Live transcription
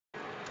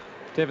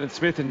Devon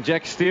Smith and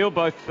Jack Steele,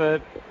 both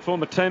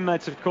former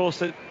teammates, of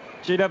course, at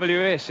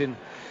GWS, in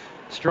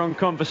strong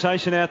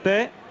conversation out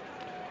there.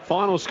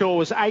 Final score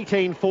was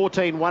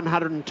 18-14,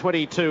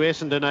 122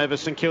 Essendon over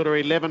St Kilda,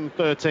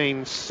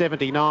 11-13,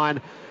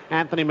 79.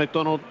 Anthony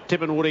McDonald,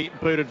 Tipperwoody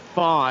booted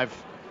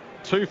 5.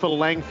 2 for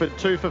Langford,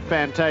 2 for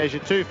Fantasia,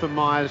 2 for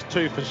Myers,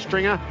 2 for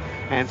Stringer,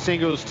 and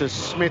singles to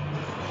Smith,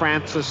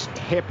 Francis,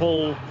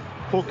 Heppel,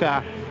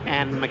 Hooker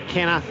and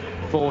McKenna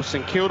for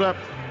St Kilda.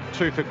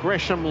 2 for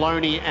Gresham,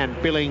 Loney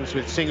and Billings,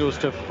 with singles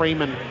to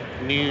Freeman,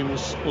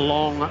 Newms,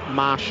 Long,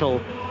 Marshall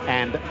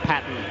and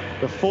Patton.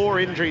 The 4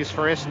 injuries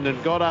for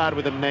Essendon: Goddard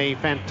with a knee,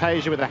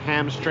 Fantasia with a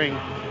hamstring,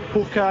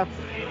 Hooker,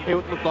 it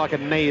looked like a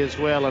knee as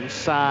well, and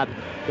Sard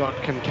got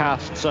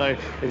concussed. So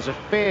there's a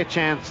fair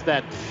chance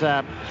that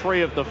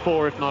 3 of the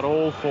 4, if not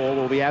all 4,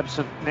 will be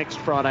absent next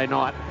Friday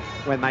night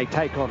when they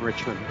take on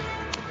Richmond.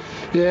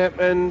 Yeah,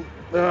 and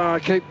I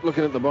keep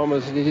looking at the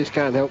Bombers and you just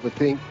can't help but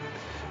think,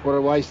 what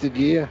a wasted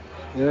year.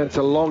 You know, it's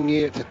a long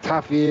year, it's a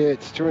tough year,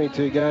 it's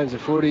 22 games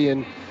of footy,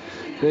 and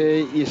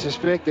you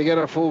suspect they're going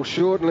to fall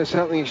short unless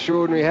something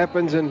extraordinary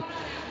happens. And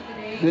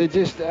they're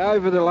just,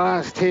 over the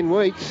last 10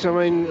 weeks, I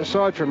mean,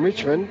 aside from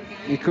Richmond,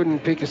 you couldn't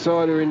pick a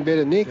side who are in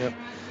better nick. Yep.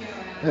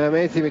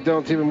 Anthony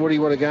McDonald, Tipperwoody,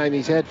 what a game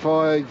he's had.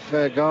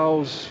 5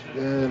 goals. How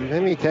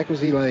many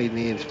tackles he laid in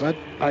the end, Spud?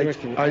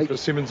 8 for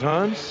Simmons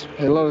Holmes.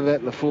 A lot of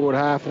that in the forward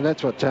half, and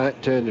that's what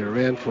turned it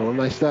around for them.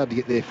 They started to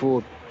get their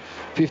forward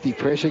 50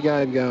 pressure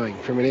game going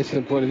from an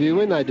Essendon point of view.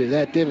 When they do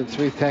that, Devon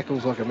Smith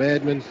tackles like a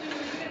madman.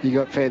 You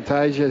got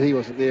Fantasia, he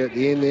wasn't there at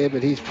the end there,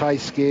 but his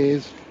pace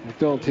scares.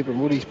 McDonald,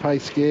 Tipperwoody's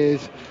pace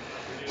scares.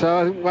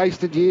 So a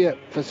wasted year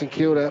for St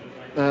Kilda,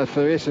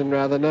 for Essendon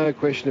rather, no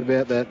question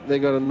about that.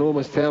 They've got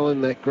enormous talent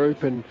in that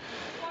group, and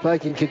they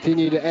can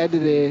continue to add to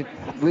their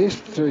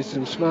list through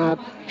some smart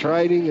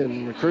trading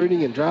and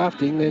recruiting and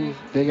drafting, then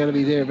they're going to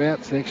be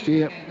thereabouts next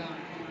year.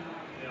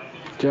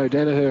 Joe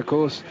Danaher, of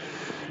course,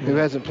 who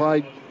hasn't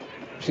played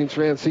since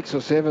round 6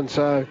 or 7,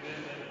 so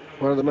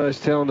one of the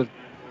most talented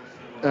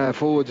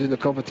forwards in the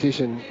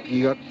competition.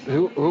 You got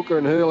Hooker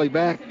and Hurley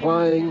back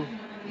playing.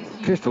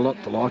 Just a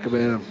lot to like about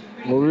them.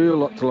 A real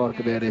lot to like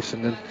about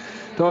Essendon.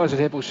 Tyson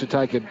Heppel should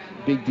take a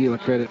big deal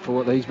of credit for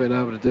what he's been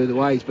able to do, the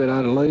way he's been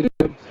able to lead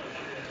them.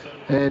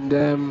 And,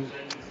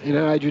 you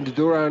know, Adrian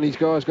Dodoro and his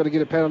guys got to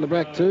get a pat on the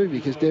back too,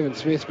 because Devon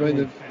Smith's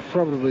been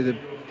probably the,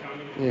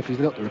 if he's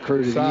not the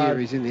recruit of the year,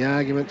 he's in the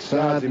argument.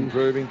 Sard's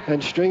improving.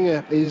 And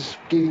Stringer is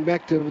getting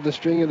back to the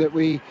Stringer that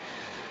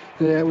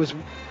was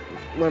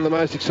one of the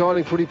most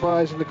exciting footy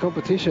players in the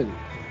competition.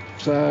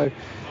 So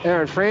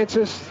Aaron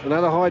Francis,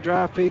 another high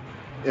draft pick.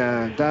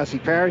 Darcy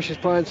Parish is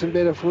playing some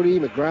better footy.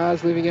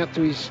 McGrath's living up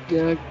to his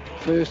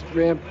first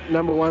round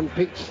 #1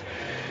 picks.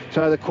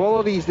 So the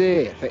quality's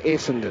there for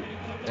Essendon,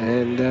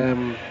 and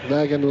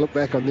they're going to look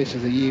back on this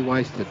as a year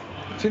wasted.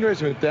 It's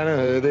interesting with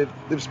Danaher.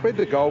 They've spread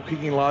the goal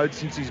kicking load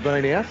since he's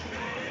been out.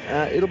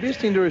 It'll be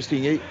just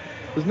interesting.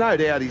 There's no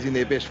doubt he's in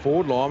their best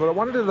forward line, but I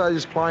wondered if they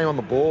just play on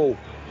the ball.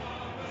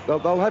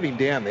 They'll have him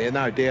down there,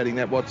 no doubting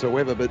that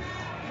whatsoever, but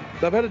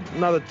they've had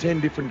another 10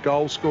 different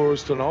goal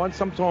scorers tonight.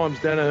 Sometimes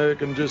Danaher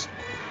can just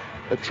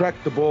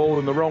attract the ball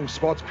in the wrong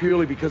spots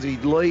purely because he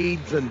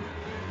leads, and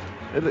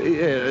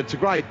it's a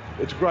great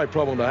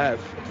problem to have.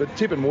 But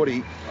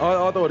Tipperwoody,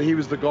 I thought he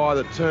was the guy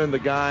that turned the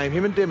game.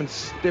 Him and Devon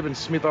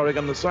Smith, I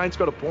reckon the Saints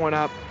got a point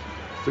up.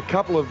 It's a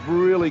couple of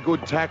really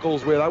good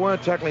tackles where they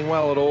weren't tackling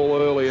well at all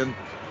early, and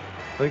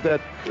I think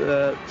that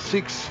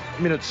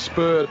 6-minute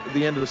spurt at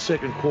the end of the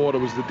second quarter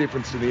was the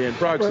difference in the end.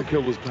 Broke St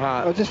Kilda's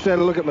part. I just had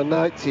a look at my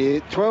notes here.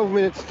 12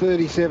 minutes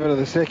 37 of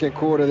the second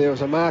quarter, there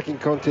was a marking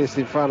contest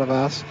in front of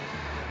us,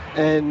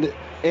 and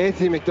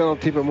Anthony McDonald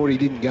Tipperwoody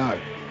didn't go.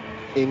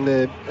 And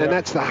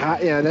that's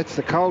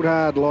the cold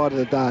hard light of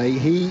the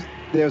day.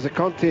 There was a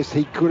contest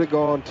he could have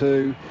gone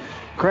to,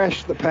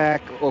 crashed the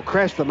pack or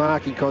crashed the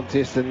marking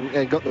contest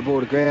and got the ball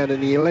to ground,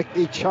 and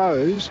he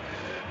chose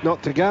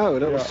not to go,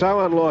 and it was so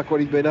unlike what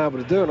he'd been able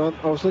to do. And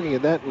I was looking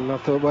at that and I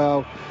thought,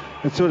 well,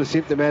 it's sort of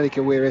symptomatic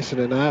of where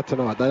Essendon are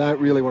tonight. They don't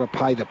really want to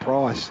pay the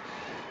price,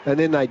 and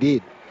then they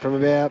did. From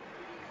about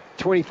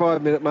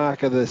 25-minute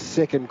mark of the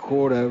second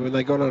quarter, when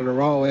they got on a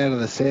roll out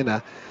of the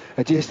centre,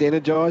 it just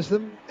energised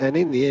them. And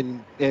in the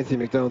end,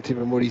 Anthony McDonald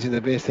Tipperwoody's in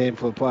the best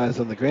handful of players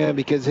on the ground,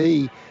 because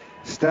he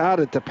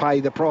started to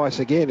pay the price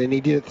again, and he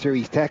did it through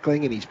his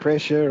tackling and his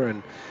pressure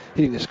and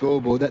hitting the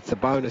scoreboard. That's the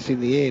bonus in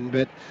the end,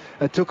 but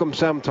it took them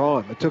some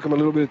time. It took them a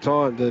little bit of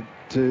time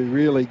to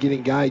really get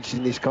engaged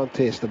in this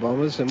contest, the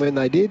Bombers, and when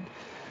they did,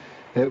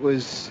 it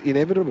was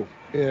inevitable.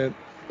 Yeah,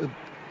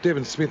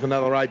 Devon Smith,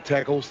 another 8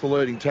 tackles, the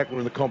leading tackler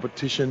in the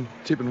competition.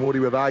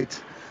 Tipperwoody with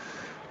 8.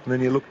 And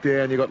then you look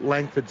down, you got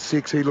Langford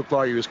 6. He looked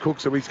like he was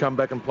cooked, so he's come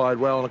back and played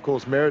well. And of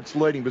course, Merritt's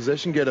leading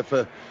possession getter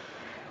for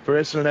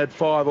Essendon had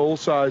 5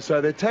 also. So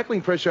their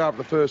tackling pressure after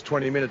the first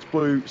 20 minutes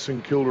blew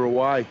St Kilda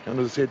away. And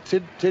as I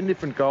said, 10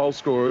 different goal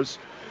scorers,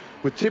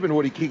 with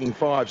Tipperwoody kicking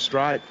 5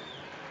 straight.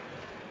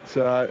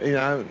 So, you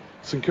know,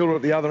 St Kilda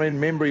at the other end,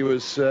 Membry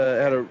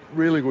had a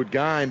really good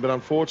game, but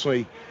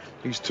unfortunately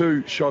his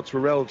 2 shots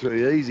were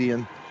relatively easy,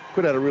 and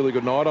could have had a really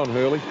good night on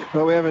Hurley.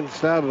 Well, we haven't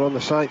started on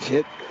the Saints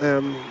yet.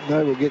 They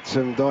will get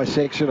some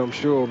dissection, I'm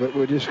sure, but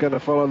we're just going to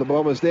follow the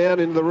Bombers down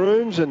into the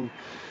rooms and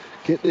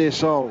get their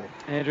song.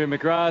 Andrew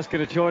McGrath's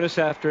going to join us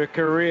after a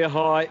career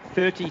high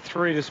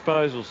 33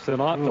 disposals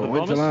tonight for the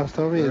When's the Bombers. last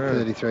time he had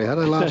 33? Had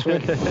I last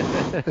week?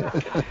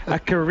 A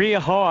career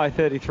high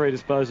 33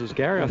 disposals,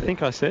 Gary, I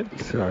think I said.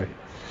 Sorry.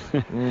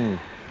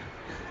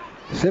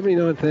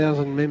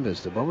 79,000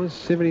 members, the Bombers.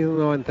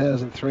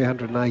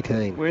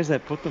 79,318. Where's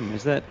that put them?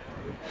 Is that...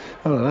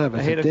 I don't know, but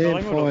Ahead it's a of damn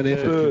Collingwood or fine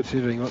effort third?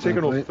 considering what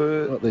Second or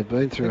third. what they've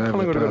been through over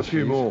Collingwood the have got a past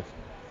few more.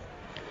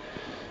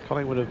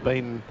 Collingwood have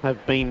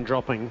been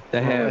dropping.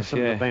 They have,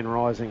 Essendon have been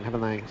rising,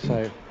 haven't they?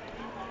 So,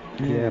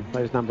 yeah,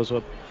 those numbers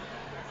were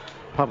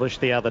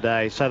published the other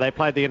day. So they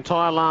played the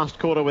entire last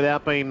quarter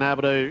without being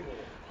able to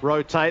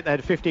rotate. They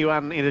had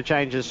 51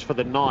 interchanges for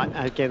the night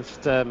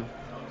against,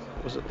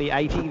 was it the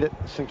 80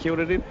 that St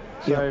Kilda did?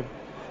 So,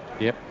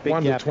 Yep. big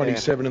 1 to gap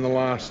 27 in the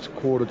last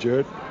quarter,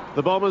 Jared.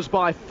 the Bombers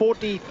by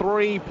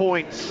 43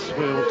 points.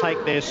 We will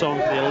take their song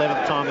for the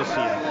 11th time this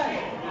year.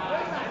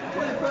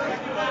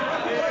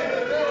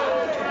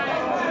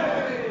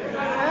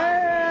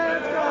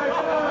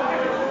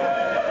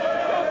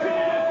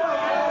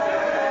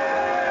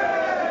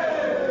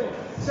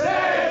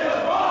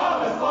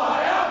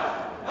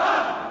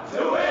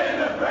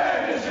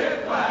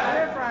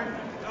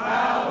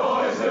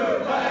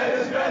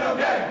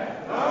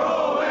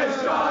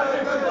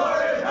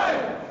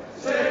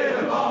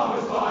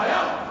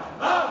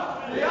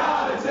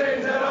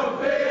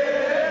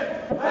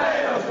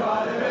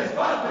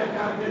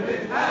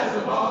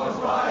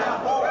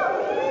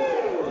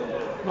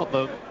 Not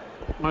the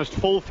most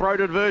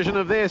full-throated version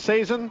of their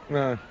season,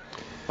 No.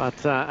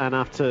 but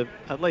enough to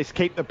at least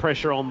keep the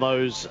pressure on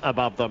those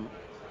above them.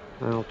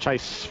 They'll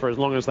chase for as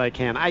long as they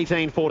can.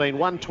 18-14,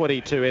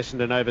 122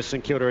 Essendon over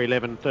St Kilda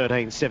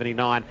 11-13,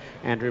 79.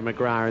 Andrew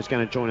McGrath is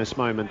going to join us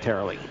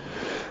momentarily.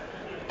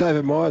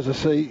 David Myers, I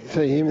see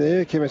him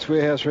there, Chemist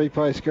Warehouse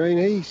replay screen.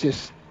 He's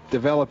just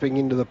developing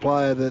into the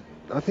player that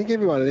I think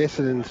everyone at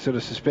Essendon sort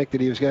of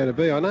suspected he was going to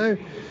be. I know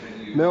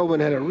Melbourne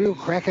had a real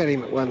crack at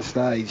him at one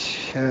stage.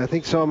 I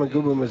think Simon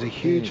Goodwin was a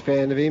huge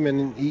fan of him,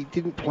 and he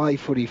didn't play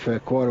footy for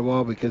quite a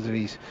while because of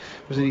his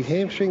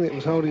hamstring that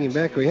was holding him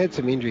back, or he had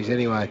some injuries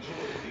anyway.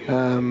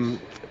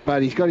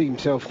 But he's got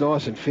himself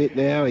nice and fit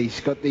now.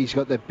 He's got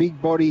that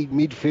big-bodied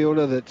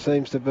midfielder that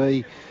seems to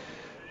be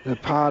a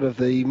part of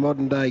the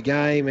modern-day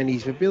game, and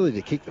his ability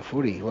to kick the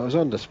footy. Well, it was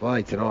on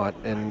display tonight,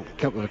 and a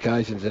couple of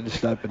occasions they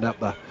just opened up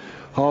the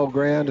whole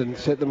ground and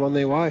set them on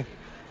their way.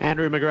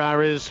 Andrew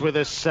McGrath is with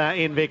us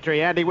in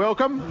victory. Andy,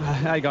 welcome.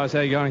 Hey guys, how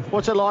you going?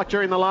 What's it like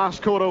during the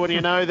last quarter when you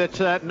know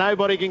that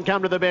nobody can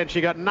come to the bench?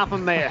 You got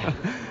nothing there.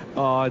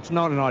 Oh, it's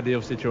not an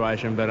ideal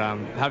situation, but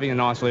having a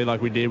nice lead like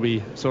we did,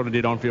 we sort of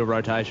did on-field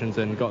rotations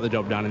and got the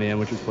job done in the end,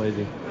 which was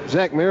pleasing.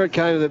 Zach Merritt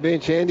came to the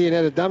bench, Andy, and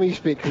had a dummy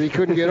spit because he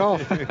couldn't get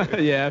off.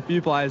 Yeah, a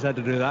few players had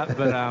to do that,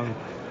 but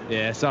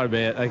yeah, so be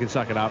it. They can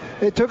suck it up.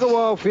 It took a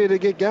while for you to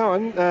get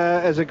going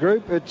as a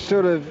group. It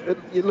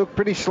looked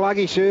pretty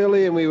sluggish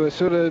early, and we were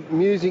sort of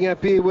musing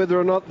up here whether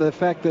or not the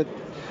fact that,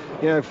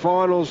 you know,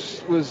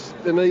 finals was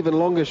an even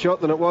longer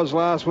shot than it was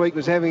last week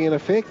was having an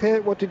effect.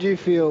 What did you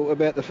feel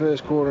about the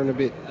first quarter and a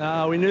bit?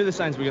 We knew the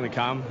Saints were going to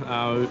come.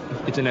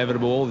 It's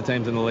inevitable. All the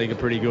teams in the league are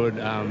pretty good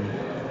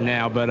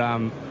now, but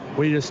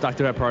we just stuck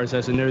to our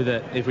process and knew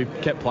that if we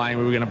kept playing,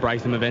 we were going to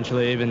break them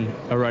eventually, even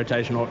a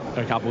rotation or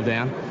a couple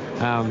down.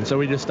 So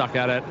we just stuck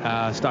at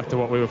it, stuck to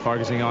what we were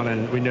focusing on,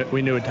 and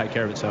we knew it'd take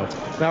care of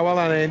itself. No, well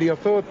done, Andy. I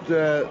thought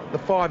the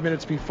 5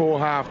 minutes before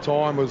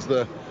half-time was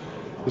the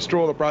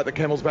straw that broke the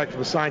camel's back for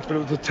the Saints, but it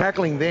was the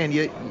tackling then.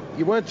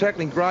 You weren't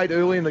tackling great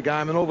early in the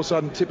game, and all of a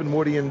sudden Tippin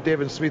Woody and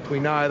Devon Smith, we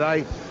know,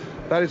 they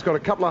just got a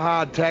couple of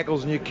hard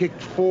tackles, and you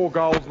kicked 4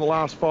 goals in the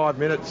last 5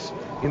 minutes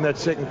in that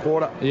second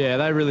quarter. Yeah,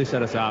 they really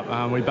set us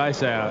up. We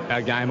base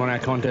our game on our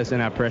contest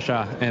and our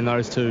pressure, and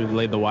those two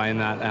lead the way in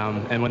that.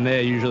 And when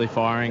they're usually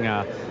firing,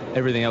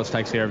 everything else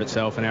takes care of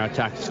itself, and our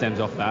attack stems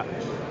off that.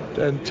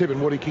 And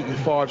Tippin Woody kicking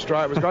 5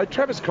 straight was great.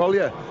 Travis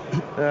Collier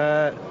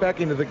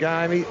back into the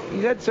game.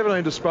 He had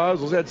 17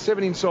 disposals, had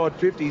 7 inside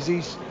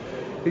 50s.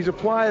 He's a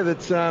player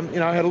that's had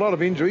a lot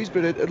of injuries,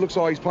 but it looks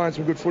like he's playing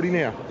some good footy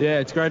now. Yeah,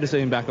 it's great to see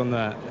him back on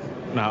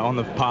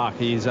the park.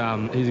 He's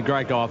a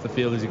great guy off the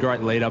field. He's a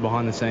great leader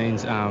behind the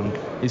scenes.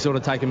 He's sort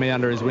of taken me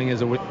under his wing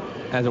as a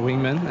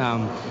wingman,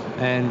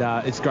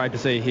 and it's great to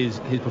see his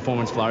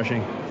performance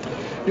flourishing.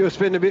 You'll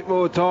spend a bit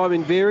more time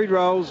in varied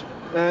roles.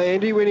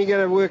 Andy, when are you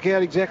going to work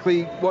out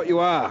exactly what you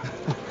are?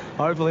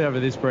 Hopefully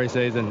over this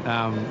pre-season.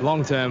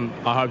 Long term,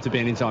 I hope to be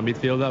an inside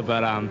midfielder,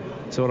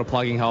 but sort of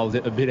plugging holes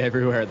a bit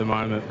everywhere at the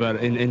moment, but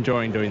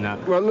enjoying doing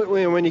that. Well, look,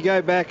 when you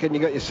go back and you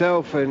got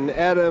yourself and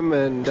Adam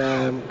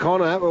and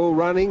Connor all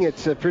running,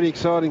 it's a pretty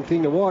exciting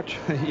thing to watch.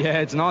 Yeah,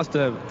 it's nice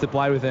to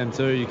play with them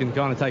too. You can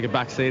kind of take a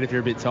back seat if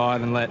you're a bit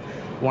tired and let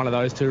one of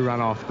those two run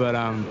off. But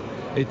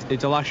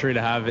it's a luxury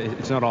to have.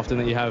 It's not often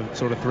that you have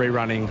sort of 3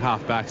 running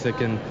half-backs that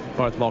can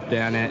both lock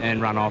down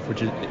and run off,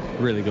 which is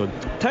really good.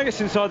 Take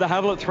us inside the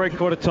huddle at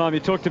three-quarter time. You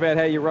talked about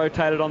how you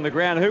rotated on the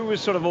ground. Who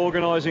was sort of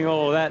organising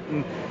all of that,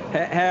 and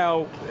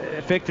how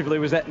effectively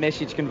was that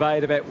message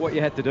conveyed about what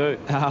you had to do?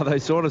 They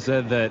sort of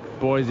said that,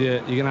 boys, you're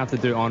going to have to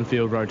do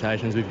on-field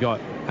rotations. We've got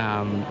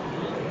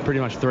pretty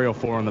much 3 or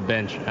 4 on the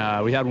bench.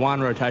 We had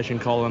 1 rotation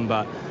column,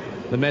 but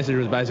the message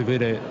was basically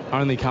to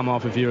only come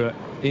off if you were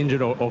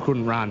injured or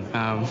couldn't run.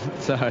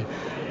 So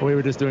we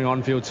were just doing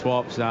on-field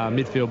swaps,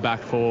 midfield,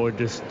 back, forward,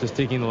 just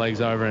ticking the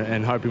legs over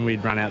and hoping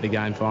we'd run out the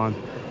game fine.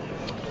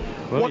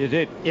 Well, you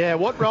did. Yeah,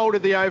 what role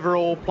did the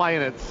overall play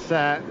in it,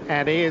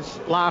 Andy? Is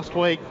last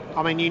week,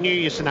 I mean, you knew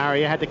your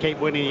scenario, you had to keep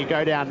winning, you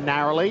go down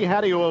narrowly.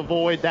 How do you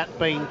avoid that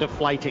being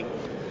deflating?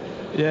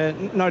 Yeah,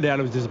 no doubt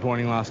it was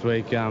disappointing last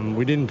week.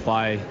 We didn't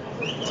play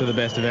to the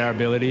best of our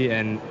ability,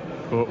 and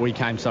we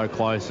came so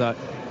close. So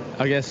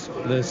I guess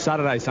the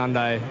Saturday,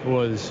 Sunday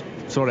was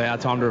sort of our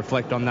time to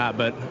reflect on that,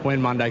 but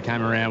when Monday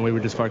came around, we were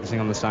just focusing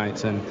on the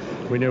Saints, and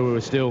we knew we were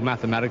still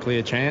mathematically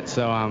a chance.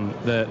 So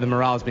the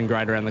morale's been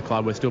great around the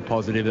club. We're still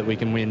positive that we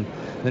can win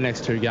the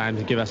next 2 games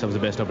and give ourselves the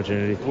best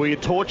opportunity. Will you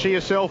torture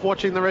yourself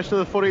watching the rest of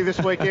the footy this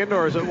weekend,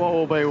 or is it what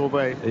will be, will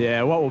be?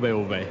 Yeah, what will be,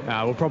 will be.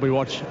 We'll probably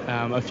watch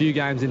a few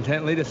games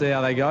intently to see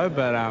how they go,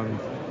 but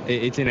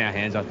it's in our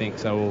hands, I think,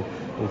 so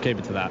we'll keep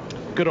it to that.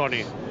 Good on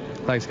you.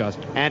 Thanks, guys.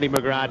 Andy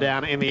McGrath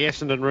down in the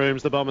Essendon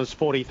rooms, the Bombers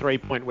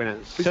 43-point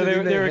winners. So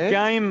they're a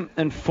game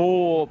and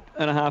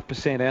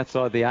 4.5%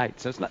 outside the 8,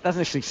 so it doesn't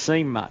actually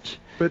seem much.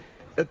 But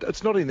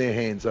it's not in their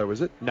hands, though,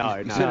 is it?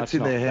 No, it's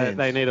in their hands.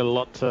 They need a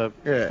lot to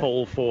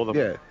fall for them.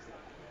 Yeah.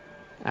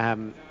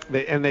 And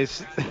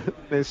there's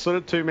sort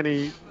of too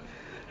many.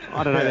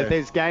 I don't know.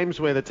 There's games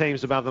where the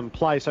teams above them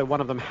play, so one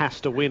of them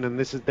has to win, and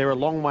they're a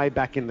long way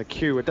back in the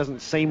queue. It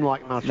doesn't seem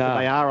like much, but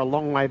they are a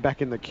long way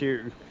back in the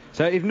queue.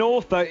 So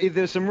if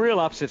there's some real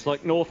upsets,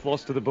 like North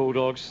lost to the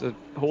Bulldogs,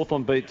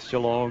 Hawthorn beats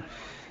Geelong,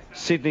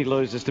 Sydney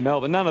loses to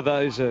Melbourne, none of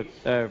those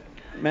are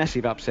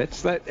massive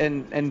upsets.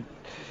 And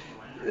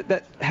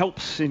that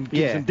helps in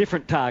some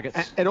different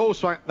targets. And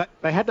also,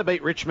 they had to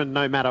beat Richmond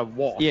no matter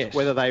what,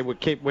 whether they would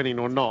keep winning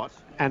or not.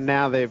 And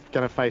now they're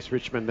going to face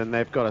Richmond, and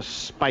they've got a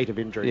spate of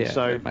injuries. Yeah,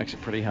 so it makes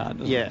it pretty hard,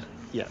 doesn't it?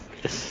 Yeah.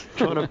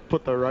 Trying to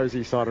put the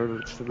rosy side on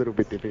it, it's a little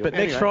bit difficult. But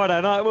next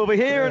Friday night we'll be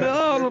here, and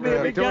it'll be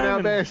a big game.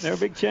 Our best. They're a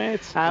big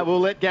chance. We'll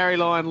let Gary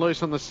Lyon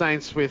loose on the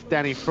Saints with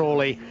Danny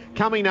Frawley.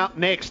 Coming up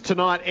next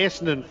tonight,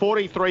 Essendon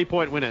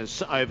 43-point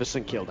winners over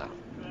St Kilda.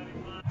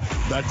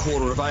 That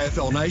quarter of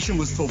AFL Nation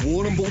was for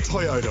Warrnambool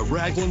Toyota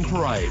Raglan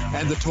Parade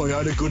and the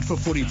Toyota Good for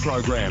Footy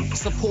program,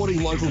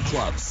 supporting local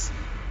clubs.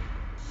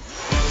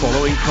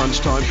 Following crunch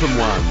time from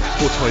 1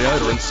 for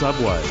Toyota and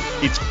Subway,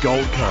 it's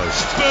Gold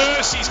Coast.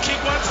 Burst, he's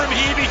kicked one from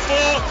here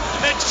before,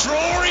 and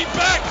drawing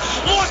back,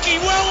 Lockie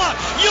Weller,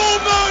 your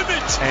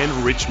moment!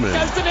 And Richmond.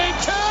 Goes the name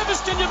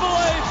Curvis, can you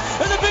believe?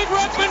 And the big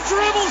ruckman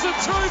dribbles it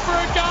through for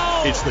a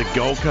goal. It's the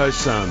Gold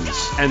Coast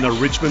Suns and the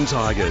Richmond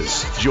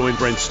Tigers. Join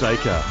Brent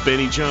Staker,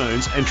 Benny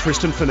Jones and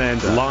Tristan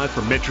Fernanda live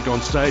from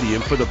Metricon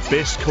Stadium for the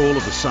best call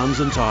of the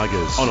Suns and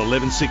Tigers on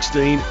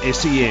 11:16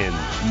 SEN,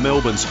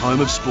 Melbourne's home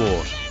of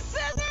sport.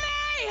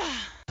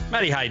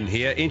 Matty Hayden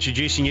here,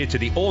 introducing you to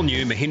the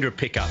all-new Mahindra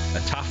Pickup,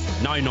 a tough,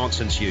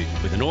 no-nonsense ute.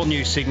 With an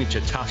all-new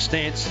signature tough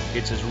stance,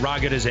 it's as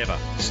rugged as ever.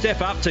 Step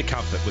up to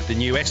comfort with the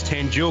new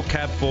S10 dual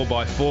cab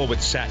 4x4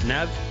 with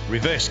sat-nav,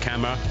 reverse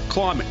camera,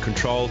 climate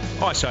control,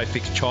 ISO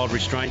fixed child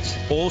restraints,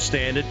 all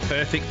standard,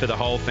 perfect for the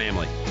whole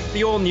family.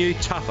 The all-new,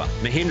 tougher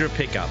Mahindra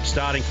Pickup,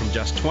 starting from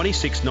just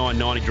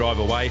 $26,990 drive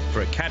away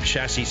for a cab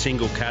chassis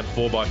single cab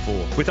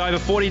 4x4. With over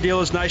 40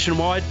 dealers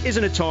nationwide,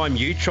 isn't it time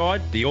you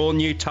tried the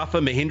all-new,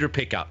 tougher Mahindra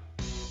Pickup?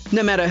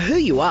 No matter who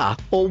you are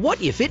or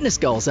what your fitness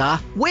goals are,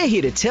 we're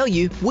here to tell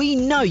you we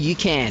know you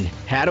can.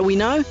 How do we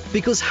know?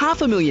 Because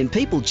 500,000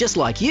 people just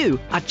like you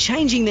are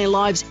changing their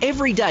lives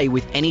every day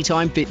with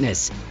Anytime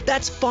Fitness.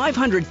 That's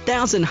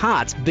 500,000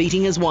 hearts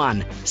beating as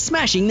one,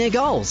 smashing their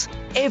goals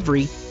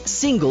every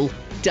single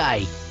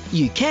day.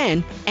 You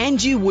can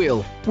and you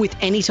will with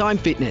Anytime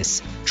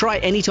Fitness. Try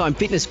Anytime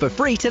Fitness for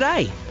free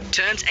today.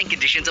 Terms and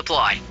conditions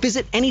apply.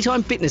 Visit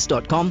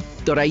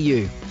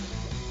anytimefitness.com.au.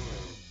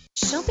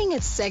 Shopping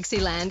at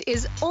Sexyland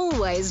is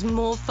always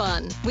more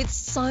fun, with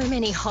so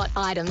many hot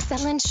items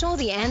that'll ensure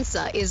the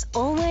answer is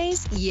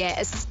always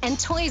yes, and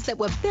toys that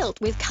were built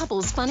with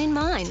couples fun in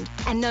mind.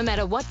 And no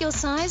matter what your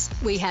size,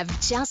 we have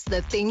just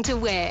the thing to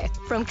wear.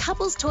 From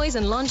couples toys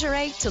and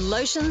lingerie to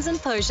lotions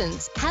and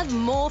potions, have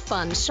more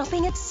fun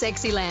shopping at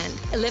Sexyland.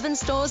 11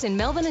 stores in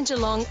Melbourne and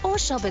Geelong, or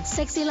shop at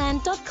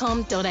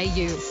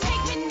sexyland.com.au.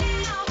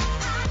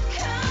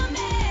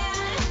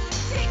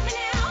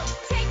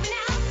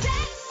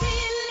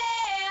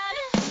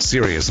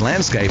 Serious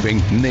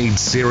landscaping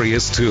needs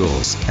serious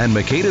tools, and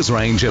Makita's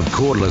range of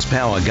cordless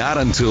power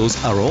garden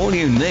tools are all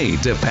you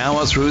need to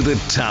power through the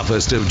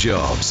toughest of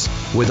jobs.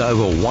 With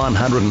over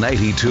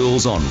 180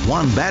 tools on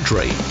one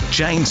battery,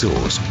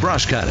 chainsaws,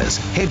 brush cutters,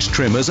 hedge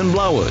trimmers and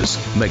blowers,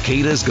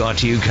 Makita's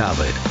got you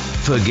covered.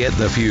 Forget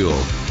the fuel.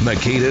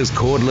 Makita's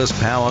cordless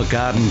power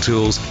garden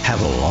tools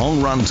have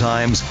long run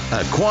times,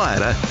 are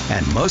quieter,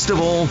 and most of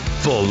all,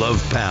 full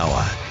of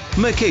power.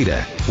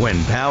 Makita,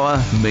 when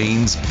power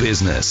means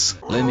business.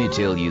 Let me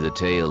tell you the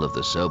tale of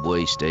the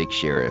Subway Steak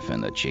Sheriff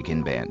and the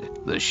Chicken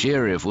Bandit. The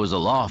sheriff was a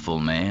lawful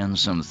man,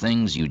 some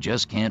things you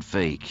just can't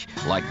fake,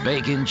 like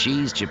bacon,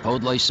 cheese,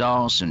 chipotle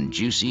sauce, and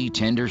juicy,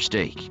 tender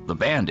steak. The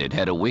bandit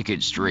had a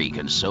wicked streak,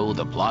 and so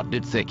the plot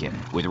did thicken,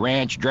 with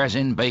ranch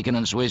dressing, bacon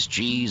and Swiss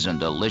cheese, and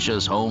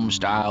delicious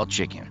home-style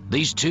chicken.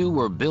 These two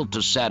were built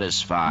to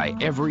satisfy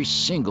every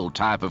single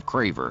type of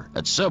craver.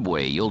 At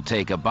Subway, you'll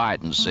take a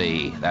bite and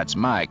say, that's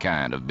my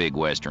kind of big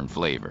Western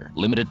flavor.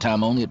 Limited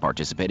time only at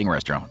participating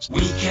restaurants.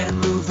 We can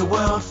move the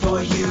world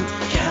for you.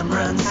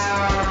 Cameron's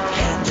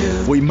can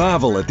do. We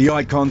marvel at the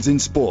icons in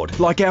sport,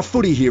 like our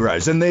footy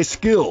heroes and their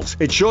skills.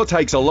 It sure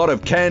takes a lot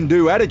of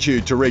can-do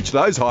attitude to reach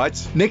those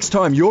heights. Next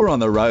time you're on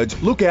the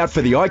roads, look out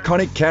for the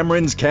iconic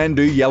Cameron's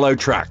can-do yellow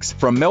trucks.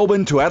 From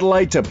Melbourne to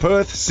Adelaide to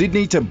Perth,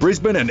 Sydney to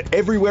Brisbane and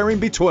everywhere in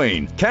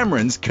between.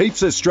 Cameron's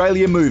keeps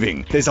Australia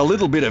moving. There's a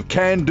little bit of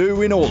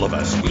can-do in all of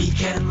us. We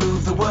can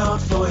move the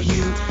world for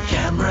you.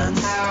 Cameron's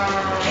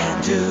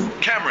can do.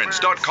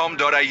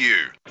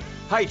 Camerons.com.au.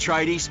 Hey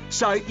tradies,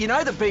 so you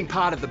know that being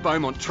part of the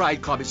Beaumont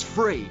Trade Club is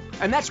free,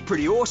 and that's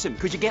pretty awesome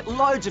because you get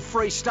loads of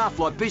free stuff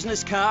like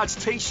business cards,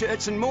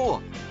 t-shirts and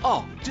more.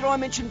 Oh, did I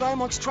mention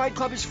Beaumont's Trade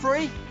Club is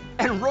free?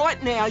 And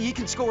right now you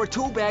can score a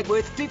tool bag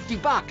worth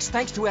 $50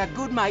 thanks to our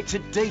good mates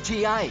at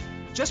DTA.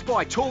 Just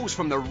buy tools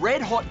from the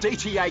red hot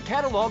DTA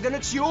catalogue and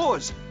it's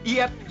yours.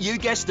 Yep, you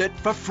guessed it,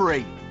 for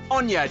free.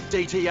 On your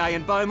DTA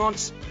and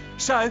Beaumont's.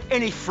 So,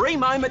 any free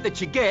moment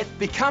that you get,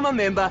 become a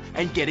member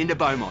and get into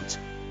Beaumont.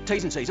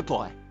 T's and C's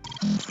apply.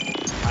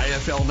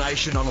 AFL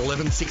Nation on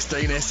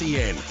 1116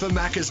 SEN for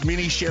Macca's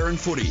Mini Share and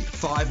Footy,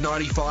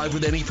 $5.95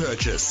 with any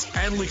purchase.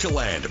 And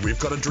Liquorland, we've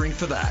got a drink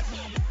for that.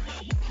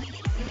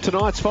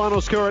 Tonight's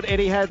final score at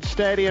Etihad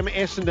Stadium,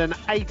 Essendon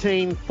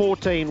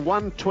 18-14,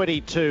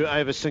 122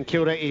 over St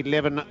Kilda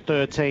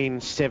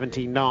 11-13,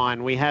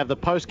 79. We have the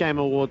post-game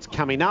awards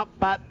coming up,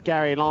 but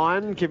Gary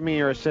Lyon, give me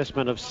your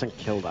assessment of St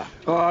Kilda.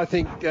 Oh, I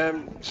think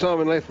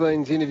Simon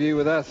Lethlean's interview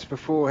with us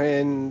before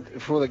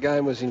the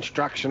game was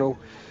instructional,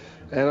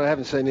 and I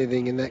haven't seen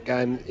anything in that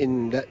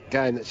game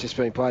that's just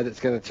been played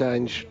that's going to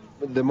change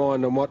the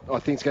mind on what I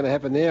think is going to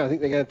happen there. I think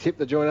they're going to tip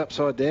the joint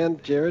upside down,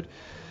 Jared.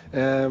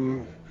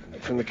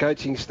 From the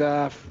coaching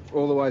staff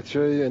all the way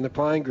through and the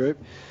playing group,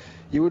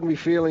 you wouldn't be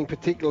feeling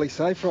particularly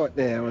safe right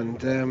now. And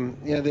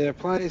there are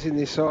players in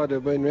this side who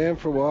have been around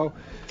for a while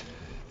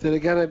that are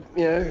going to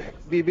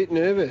be a bit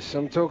nervous.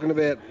 I'm talking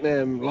about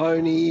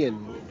Loney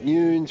and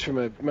Nunes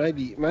from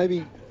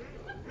maybe.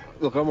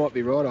 Look, I might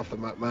be right off the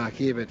mark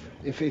here, but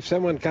if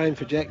someone came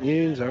for Jack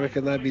Nunes, I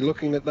reckon they'd be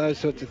looking at those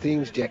sorts of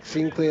things. Jack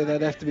Sinclair,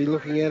 they'd have to be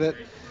looking at it.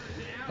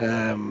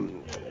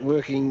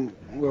 Working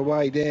our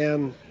way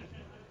down.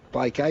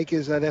 Blake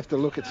Acres, they'd have to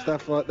look at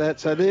stuff like that.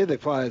 So they're the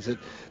players that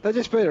they've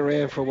just been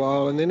around for a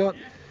while, and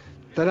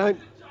they don't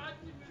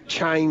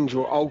change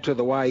or alter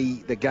the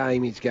way the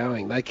game is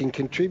going. They can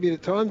contribute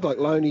at times, like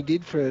Loney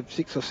did for a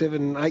 6 or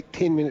 7, 8,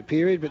 10-minute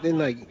period, but then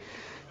they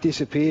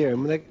disappear,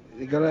 and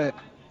they've got to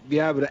be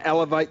able to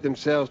elevate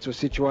themselves to a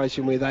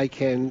situation where they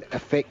can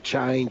affect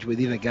change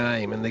within a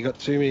game, and they've got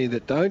too many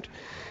that don't,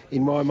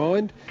 in my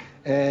mind,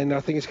 and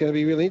I think it's going to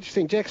be really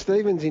interesting. Jack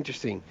Stevens,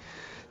 interesting.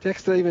 Jack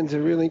Stevens is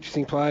a really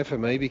interesting player for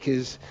me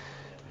because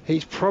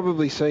he's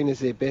probably seen as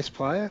their best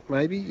player,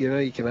 maybe.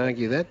 You can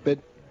argue that. But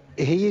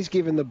he is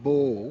given the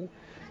ball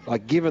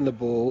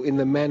in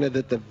the manner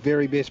that the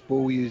very best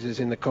ball users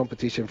in the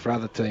competition for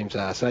other teams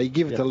are. So you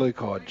give it to Luke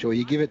Hodge, or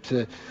you give it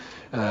to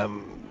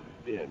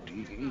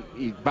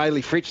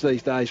Bailey Fritsch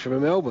these days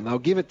from Melbourne. They'll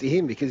give it to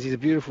him because he's a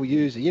beautiful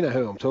user. You know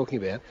who I'm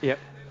talking about. Yep.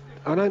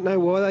 I don't know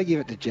why they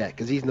give it to Jack,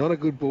 because he's not a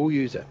good ball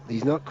user.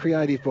 He's not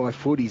creative by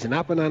foot. He's an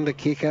up and under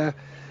kicker.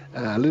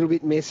 A little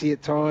bit messy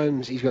at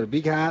times. He's got a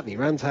big heart and he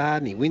runs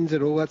hard and he wins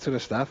it, all that sort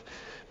of stuff.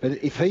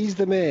 But if he's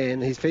the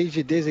man, if he's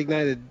your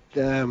designated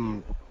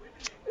David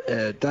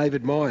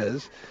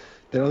Myers,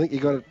 then I think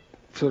you've got it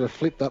sort of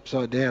flipped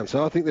upside down.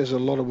 So I think there's a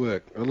lot of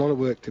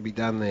work to be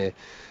done there.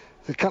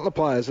 There's a couple of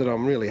players that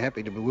I'm really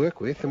happy to work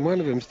with, and one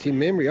of them's Tim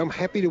Membry. I'm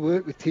happy to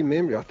work with Tim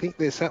Membry. I think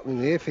there's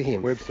something there for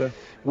him. Webster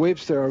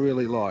I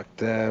really liked.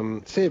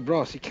 Seb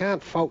Ross, you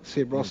can't fault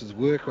Seb Ross's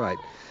work rate.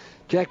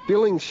 Jack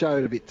Billings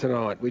showed a bit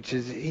tonight, which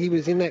is he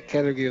was in that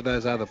category of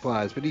those other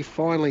players, but he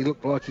finally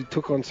looked like he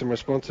took on some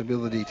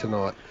responsibility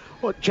tonight.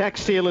 Well, Jack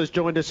Steele has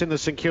joined us in the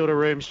St Kilda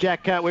rooms.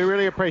 Jack, we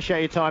really appreciate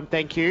your time.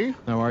 Thank you.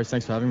 No worries.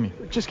 Thanks for having me.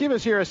 Just give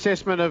us your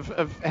assessment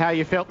of how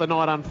you felt the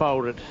night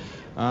unfolded.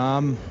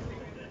 Yeah,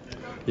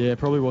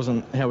 probably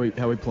wasn't how we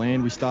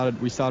planned. We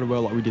started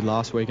well like we did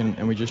last week,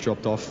 and we just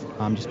dropped off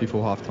just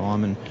before half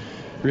time, and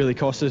really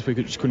cost us. We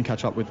just couldn't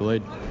catch up with the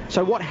lead.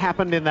 So what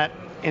happened in that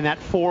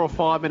 4 or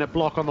 5 minute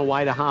block on the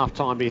way to half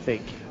time, do you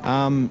think?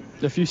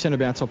 A few centre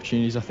bounce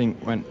opportunities, I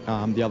think, went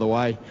the other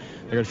way.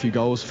 They got a few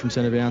goals from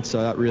centre bounce,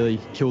 so that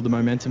really killed the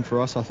momentum for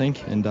us, I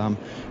think. And at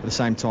the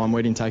same time,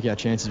 we didn't take our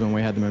chances when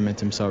we had the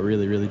momentum, so it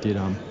really did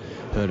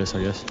hurt us,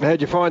 I guess.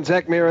 How'd you find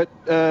Zach Merritt?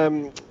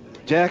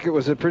 Jack, it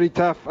was a pretty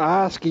tough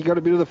ask. He got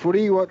a bit of the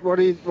footy. What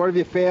have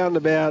you found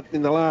about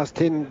in the last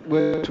 10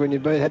 weeks when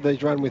you've had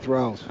these run with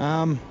roles?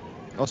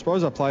 I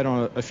suppose I played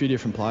on a few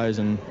different players,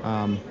 and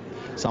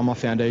some I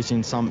found easy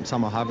and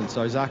some I haven't.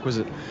 So Zach was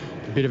a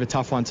bit of a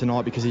tough one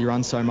tonight because he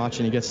runs so much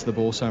and he gets to the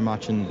ball so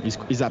much, and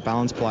he's that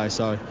balance player.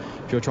 So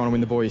if you're trying to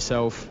win the ball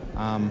yourself,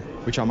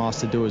 which I'm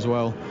asked to do as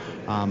well,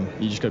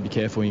 you just got to be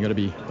careful and you got to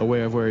be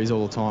aware of where he is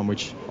all the time,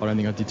 which I don't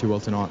think I did too well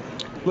tonight.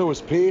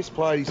 Lewis Pearce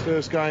played his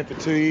first game for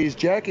 2 years.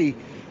 Jackie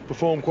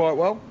performed quite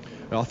well.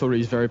 I thought he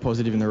was very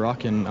positive in the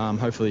ruck, and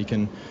hopefully he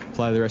can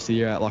play the rest of the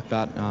year out like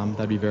that.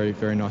 That'd be very,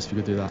 very nice if he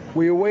could do that.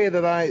 Were you aware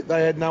that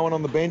they had no one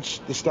on the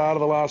bench at the start of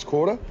the last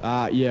quarter?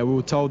 Yeah, we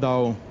were told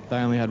they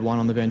only had one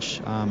on the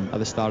bench at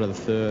the start of the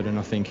third, and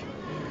I think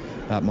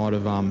that might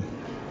have,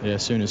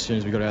 as soon as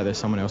we got out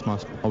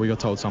there, we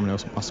got told someone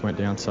else must have went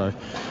down. So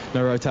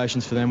no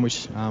rotations for them,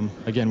 which,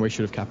 again, we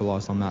should have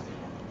capitalised on that.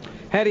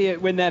 How do you,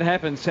 when that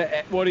happens,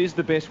 what is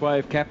the best way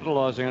of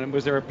capitalising on it?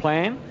 Was there a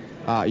plan?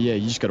 Yeah,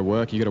 you just got to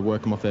work. You got to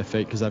work them off their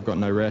feet because they've got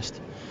no rest.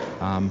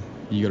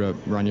 You got to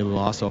run your little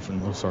ass off,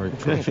 and sorry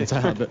for it's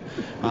hard, but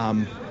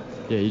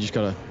you just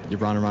got to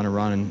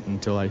run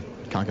until they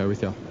can't go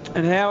with you.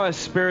 And how are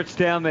spirits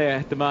down there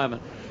at the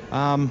moment?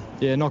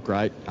 Yeah, not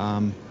great.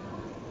 I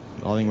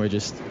think we're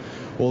just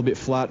all a bit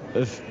flat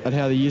at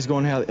how the year's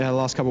gone, how the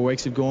last couple of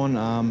weeks have gone.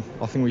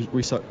 I think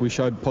we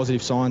showed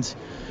positive signs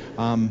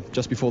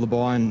just before the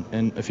bye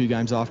and a few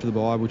games after the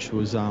bye, which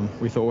was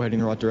we thought we were heading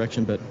in the right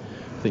direction, but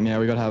I think now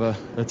we've got to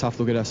have a tough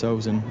look at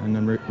ourselves and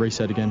then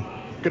reset again.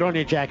 Good on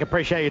you, Jack.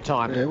 Appreciate your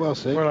time. Yeah, well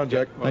said. Well done,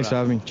 Jack. Thanks for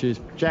having me. Cheers.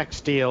 Jack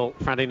Steele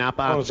fronting up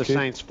after the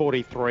Saints'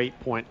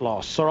 43-point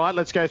loss. All right,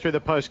 let's go through the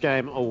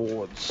post-game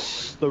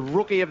awards. The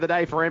Rookie of the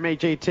Day for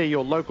MEGT,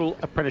 your local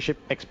apprenticeship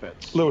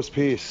experts. Lewis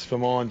Pearce for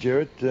mine,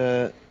 Jared.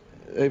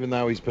 Even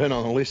though he's been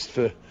on the list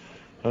for,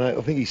 I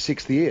think he's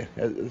 6th year.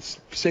 It's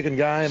second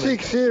game.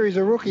 6th year, he's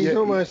a rookie. He's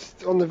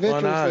almost on the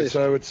veterans list.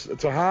 So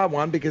it's a hard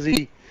one because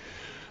he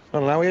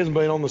hasn't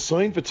been on the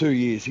scene for 2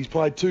 years. He's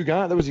played 2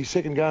 games. That was his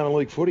second game in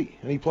league footy,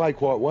 and he played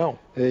quite well.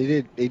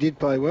 Yeah, he did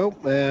play well.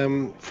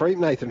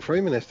 Nathan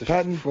Freeman has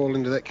to fall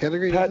into that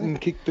category. Patton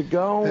kicked the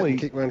goal. Patton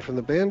kicked one from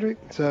the boundary.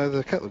 So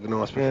there's a couple of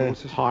nice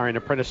performances. Hiring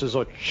apprentices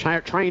or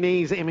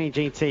trainees,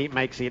 MEGT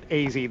makes it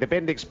easy. The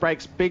Bendix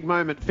Breaks, big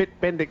moment.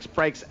 Fit Bendix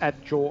Breaks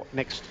at your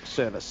next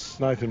service.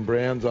 Nathan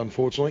Brown's,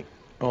 unfortunately,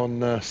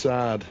 on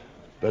Sard.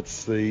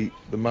 That's the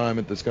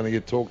moment that's going to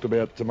get talked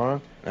about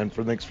tomorrow and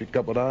for the next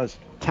couple of days.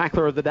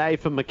 Tackler of the day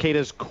for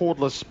Makita's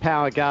cordless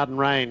power garden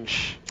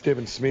range.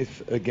 Devon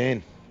Smith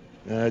again.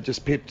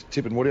 Just pipped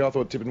Tip and Woody. I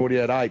thought Tip and Woody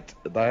had 8.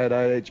 They had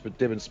 8 each, but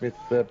Devon Smith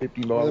pipped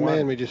him by 1. The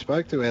man we just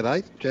spoke to had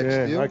 8, Jack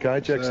Steele.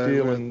 Okay, Jack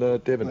Steele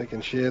and Devon. They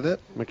can share that.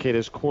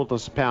 Makita's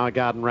cordless power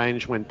garden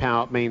range when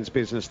power means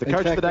business. The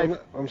coach of the day...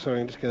 I'm sorry,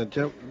 I'm just going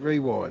to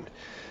rewind.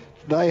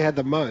 They had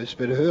the most,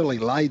 but Hurley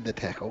laid the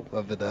tackle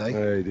of the day.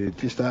 Yeah, he did.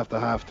 Just after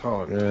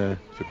half-time. Yeah,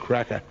 it's a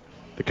cracker.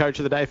 The coach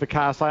of the day for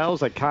car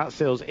sales. They car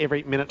sales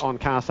every minute on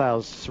car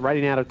sales.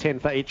 Rating out of 10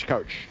 for each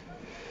coach.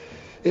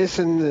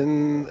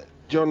 Essendon,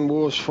 John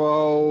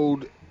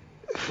Worsfold,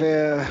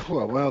 they're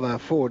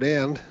 4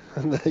 down,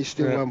 and they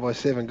still won by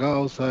 7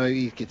 goals, so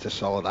he gets a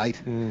solid 8.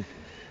 And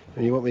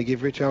you want me to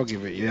give Rich? I'll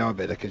give Rich. Yeah, I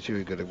better, because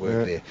you've got to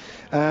work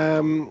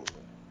there.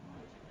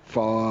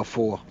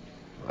 4.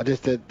 I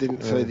just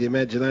didn't see the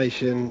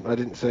imagination. I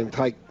didn't see him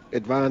take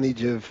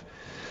advantage of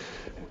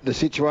the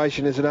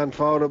situation as it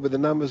unfolded with the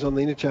numbers on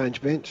the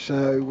interchange bench.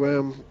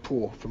 So,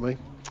 4 for me.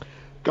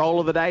 Goal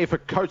of the day for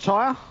Coates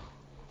Hire.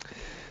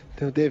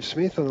 Dev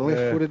Smith on the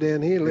left footer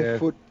down here. Left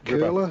foot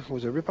curler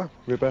was a ripper.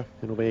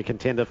 It'll be a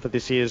contender for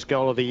this year's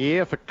Goal of the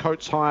Year. For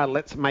Coates Hire,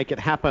 let's make it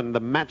happen.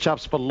 The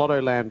matchups for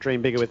Lottoland.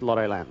 Dream bigger with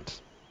Lottoland.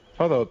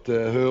 I thought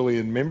Hurley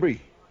and Membry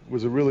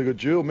was a really good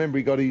duel.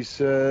 Membry got his...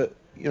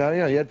 he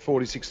had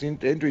 46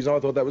 entries. I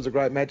thought that was a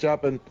great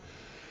matchup, and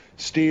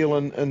Steele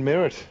and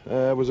Merritt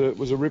was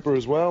a ripper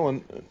as well.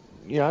 And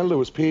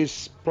Lewis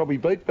Pearce probably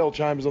beat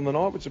Bellchambers on the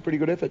night. It's a pretty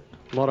good effort.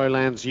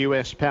 Lottoland's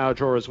US power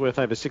draw is worth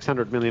over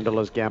 $600 million.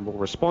 Gamble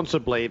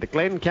responsibly. The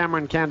Glenn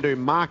Cameron Can-Do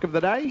mark of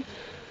the day.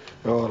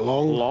 Oh,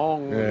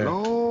 long.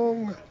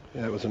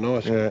 Yeah, it was a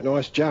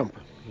nice jump.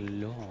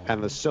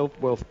 And the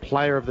Self-Wealth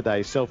player of the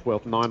day,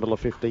 Self-Wealth,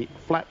 $9.50,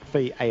 flat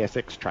fee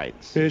ASX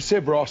trades. Yeah,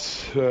 Seb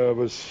Ross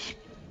was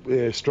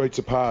streets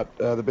apart,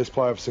 the best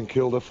player for St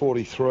Kilda,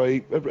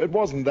 43. It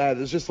wasn't that, it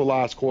was just the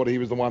last quarter he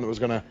was the one that was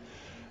going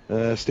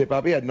to step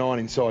up. He had 9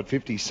 inside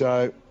 50,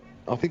 so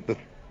I think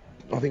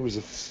it was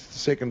the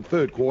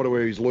third quarter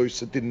where he's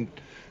loose. It didn't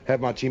have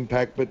much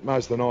impact, but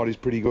most of the night he's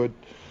pretty good.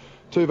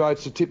 2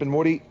 votes to Tip and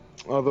Woody.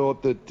 I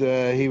thought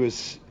that he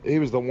was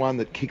the one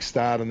that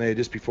kick-started there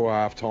just before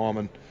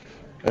half-time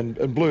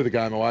and blew the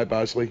game away,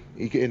 basically.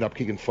 He ended up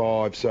kicking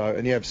 5,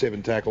 and you have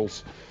 7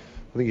 tackles.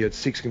 I think he had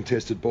 6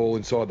 contested ball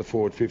inside the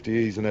forward 50.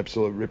 He's an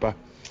absolute ripper.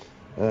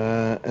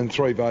 And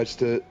 3 votes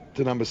to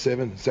number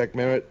 7, Zach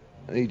Merritt.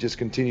 He just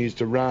continues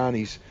to run.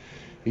 His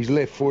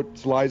left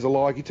foot's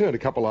laser-like. He turned a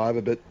couple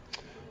over, but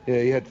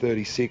yeah, he had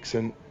 36,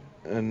 and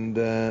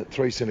and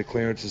 3 centre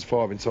clearances,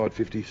 5 inside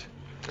 50s.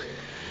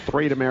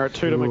 3 to Merritt,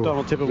 2 to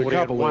McDonald, Tipperwood,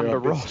 and 1 to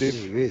Ross.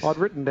 I'd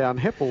written down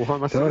Heppel. I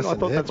must admit, I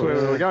thought that's where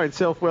we were going.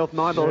 Self-Wealth,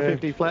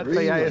 $9.50 flat.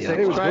 Really?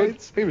 ASX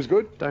trades. He was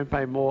good. Don't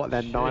pay more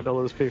than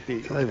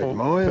 $9.50. David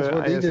Myers,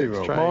 what did he do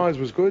wrong? Myers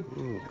was good.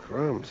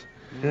 Crumbs.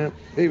 Yeah,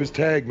 he was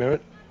tagged,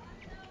 Merritt,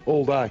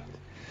 all day.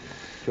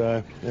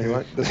 So,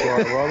 anyway, that's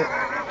why I wrote it.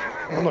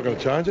 I'm not going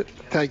to change it.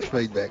 Take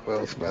feedback,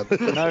 well, Spud.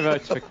 No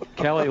votes for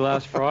Kelly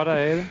last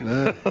Friday either.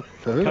 No.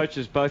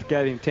 Coaches both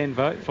gave him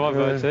 5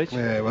 votes each.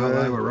 Yeah,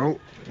 well, they were wrong.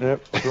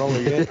 Yep, wrong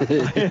again.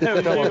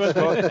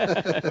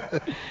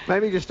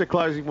 Maybe just a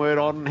closing word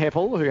on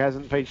Heppel, who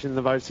hasn't featured in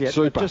the votes yet.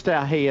 Super. But just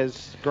how he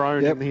has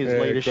grown in his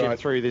leadership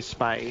through this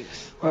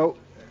phase. Well,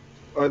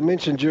 I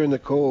mentioned during the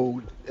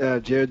call,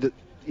 Jared, that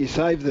you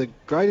save the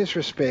greatest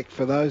respect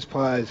for those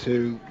players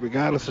who,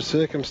 regardless of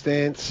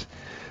circumstance,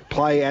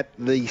 play at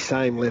the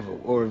same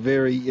level, or a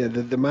very,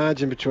 the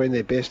margin between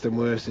their best and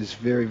worst is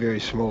very,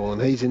 very small,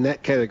 and he's in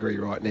that category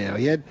right now.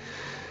 He had,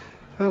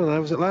 I don't know,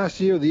 was it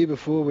last year or the year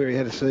before where he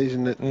had a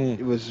season that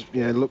it was,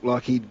 looked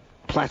like he'd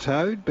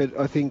plateaued, but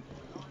I think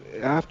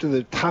after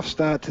the tough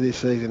start to this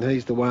season,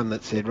 he's the one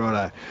that said,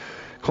 righto,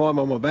 climb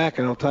on my back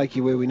and I'll take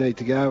you where we need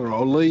to go, or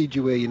I'll lead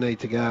you where you need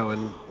to go.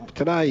 And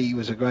today he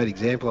was a great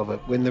example of it.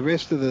 When the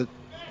rest of the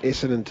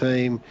Essendon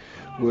team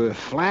were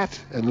flat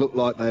and looked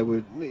like they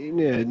were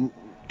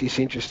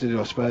disinterested,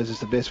 I suppose is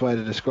the best way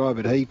to describe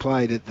it, he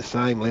played at the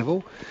same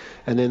level,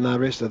 and then the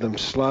rest of them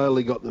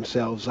slowly got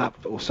themselves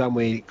up or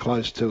somewhere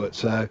close to it.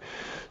 So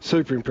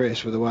super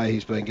impressed with the way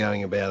he's been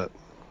going about it.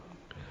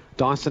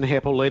 Dyson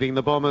Heppel leading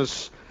the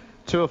Bombers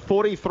to a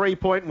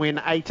 43-point win,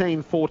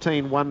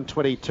 18-14,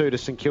 122 to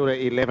St Kilda,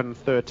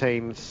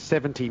 11-13,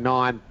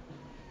 79.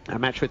 A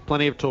match with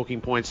plenty of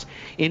talking points.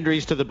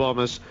 Injuries to the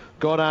Bombers: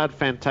 Goddard,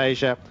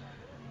 Fantasia,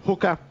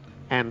 Hooker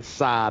and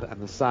Sard.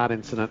 And the Sard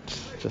incident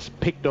just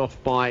picked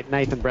off by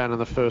Nathan Brown in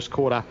the first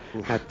quarter.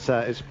 That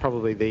is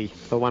probably the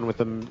one with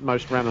the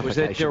most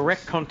ramifications. Was there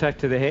direct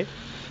contact to the head?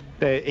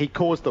 He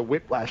caused the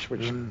whiplash,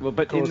 which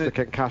caused the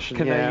concussion.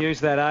 Can they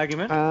use that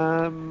argument?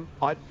 I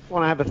want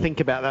to have a think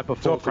about that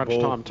before crunch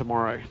time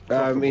tomorrow.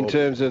 In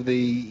terms of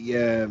the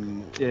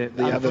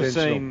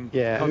unforeseen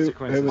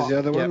consequences. Who was the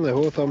other one? The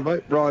Hawthorn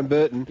boat? Brian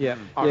Burton. Yeah.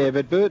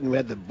 But Burton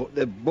had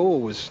the ball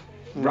was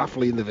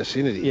roughly in the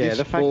vicinity. Yeah, this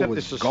the fact ball that was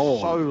this was gone.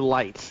 so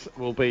late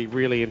will be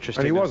really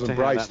interesting. And he wasn't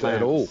braced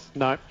at all.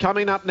 No.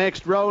 Coming up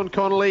next, Rowan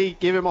Connolly,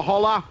 give him a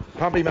holler.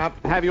 Pump him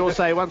up. Have your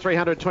say,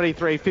 1300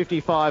 23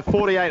 55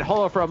 48.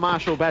 Holler for a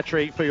Marshall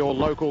battery for your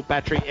local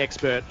battery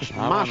expert.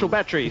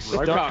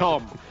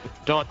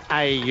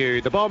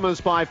 MarshallBatteries.com.au. The Bombers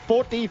by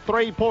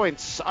 43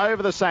 points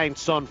over the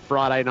Saints on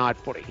Friday night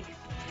footy.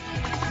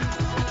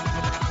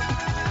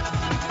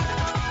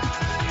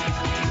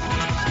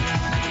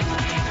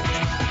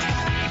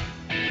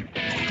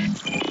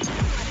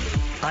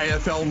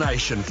 AFL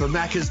Nation for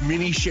Macca's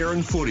Mini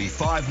Sharon Footy,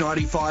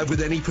 $5.95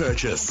 with any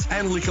purchase.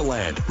 And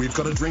Liquorland, we've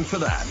got a drink for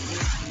that.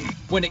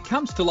 When it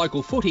comes to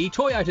local footy,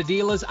 Toyota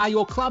dealers are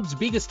your club's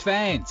biggest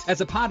fans.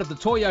 As a part of the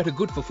Toyota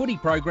Good for Footy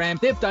program,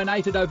 they've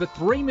donated over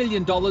 $3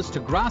 million to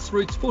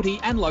grassroots footy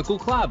and local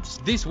clubs.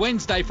 This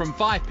Wednesday from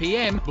 5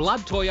 p.m,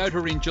 Blood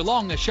Toyota in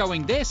Geelong are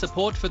showing their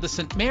support for the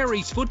St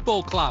Mary's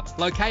Football Club,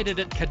 located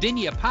at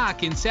Cardinia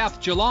Park in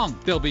South Geelong.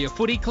 There'll be a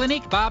footy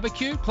clinic,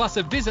 barbecue, plus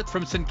a visit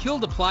from St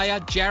Kilda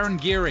player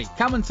Jaron Geary.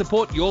 Come and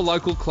support your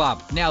local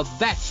club. Now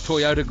that's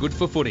Toyota Good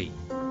for Footy.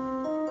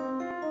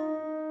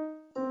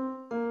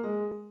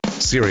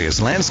 Serious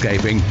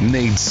Landscaping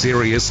needs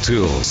serious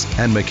tools,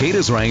 and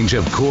Makita's range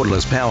of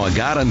cordless power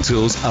garden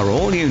tools are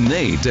all you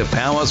need to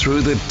power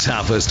through the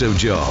toughest of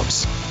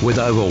jobs. With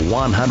over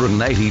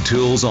 180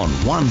 tools on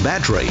one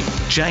battery,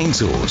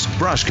 chainsaws,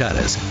 brush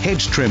cutters,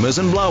 hedge trimmers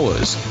and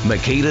blowers,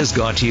 Makita's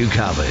got you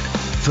covered.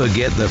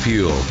 Forget the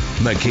fuel.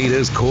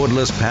 Makita's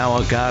cordless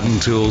power garden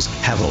tools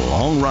have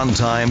long run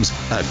times,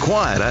 are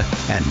quieter,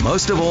 and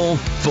most of all,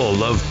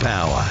 full of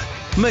power.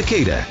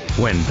 Makita,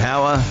 when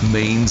power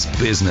means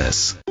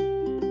business.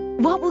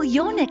 What will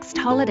your next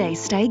holiday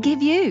stay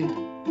give you?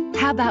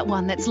 How about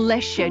one that's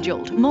less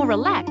scheduled, more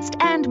relaxed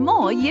and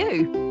more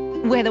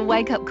you? Where the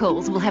wake-up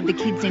calls will have the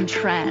kids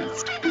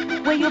entranced.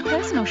 Where your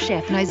personal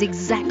chef knows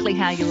exactly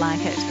how you like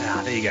it.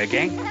 There you go,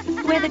 gang.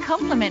 Where the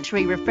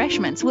complimentary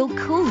refreshments will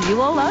cool you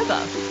all over.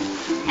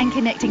 And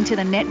connecting to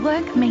the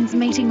network means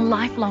meeting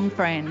lifelong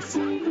friends.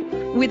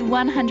 With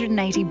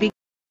 180 Big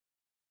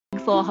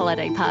 4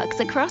 holiday parks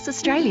across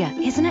Australia,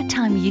 isn't it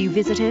time you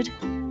visited?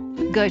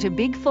 Go to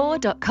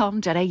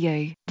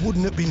big4.com.au.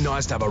 Wouldn't it be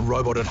nice to have a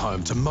robot at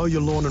home to mow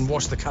your lawn and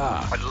wash the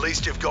car? At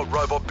least you've got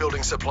robot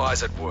building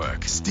supplies at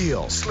work.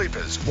 Steel,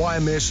 Sleepers,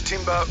 wire mesh,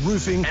 timber,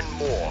 roofing, and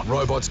more.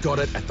 Robots got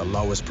it at the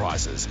lowest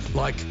prices,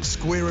 like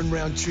square and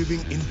round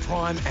tubing in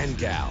Prime and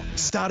Gal.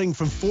 Starting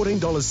from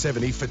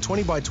 $14.70 for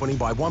 20 by 20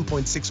 by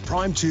 1.6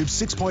 Prime tube,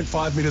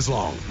 6.5 metres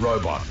long.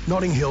 Robot.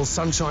 Notting Hill,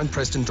 Sunshine,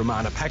 Preston,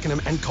 Dramana,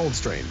 Pakenham and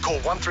Coldstream. Call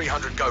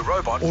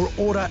 1300-GO-ROBOT or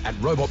order at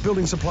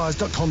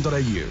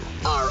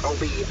robotbuildingsupplies.com.au.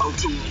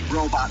 ROBOT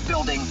Robot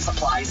Building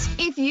Supplies.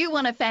 If you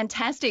want a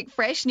fantastic,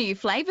 fresh new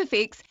flavour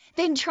fix,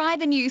 Then try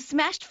the new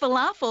smashed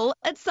falafel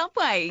at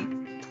Subway.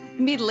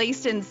 Middle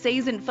Eastern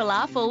seasoned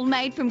falafel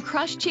made from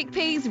crushed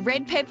chickpeas,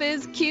 red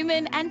peppers,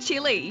 cumin and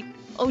chilli.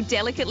 All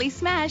delicately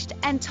smashed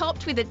and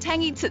topped with a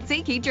tangy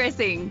tzatziki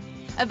dressing.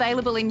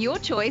 Available in your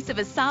choice of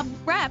a sub,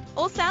 wrap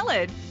or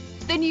salad.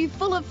 The new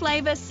full of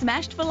flavour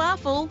smashed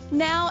falafel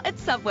now at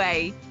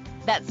Subway.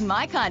 That's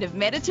my kind of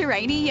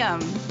Mediterranean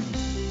yum.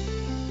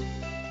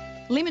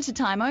 Limited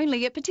time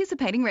only at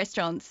participating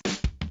restaurants.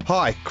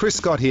 Hi, Chris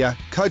Scott here,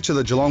 coach of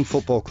the Geelong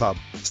Football Club.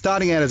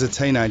 Starting out as a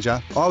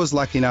teenager, I was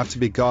lucky enough to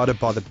be guided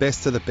by the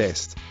best of the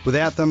best.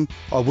 Without them,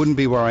 I wouldn't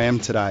be where I am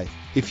today.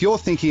 If you're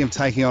thinking of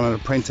taking on an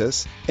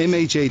apprentice,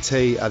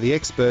 MEGT are the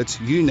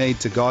experts you need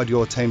to guide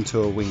your team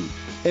to a win.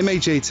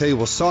 MEGT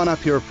will sign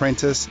up your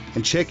apprentice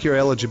and check your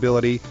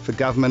eligibility for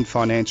government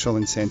financial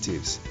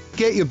incentives.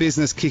 Get your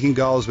business kicking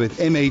goals with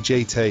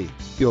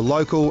MEGT, your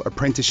local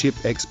apprenticeship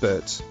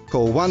experts.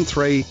 Call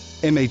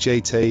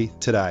 13MEGT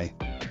today.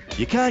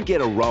 You can't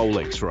get a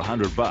Rolex for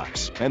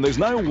 $100, and there's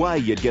no way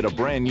you'd get a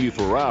brand new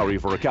Ferrari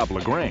for a couple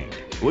of grand.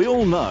 We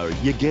all know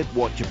you get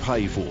what you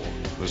pay for.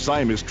 The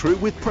same is true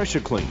with pressure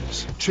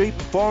cleaners. Cheap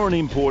foreign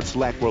imports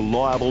lack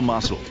reliable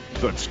muscle,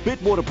 but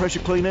Spitwater pressure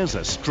cleaners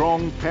are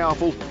strong,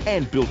 powerful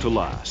and built to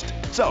last.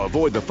 So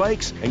avoid the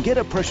fakes and get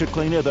a pressure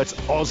cleaner that's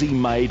Aussie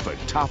made for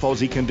tough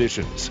Aussie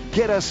conditions.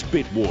 Get a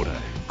Spitwater.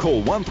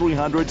 Call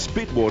 1300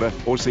 Spitwater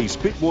or see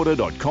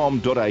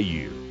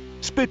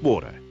spitwater.com.au.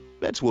 Spitwater.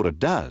 That's what it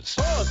does.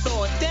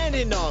 Hawthorn,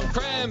 Dandenong,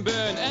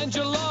 Cranbourne and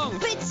Geelong.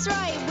 Fitzroy,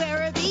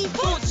 Werribee,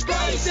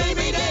 Footscray,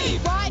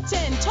 CBD.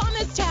 Brighton,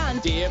 Thomastown,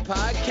 Deer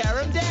Park,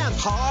 Carrum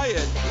Downs,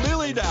 Hyatt,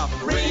 Lilydale,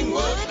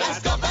 Ringwood,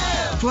 Ascot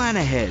Vale. Plan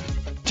ahead.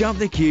 Jump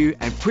the queue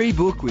and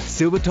pre-book with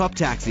Silvertop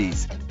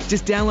Taxis.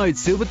 Just download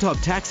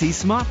Silvertop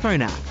Taxis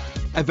smartphone app.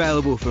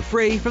 Available for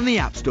free from the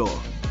App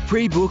Store.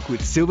 Pre-book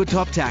with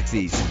Silvertop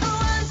Taxis.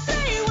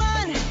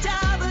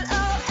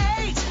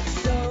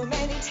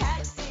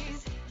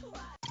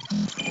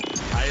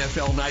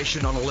 AFL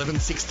Nation on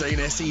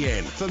 1116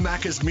 SEN for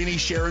Macca's Mini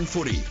Share and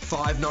Footy,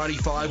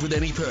 $5.95 with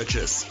any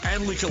purchase.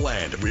 And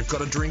Liquorland, we've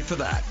got a drink for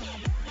that.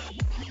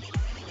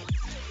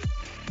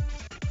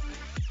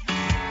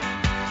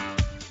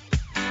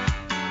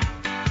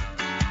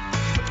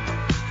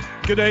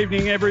 Good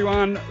evening,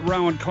 everyone.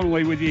 Rowan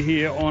Connolly with you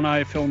here on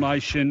AFL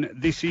Nation.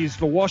 This is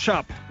The Wash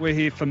Up. We're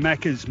here for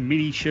Macca's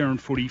Mini Share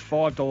and Footy,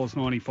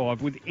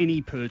 $5.95 with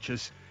any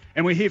purchase.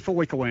 And we're here for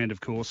Liquorland,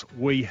 of course.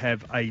 We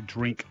have a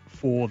drink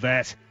for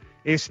that.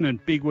 Essendon,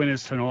 big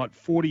winners tonight,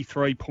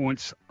 43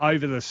 points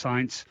over the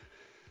Saints.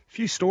 A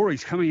few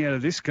stories coming out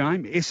of this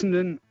game.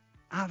 Essendon,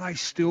 are they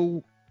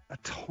still a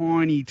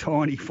tiny,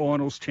 tiny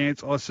finals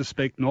chance? I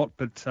suspect not,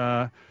 but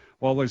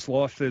while there's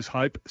life, there's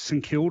hope.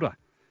 St Kilda,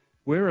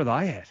 where are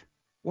they at?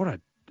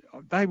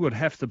 They would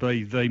have to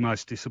be the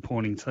most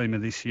disappointing team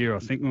of this year, I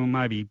think. Well,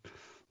 maybe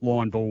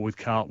line ball with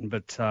Carlton,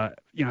 but,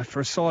 for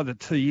a side that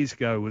 2 years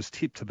ago was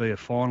tipped to be a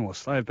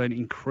finalist, they have been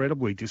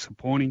incredibly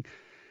disappointing.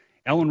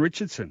 Alan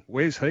Richardson,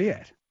 where's he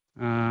at?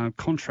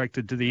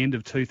 Contracted to the end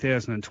of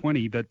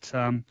 2020, but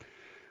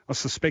I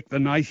suspect the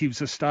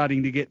natives are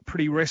starting to get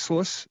pretty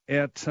restless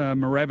out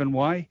Moorabbin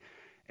Way.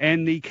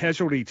 And the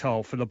casualty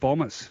toll for the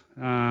Bombers,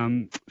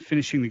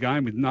 finishing the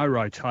game with no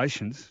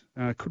rotations.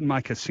 Couldn't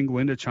make a single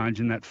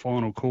interchange in that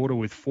final quarter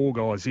with four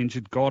guys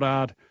injured.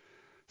 Goddard,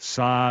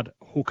 Sard,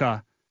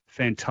 Hooker,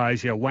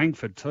 Fantasia,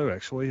 Langford too,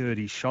 actually, hurt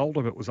his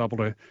shoulder but was able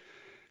to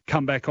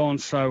come back on.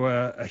 So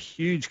a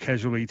huge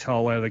casualty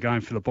toll out of the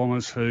game for the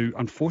Bombers, who,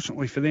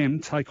 unfortunately for them,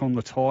 take on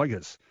the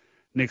Tigers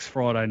next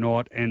Friday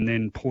night and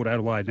then Port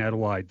Adelaide and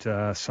Adelaide.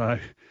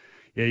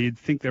 Yeah, you'd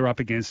think they're up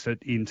against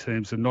it in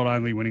terms of not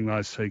only winning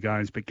those two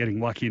games, but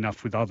getting lucky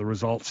enough with other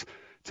results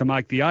to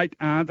make the eight.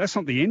 That's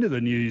not the end of the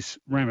news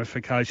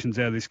ramifications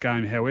out of this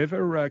game,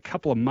 however. A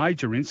couple of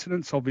major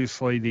incidents.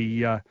 Obviously,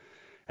 the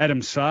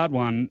Adam Sard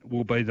one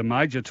will be the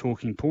major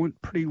talking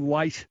point. Pretty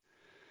late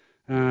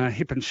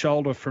hip and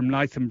shoulder from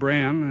Nathan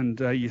Brown, and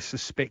you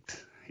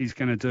suspect he's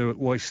going to do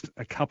at least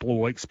a couple of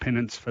weeks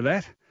penance for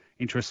that.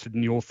 Interested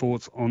in your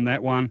thoughts on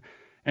that one.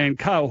 And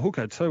Cale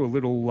Hooker, too, a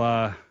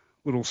little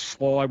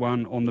sly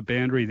one on the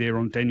boundary there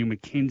on Daniel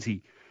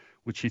McKenzie,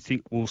 which you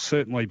think will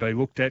certainly be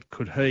looked at.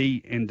 Could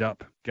he end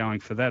up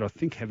going for that? I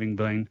think having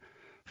been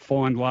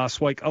fined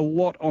last week. A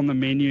lot on the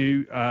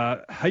menu,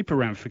 heap of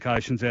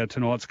ramifications out of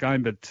tonight's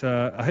game, but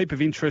a heap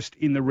of interest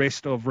in the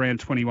rest of round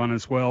 21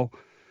 as well.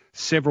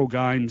 Several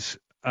games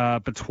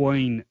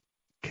between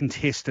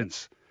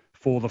contestants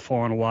for the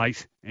final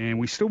eight, and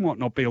we still might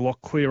not be a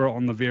lot clearer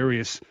on the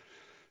various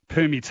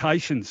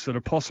permutations that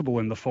are possible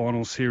in the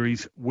final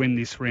series when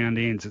this round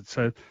ends. It's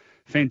a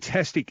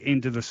fantastic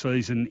end to the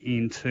season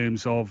in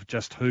terms of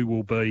just who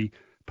will be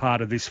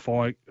part of this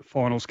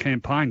finals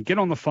campaign. Get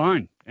on the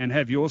phone and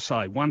have your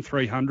say.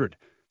 1300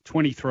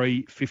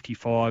 23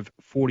 55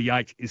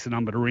 48 is the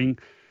number to ring.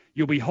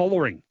 You'll be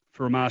hollering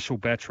for a Marshall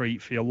battery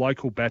for your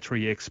local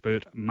battery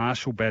expert,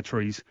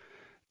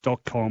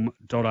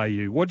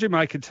 marshallbatteries.com.au. What did you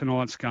make of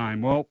tonight's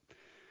game? Well,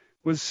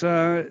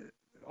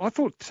 I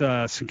thought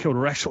St Kilda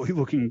were actually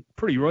looking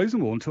pretty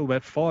reasonable until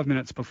about 5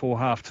 minutes before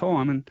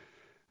half-time, and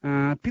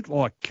A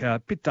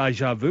bit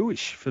deja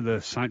vu-ish for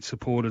the Saints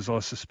supporters, I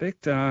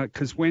suspect,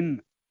 because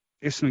when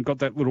Essendon got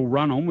that little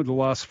run on with the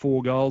last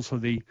 4 goals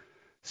of the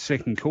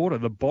second quarter,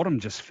 the bottom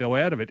just fell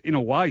out of it. In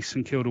a way,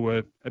 St Kilda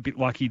were a bit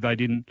lucky they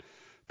didn't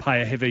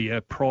pay a heavy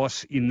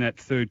price in that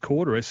third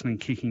quarter. Essendon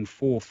kicking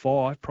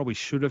 4-5, probably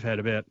should have had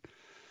about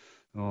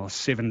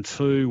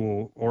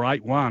 7-2 or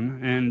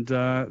 8-1. And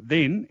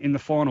then in the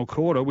final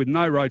quarter, with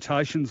no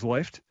rotations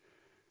left,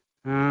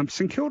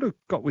 St Kilda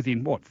got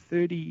within,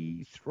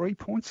 33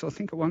 points, I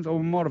think it was. Or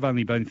it might have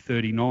only been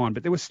 39,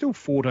 but there was still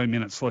 14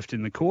 minutes left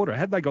in the quarter.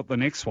 Had they got the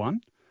next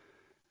one,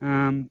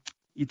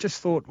 you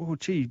just thought,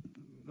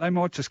 they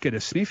might just get a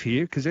sniff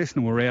here because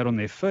Essendon were out on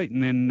their feet.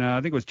 And then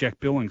I think it was Jack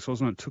Billings,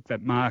 wasn't it, took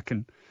that mark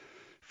and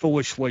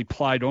foolishly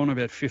played on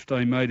about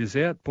 15 metres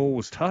out. Ball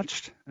was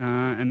touched,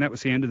 and that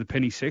was the end of the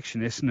penny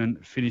section.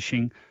 Essendon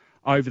finishing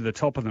over the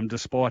top of them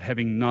despite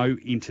having no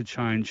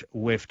interchange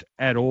left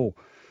at all.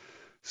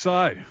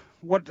 So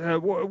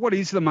what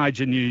is the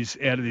major news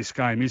out of this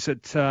game? Is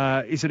it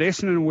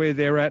Essendon where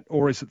they're at,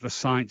 or is it the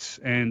Saints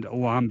and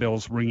alarm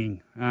bells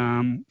ringing?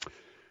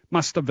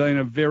 Must have been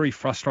a very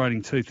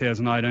frustrating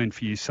 2018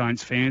 for you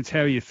Saints fans. How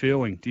are you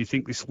feeling? Do you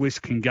think this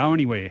list can go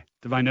anywhere?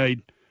 Do they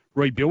need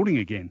rebuilding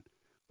again?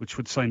 Which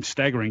would seem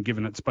staggering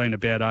given it's been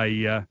about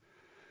a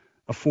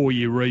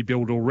 4-year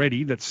rebuild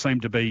already that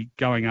seemed to be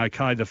going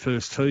okay the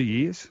first 2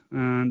 years.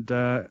 And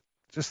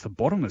just the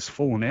bottom has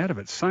fallen out of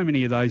it. So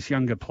many of those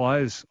younger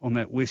players on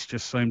that list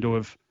just seem to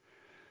have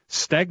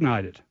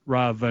stagnated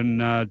rather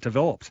than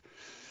developed.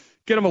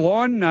 Get on the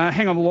line.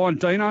 Hang on the line,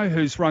 Dino,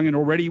 who's rung in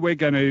already. We're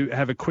going to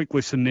have a quick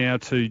listen now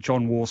to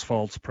John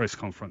Worsfold's press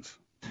conference.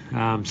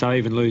 So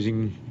even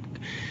losing,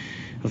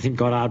 I think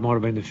Goddard might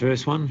have been the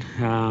first one.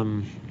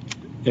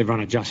 Everyone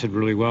adjusted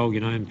really well,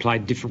 and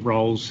played different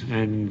roles,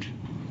 and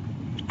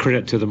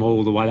credit to them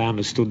all the way they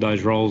understood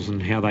those roles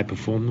and how they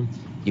performed them.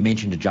 You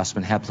mentioned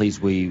adjustment. How pleased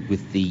were you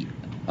with the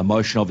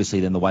emotion,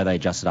 obviously, then the way they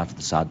adjusted after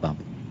the Sard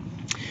bump?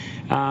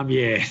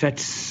 The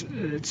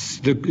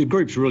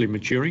group's really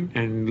maturing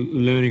and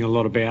learning a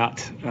lot about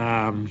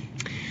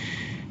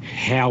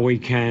how we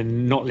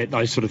can not let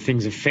those sort of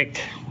things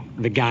affect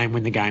the game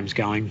when the game's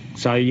going.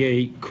 So,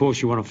 of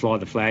course you want to fly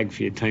the flag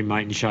for your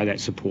teammate and show that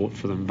support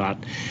for them, but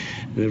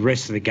the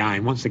rest of the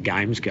game, once the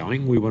game's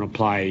going, we want to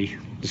play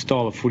the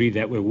style of footy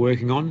that we're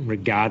working on,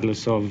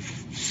 regardless of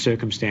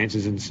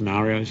circumstances and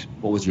scenarios.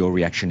 What was your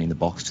reaction in the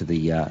box to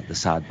the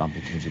Sard bump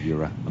in terms of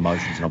your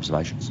emotions and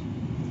observations?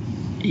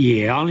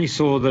 Yeah, I only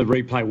saw the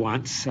replay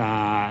once.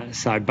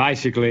 So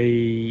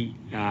basically,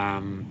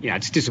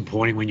 it's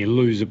disappointing when you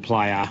lose a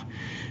player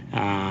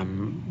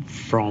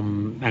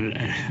from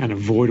an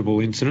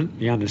avoidable incident.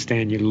 You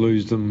understand you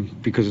lose them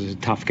because it's a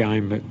tough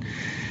game, but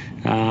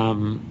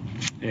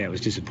it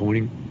was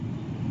disappointing.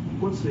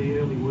 What's the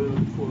early word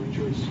for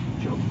injuries,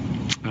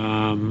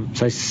 John?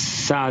 So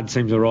Sard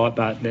seems all right,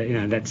 but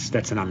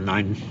that's an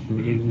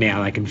unknown.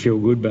 Now they can feel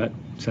good, but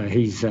so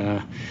he's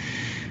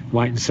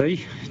wait and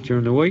see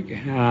during the week.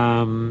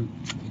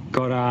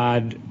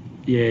 Goddard,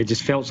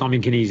 just felt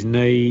something in his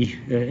knee.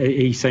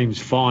 He seems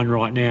fine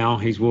right now.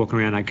 He's walking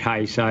around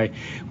okay. So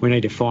we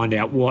need to find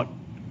out what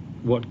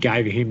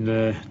gave him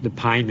the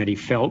pain that he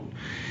felt.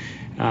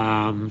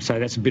 So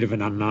that's a bit of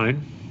an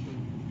unknown.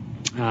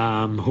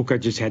 Hooker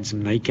just had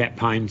some kneecap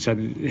pain, so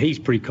he's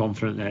pretty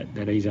confident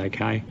that he's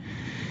okay.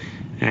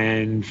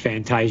 And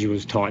Fantasia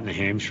was tight in the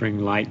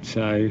hamstring late,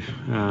 so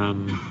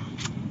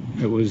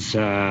it was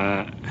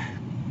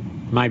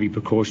maybe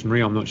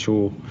precautionary. I'm not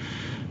sure.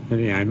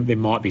 There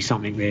might be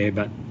something there,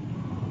 but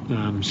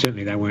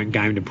certainly they weren't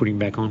game to put him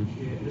back on.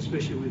 Yeah,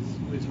 especially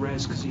with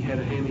Raz, because he had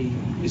a hammy.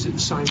 Is it the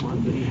same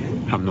one that he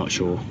had? I'm not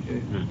sure. Yeah.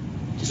 No.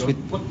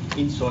 What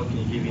insight can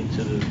you give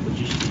into the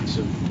logistics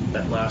of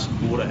that last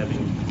quarter,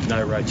 having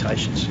no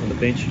rotations on the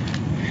bench?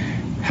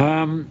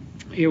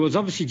 It was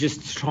obviously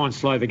just to try and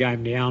slow the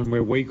game down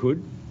where we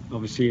could.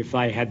 Obviously, if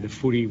they had the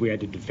footy, we had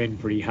to defend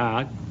pretty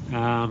hard.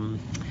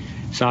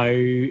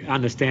 So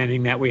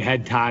understanding that we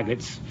had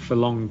targets for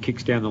long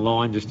kicks down the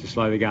line just to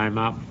slow the game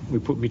up, we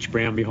put Mitch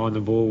Brown behind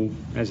the ball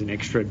as an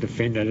extra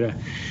defender.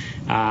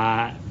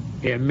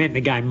 It meant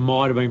the game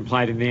might have been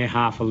played in their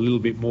half a little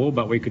bit more,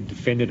 but we could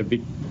defend it a bit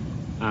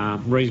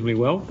reasonably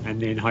well,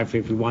 and then hopefully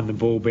if we won the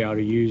ball, be able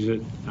to use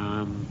it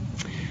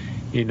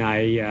in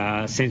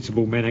a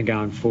sensible manner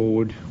going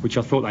forward, which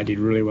I thought they did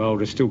really well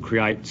to still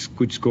create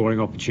good scoring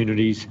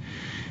opportunities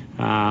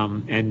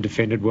and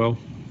defended well.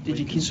 Did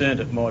you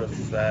concerned it might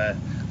have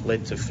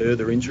led to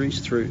further injuries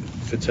through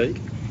fatigue?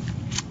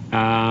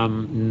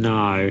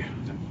 No.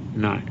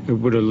 It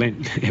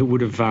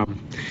would have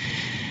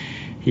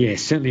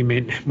certainly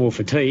meant more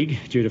fatigue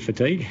due to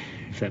fatigue,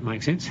 if that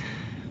makes sense.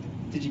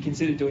 Did you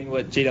consider doing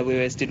what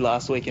GWS did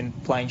last week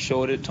and playing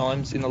short at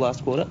times in the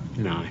last quarter?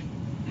 No.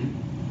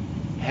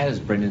 How does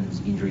Brendan's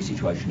injury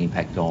situation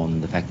impact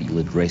on the fact that you'll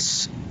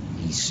address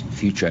his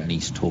future and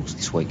his talks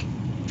this week?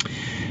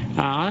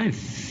 I don't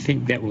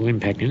think that will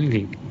impact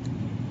anything.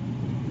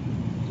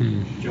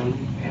 John,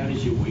 how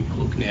does your week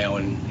look now,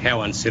 and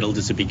how unsettled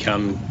does it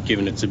become,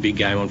 given it's a big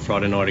game on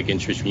Friday night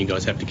against Richmond? You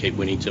guys have to keep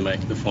winning to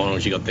make the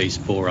finals. You've got these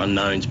 4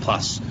 unknowns,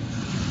 plus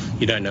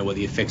you don't know what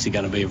the effects are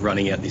going to be of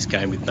running out this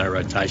game with no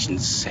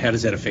rotations. How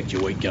does that affect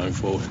your week going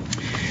forward?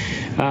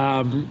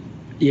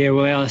 Yeah,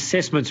 well, our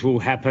assessments will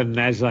happen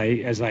as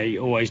they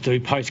always do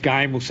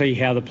post-game. We'll see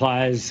how the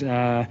players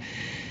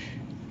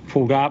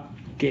pulled up,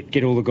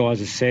 get all the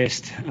guys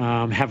assessed,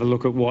 have a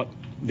look at what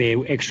their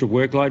extra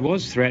workload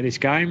was throughout this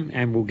game,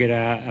 and we'll get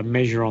a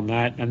measure on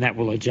that, and that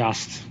will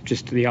adjust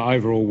just to the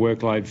overall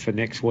workload for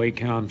next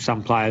week.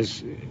 Some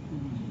players,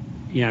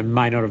 may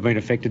not have been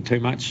affected too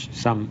much,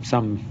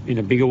 some in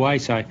a bigger way,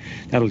 so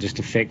that'll just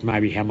affect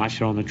maybe how much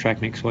they're on the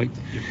track next week.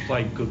 You've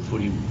played good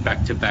footy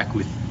back-to-back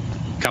with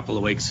a couple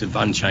of weeks of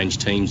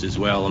unchanged teams as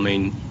well. I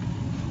mean,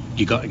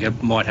 you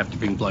might have to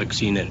bring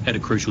blokes in at a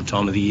crucial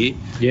time of the year.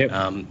 Yep.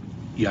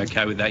 You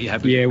okay with that? You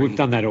happy? Yeah, we've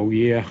done that all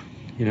year.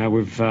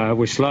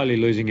 We're slowly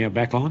losing our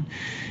back line.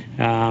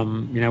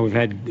 We've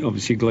had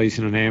obviously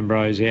Gleeson and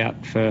Ambrose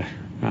out for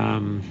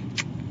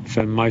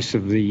most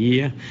of the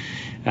year,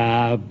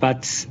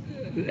 but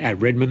at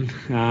Redmond,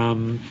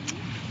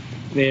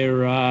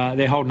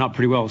 they're holding up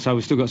pretty well. So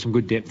we've still got some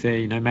good depth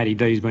there. Matty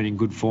D's been in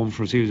good form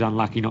for us. He was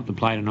unlucky not to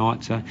play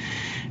tonight, so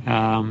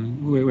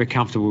we're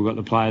comfortable. We've got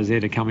the players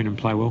there to come in and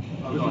play well.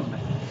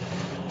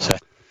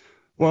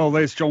 Well,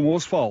 there's John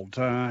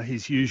Worsfold,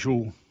 his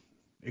usual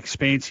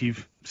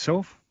expansive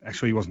self.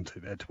 Actually, he wasn't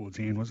too bad towards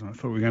the end, was it? I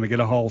thought we were going to get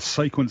a whole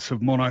sequence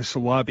of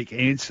monosyllabic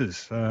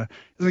answers. Doesn't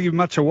give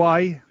much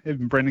away.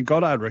 Even Brendan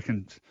Goddard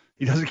reckons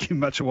he doesn't give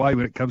much away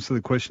when it comes to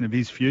the question of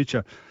his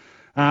future.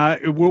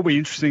 It will be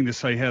interesting to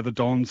see how the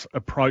Dons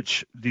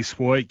approach this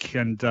week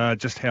and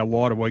just how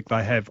light a week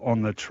they have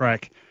on the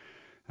track.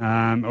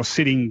 I was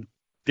sitting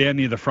down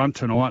near the front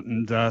tonight,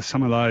 and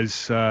some of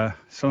those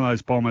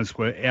Bombers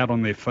were out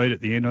on their feet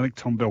at the end. I think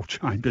Tom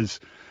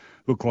Bell-Chambers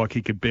looked like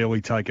he could barely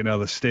take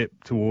another step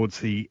towards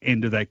the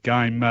end of that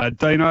game.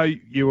 Dino,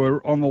 you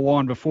were on the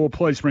line before.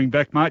 Please ring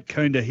back, mate.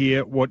 Keen to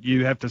hear what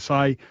you have to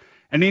say.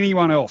 And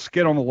anyone else,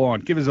 get on the line.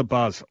 Give us a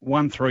buzz.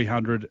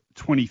 1300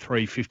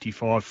 23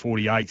 55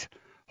 48.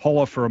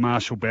 Holler for a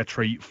Marshall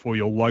battery for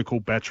your local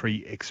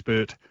battery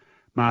expert.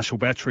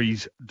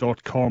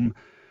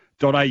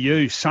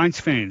 marshallbatteries.com.au. Saints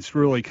fans,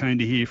 really keen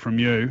to hear from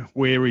you.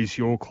 Where is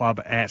your club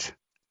at?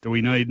 Do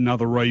we need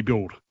another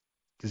rebuild?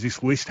 Does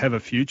this list have a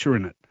future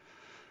in it?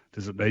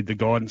 Does it need the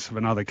guidance of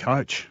another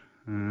coach?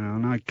 I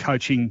know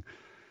coaching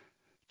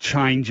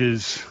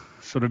changes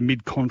sort of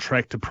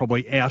mid-contract are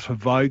probably out of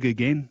vogue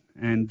again,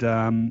 and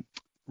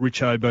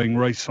Richo being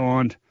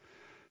re-signed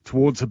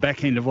towards the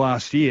back end of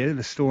last year.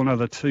 There's still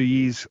another 2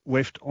 years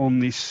left on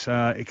this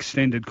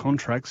extended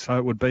contract, so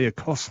it would be a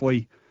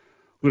costly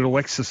little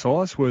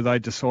exercise where they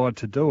decide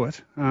to do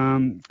it.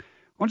 I'm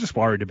just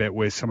worried about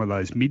where some of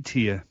those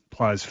mid-tier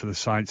players for the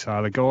Saints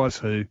are, the guys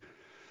who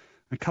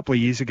a couple of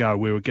years ago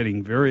we were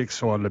getting very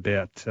excited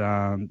about,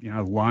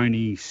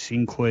 Loney,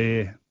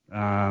 Sinclair,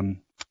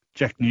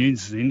 Jack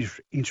Nunes is an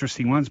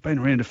interesting one. He's been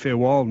around a fair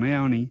while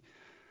now, and he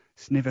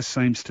never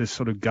seems to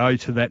sort of go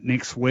to that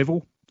next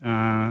level.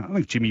 I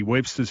think Jimmy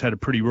Webster's had a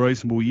pretty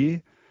reasonable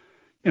year.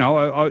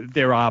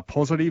 There are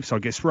positives. I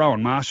guess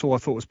Rowan Marshall I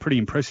thought was pretty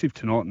impressive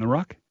tonight in the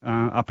ruck,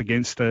 up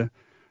against a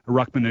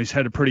ruckman who's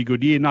had a pretty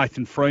good year.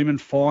 Nathan Freeman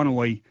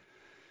finally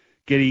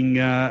getting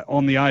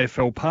on the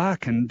AFL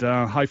park, and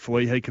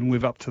hopefully he can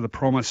live up to the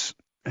promise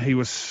he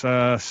was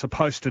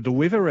supposed to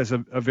deliver as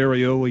a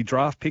very early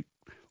draft pick.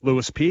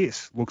 Lewis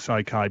Pearce looks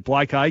okay.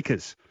 Blake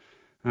Acres.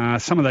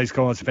 Some of these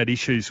guys have had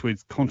issues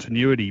with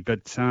continuity,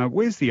 but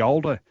where's the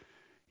older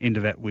end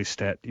of that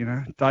list at?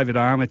 David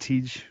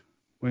Armitage,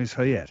 where's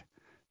he at?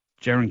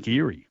 Jaron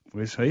Geary,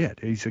 where's he at?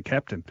 He's a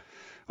captain.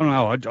 I don't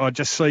know. I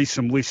just see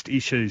some list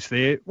issues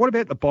there. What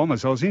about the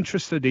Bombers? I was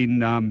interested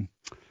in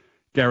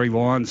Gary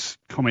Lyons'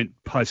 comment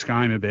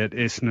post-game about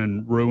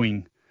Essendon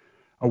ruining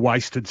a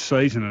wasted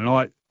season, and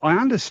I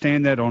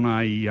understand that on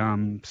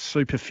a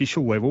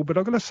superficial level, but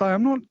I've got to say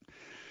I'm not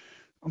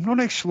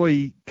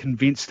actually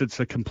convinced it's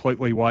a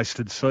completely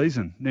wasted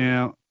season.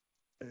 Now,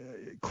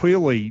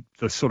 clearly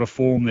the sort of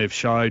form they've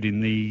showed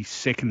in the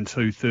second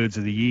 2/3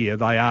 of the year,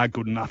 they are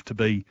good enough to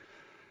be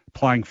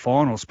playing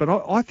finals.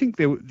 But I think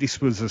this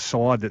was a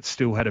side that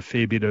still had a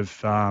fair bit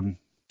of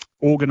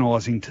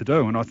organising to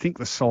do. And I think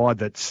the side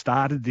that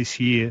started this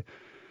year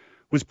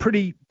was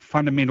pretty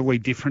fundamentally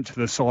different to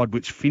the side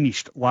which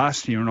finished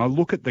last year. And I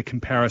look at the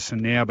comparison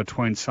now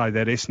between, say,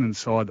 that Essendon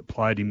side that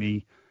played in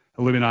the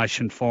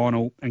elimination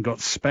final and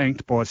got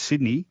spanked by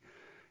Sydney,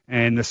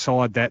 and the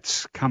side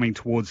that's coming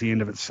towards the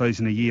end of its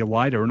season a year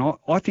later. And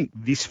I think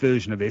this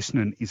version of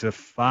Essendon is a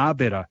far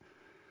better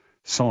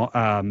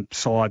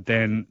side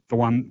than the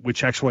one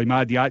which actually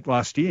made the 8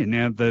 last year.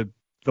 Now, the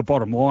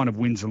bottom line of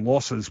wins and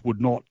losses would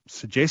not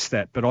suggest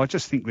that, but I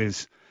just think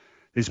there's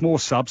more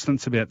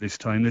substance about this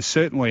team. There's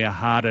certainly a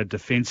harder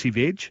defensive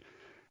edge,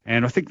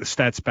 and I think the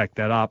stats back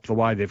that up, the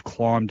way they've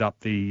climbed up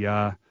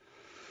the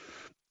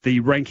the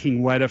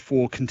ranking ladder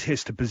for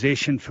contested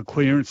possession, for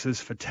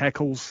clearances, for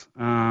tackles.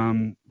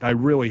 They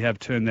really have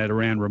turned that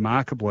around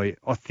remarkably.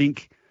 I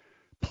think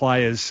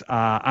players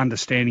are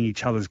understanding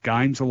each other's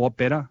games a lot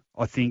better.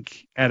 I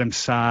think Adam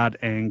Sard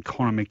and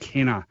Connor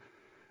McKenna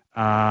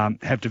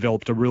have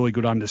developed a really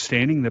good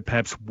understanding that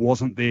perhaps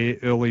wasn't there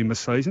early in the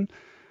season.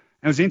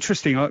 And it was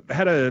interesting. I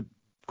had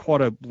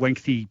quite a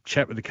lengthy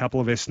chat with a couple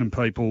of Essendon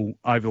people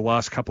over the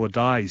last couple of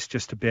days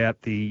just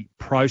about the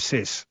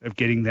process of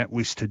getting that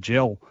list to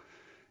gel.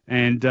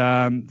 And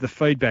the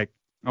feedback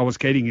I was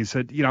getting is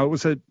that, you know,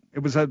 it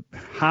was a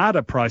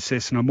harder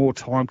process and a more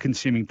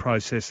time-consuming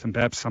process than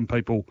perhaps some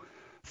people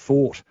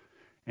thought.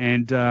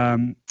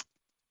 And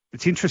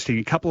it's interesting.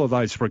 A couple of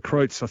those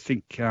recruits, I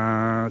think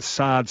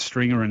Sard,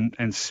 Stringer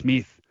and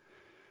Smith,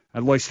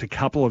 at least a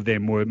couple of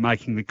them were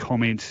making the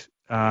comment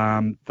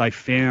they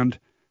found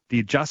the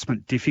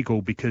adjustment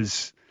difficult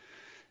because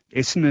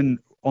Essendon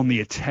on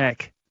the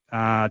attack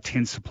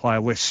tends to play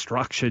a less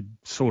structured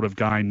sort of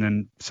game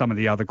than some of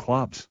the other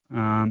clubs.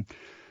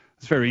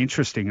 It's very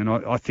interesting, and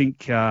I think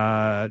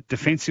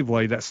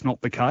defensively that's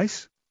not the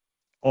case.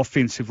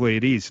 Offensively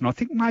it is, and I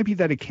think maybe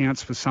that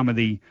accounts for some of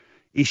the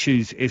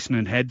issues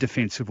Essendon had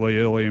defensively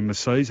earlier in the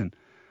season.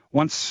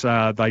 Once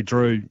they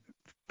drew,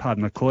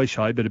 pardon the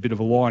cliche, but a bit of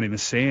a line in the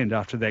sand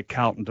after that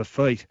Carlton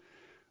defeat,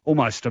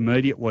 almost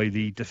immediately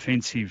the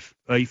defensive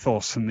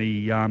ethos and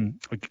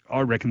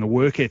I reckon the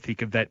work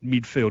ethic of that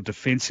midfield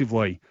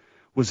defensively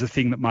was the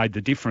thing that made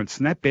the difference.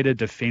 And that better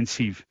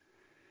defensive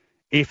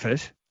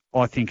effort,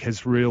 I think,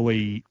 has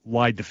really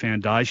laid the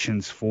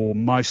foundations for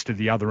most of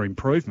the other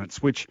improvements,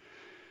 which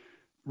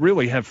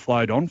really have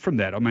flowed on from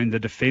that. I mean, the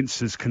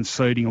defence is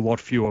conceding a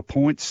lot fewer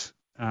points.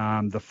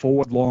 The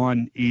forward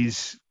line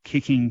is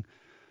kicking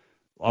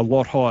a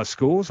lot higher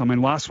scores. I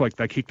mean, last week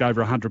they kicked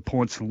over 100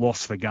 points and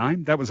lost the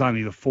game. That was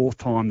only the fourth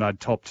time they'd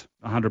topped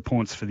 100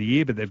 points for the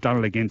year, but they've done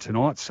it again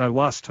tonight. So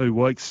last 2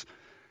 weeks,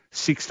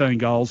 16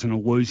 goals in a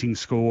losing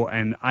score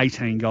and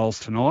 18 goals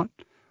tonight.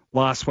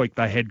 Last week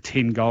they had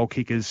 10 goal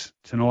kickers.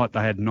 Tonight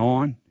they had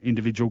 9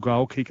 individual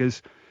goal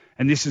kickers.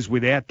 And this is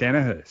without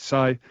Danaher.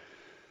 So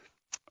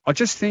I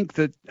just think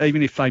that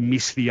even if they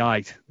miss the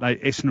 8,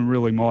 Essendon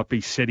really might be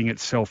setting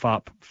itself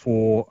up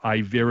for a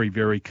very,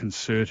 very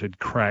concerted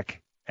crack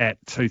at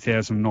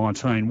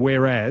 2019,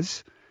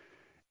 whereas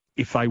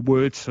if they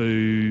were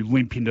to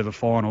limp into the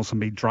finals and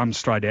be drummed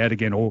straight out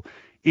again, or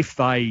if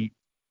they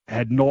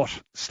had not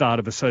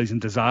started the season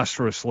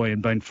disastrously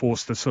and been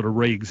forced to sort of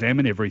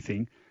re-examine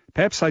everything,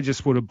 perhaps they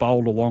just would have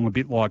bowled along a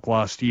bit like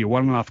last year,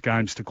 won enough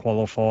games to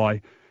qualify,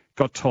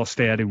 got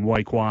tossed out in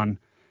week 1,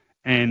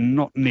 and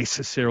not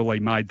necessarily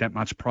made that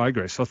much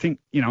progress. I think,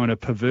 you know, in a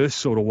perverse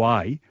sort of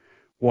way,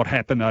 what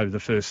happened over the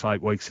first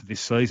 8 weeks of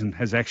this season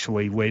has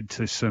actually led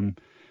to some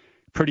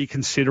pretty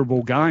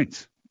considerable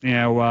gains.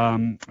 Now,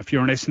 if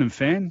you're an Essendon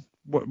fan,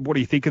 what do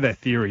you think of that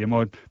theory?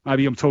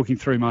 Maybe I'm talking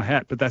through my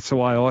hat, but that's the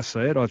way I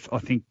see it. I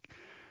think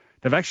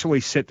they've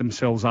actually set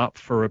themselves up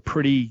for a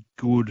pretty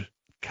good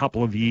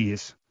couple of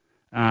years,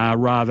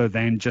 rather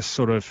than just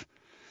sort of,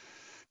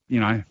 you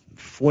know,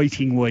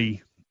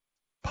 fleetingly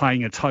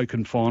paying a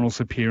token finals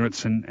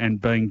appearance and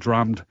being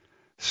drummed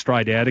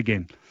straight out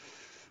again.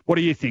 What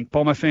do you think,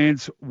 Bomber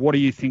fans? What do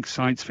you think,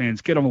 Saints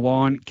fans? Get on the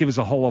line. Give us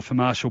a whole lot for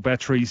Marshall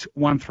Batteries,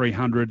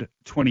 1300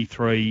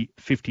 23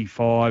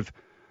 55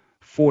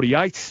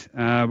 48.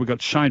 We've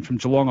got Shane from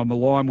Geelong on the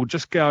line. We'll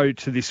just go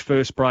to this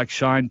first break,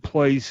 Shane.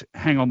 Please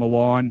hang on the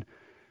line.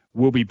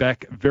 We'll be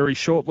back very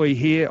shortly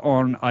here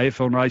on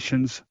AFL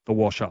Nation's The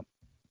Wash Up.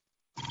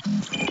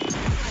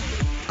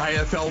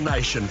 AFL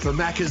Nation for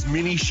Macca's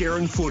Mini Share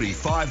and Footy,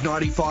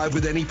 $5.95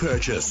 with any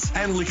purchase.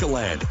 And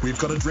Liquorland, we've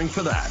got a drink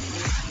for that.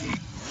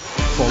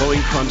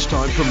 Following crunch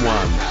time from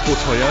 1 for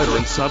Toyota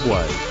and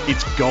Subway,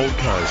 it's Gold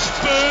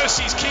Coast. Burst,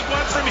 he's kicked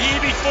one from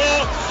here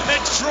before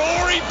and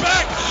drawing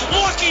back.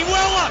 Lockie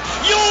Weller,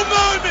 your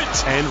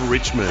moment. And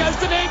Richmond. Goes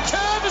to Dan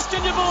Curvis,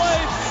 can you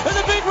believe? And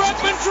the big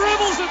ruckman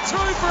dribbles it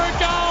through for a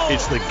goal.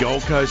 It's the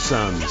Gold Coast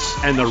Suns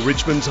and the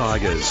Richmond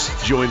Tigers.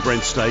 Join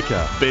Brent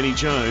Staker, Benny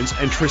Jones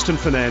and Tristan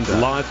Fernanda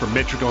live from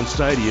Metricon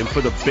Stadium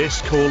for the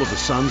best call of the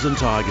Suns and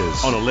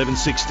Tigers on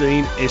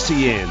 1116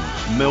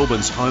 SEN,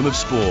 Melbourne's home of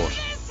sport.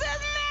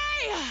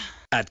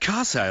 At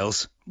Car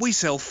Sales, we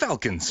sell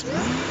Falcons,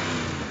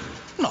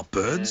 not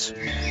birds.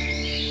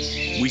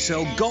 We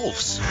sell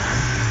Golfs,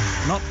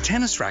 not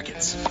tennis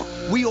rackets.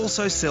 We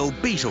also sell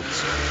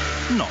Beetles,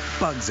 not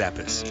bug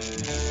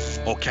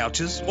zappers. Or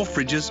couches, or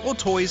fridges, or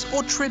toys,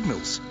 or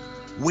treadmills.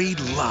 We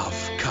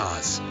love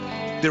cars.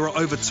 There are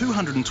over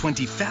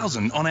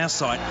 220,000 on our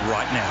site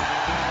right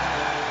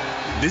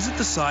now. Visit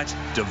the site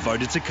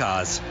devoted to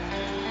cars.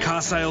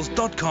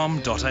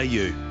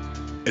 carsales.com.au.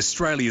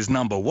 Australia's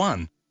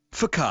 #1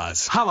 for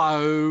cars.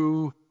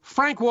 Hello,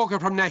 Frank Walker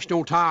from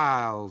National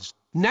Tiles.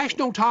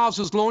 National Tiles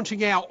is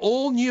launching our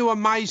all-new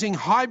amazing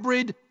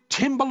hybrid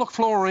timber look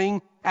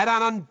flooring at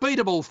an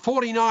unbeatable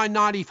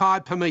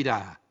 $49.95 per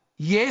metre.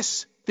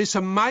 Yes, this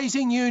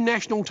amazing new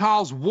National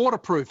Tiles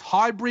waterproof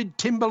hybrid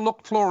timber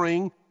look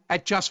flooring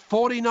at just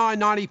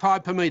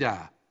 $49.95 per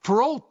metre.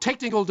 For all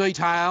technical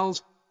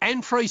details,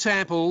 and free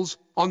samples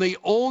on the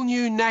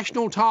all-new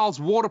National Tiles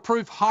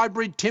waterproof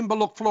hybrid timber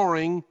look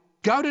flooring,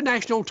 go to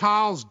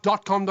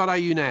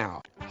nationaltiles.com.au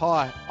now.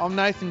 Hi, I'm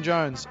Nathan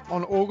Jones.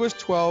 On August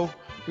 12,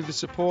 with the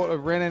support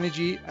of Ren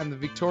Energy and the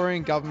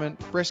Victorian Government,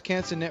 Breast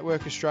Cancer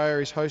Network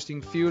Australia is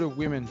hosting Field of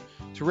Women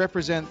to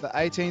represent the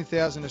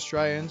 18,000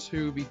 Australians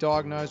who will be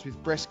diagnosed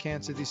with breast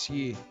cancer this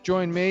year.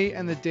 Join me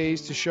and the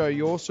Ds to show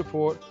your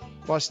support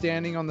by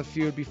standing on the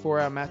field before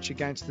our match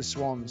against the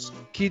Swans.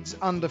 Kids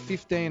under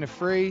 15 are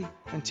free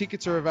and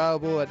tickets are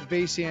available at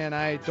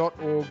vcna.org.au.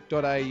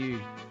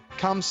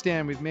 Come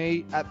stand with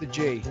me at the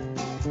G.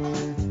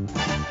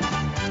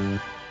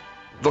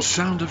 The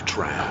sound of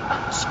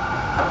trams.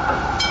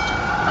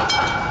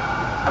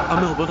 A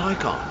Melbourne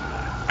icon.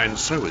 And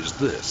so is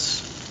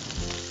this.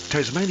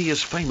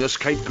 Tasmania's famous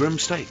Cape Grim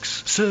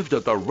steaks, served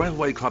at the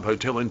Railway Club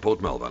Hotel in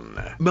Port Melbourne.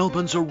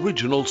 Melbourne's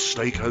original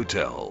steak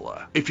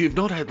hotel. If you've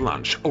not had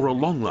lunch or a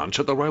long lunch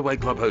at the Railway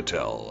Club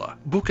Hotel,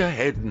 book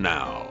ahead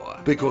now,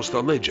 because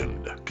the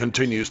legend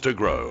continues to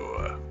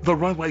grow. The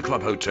Railway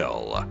Club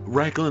Hotel,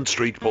 Raglan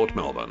Street, Port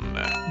Melbourne.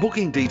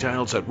 Booking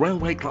details at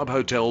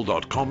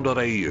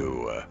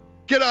railwayclubhotel.com.au.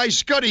 G'day,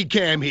 Scotty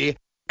Cam here.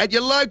 At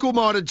your local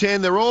Mitre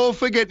 10, they're all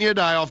for getting your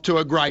day off to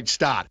a great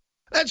start.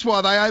 That's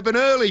why they open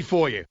early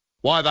for you,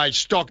 why they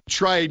stock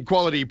trade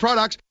quality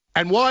products,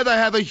 and why they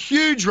have a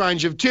huge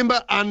range of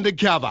timber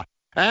undercover.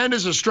 And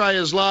as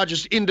Australia's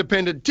largest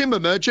independent timber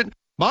merchant,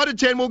 Mitre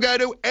 10 will go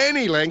to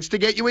any lengths to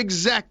get you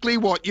exactly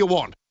what you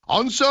want.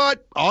 On site,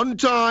 on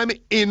time,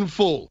 in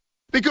full.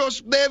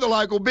 Because they're the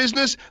local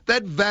business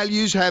that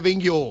values having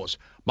yours.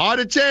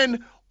 Mitre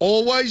 10,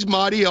 always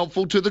mighty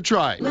helpful to the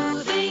trade.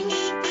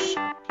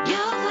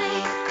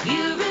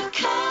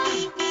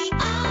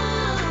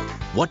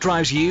 What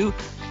drives you?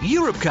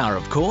 Europcar,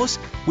 of course.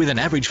 With an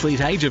average fleet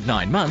age of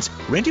 9 months,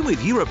 renting with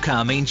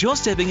Europcar means you're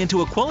stepping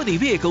into a quality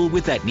vehicle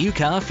with that new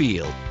car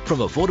feel. From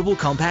affordable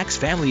compacts,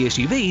 family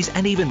SUVs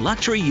and even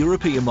luxury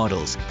European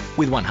models.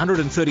 With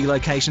 130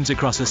 locations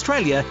across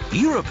Australia,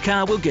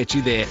 Europcar will get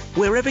you there,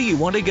 wherever you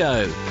want to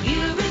go.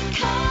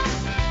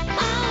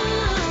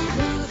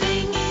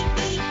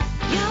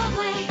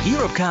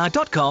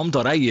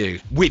 Europcar.com.au.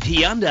 With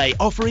Hyundai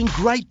offering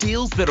great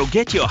deals that'll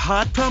get your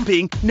heart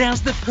pumping,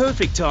 now's the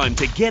perfect time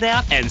to get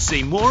out and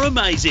see more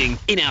amazing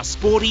in our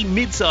sporty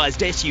mid-sized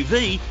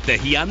SUV, the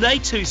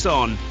Hyundai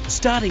Tucson.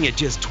 Starting at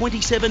just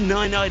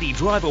 $27,990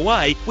 drive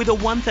away with a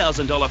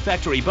 $1,000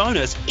 factory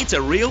bonus, it's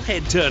a real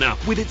head-turner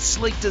with its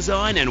sleek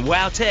design and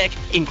wow tech,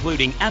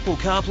 including Apple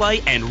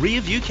CarPlay and rear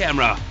view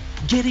camera.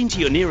 Get into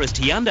your nearest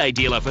Hyundai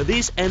dealer for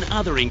this and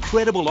other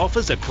incredible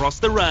offers across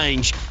the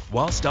range,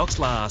 while stocks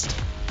last.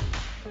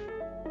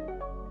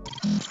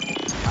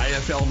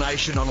 AFL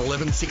Nation on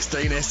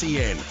 1116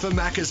 SEN for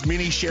Macca's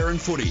Mini Share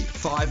and Footy,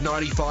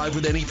 $5.95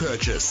 with any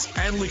purchase.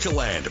 And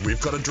Liquorland,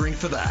 we've got a drink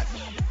for that.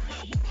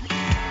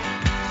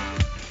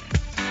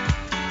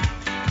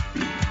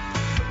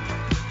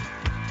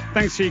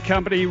 Thanks for your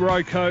company.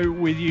 Rocco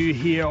with you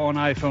here on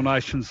AFL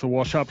Nation's The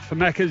Wash Up. For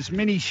Macca's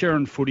Mini Share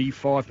and Footy,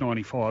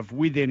 $5.95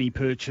 with any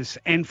purchase.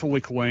 And for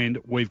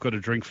Liquorland, we've got a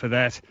drink for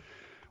that.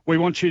 We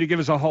want you to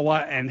give us a holler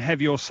and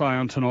have your say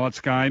on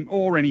tonight's game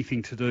or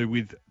anything to do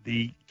with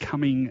the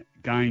coming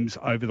games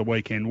over the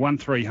weekend.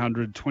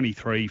 1300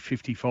 23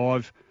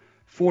 55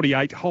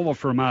 48. Holler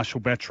for a Marshall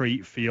battery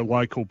for your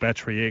local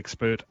battery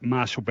expert,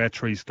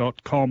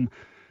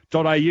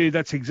 marshallbatteries.com.au.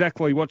 That's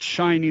exactly what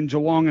Shane in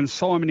Geelong and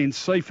Simon in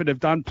Seaford have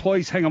done.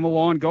 Please hang on the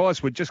line,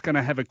 guys. We're just going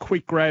to have a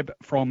quick grab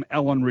from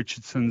Alan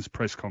Richardson's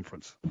press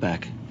conference.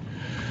 Back.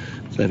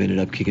 So they've ended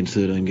up kicking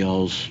 13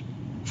 goals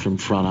from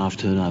front half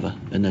turnover,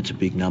 and that's a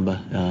big number.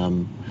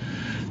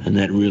 And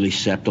that really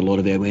sapped a lot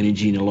of our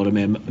energy and a lot of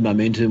our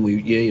momentum.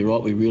 You're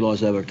right, we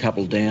realised they were a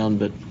couple down,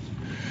 but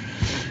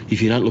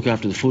if you don't look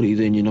after the footy,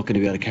 then you're not going to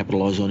be able to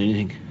capitalise on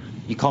anything.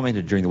 You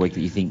commented during the week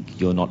that you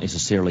think you're not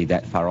necessarily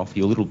that far off.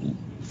 You're a little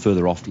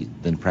further off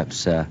than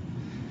perhaps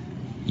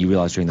you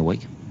realised during the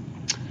week.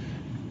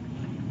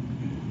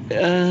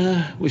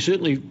 We're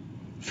certainly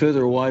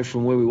further away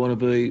from where we want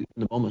to be in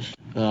the Bombers.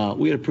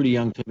 We had a pretty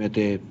young team out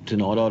there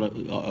tonight. I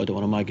don't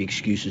want to make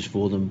excuses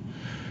for them.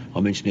 I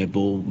mentioned our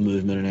ball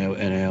movement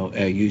and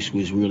our use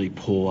was really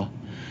poor.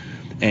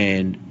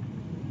 And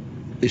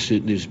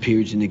there's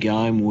periods in the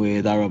game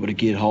where they were able to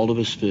get hold of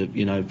us for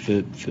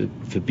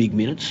big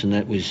minutes, and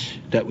that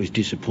was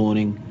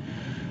disappointing.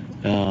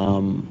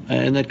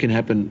 And that can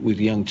happen with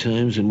young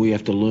teams, and we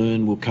have to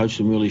learn. We'll coach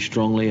them really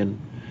strongly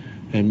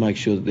and make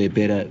sure that they're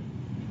better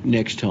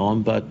next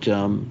time. But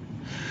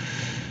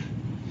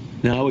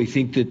no, we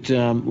think that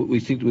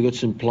we've got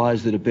some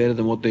players that are better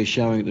than what they're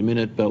showing at the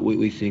minute. But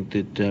we think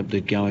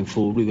that going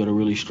forward, we've got a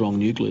really strong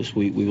nucleus.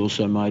 We've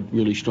also made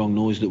really strong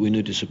noise that we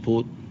need to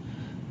support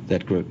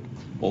that group.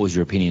 What was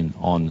your opinion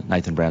on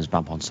Nathan Brown's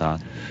bump on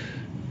Saad?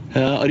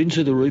 I didn't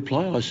see the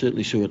replay. I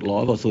certainly saw it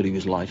live. I thought he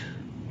was late.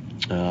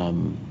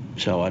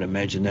 So I'd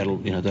imagine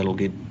that'll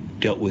get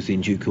dealt with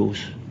in due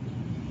course.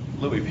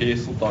 Louis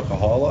Pearce looked like a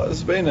highlight.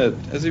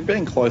 Has he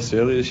been close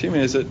earlier this year? I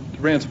mean, is it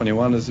round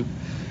 21?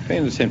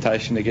 been a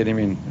temptation to get him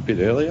in a bit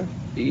earlier?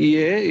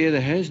 Yeah,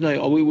 there has.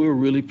 No, we were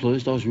really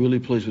pleased. I was really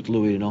pleased with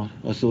Louis tonight.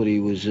 I thought he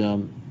was.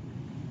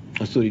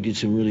 I thought he did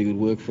some really good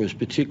work for us,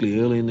 particularly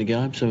early in the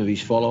game. Some of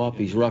his follow-up,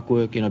 his ruck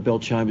work. Bell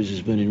Chambers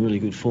has been in really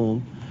good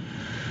form.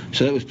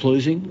 So that was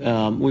pleasing.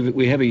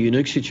 We have a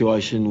unique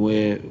situation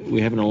where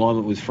we have an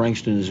alignment with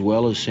Frankston as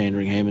well as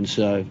Sandringham, and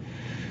so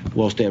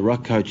whilst our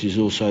ruck coach is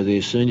also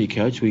their senior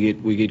coach, we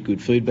get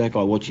good feedback.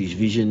 I watch his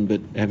vision,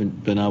 but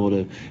haven't been able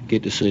to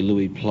get to see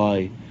Louis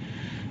play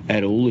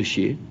at all this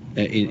year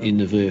in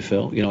the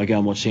VFL. I go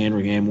and watch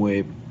Sandringham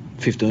where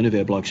 15 of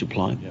our blokes are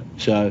playing. Yep.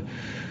 So,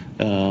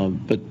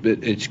 but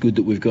it's good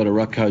that we've got a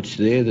ruck coach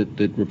there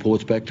that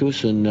reports back to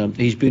us, and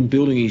he's been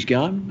building his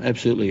game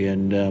absolutely.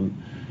 And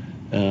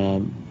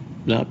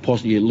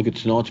possibly look at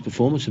tonight's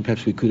performance, and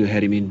perhaps we could have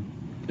had him in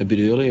a bit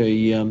earlier.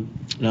 He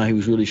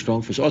was really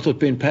strong for us. I thought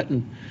Ben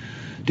Patton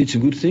did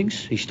some good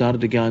things. He started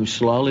the game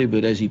slowly,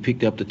 but as he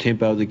picked up the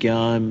tempo of the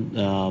game,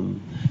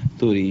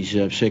 thought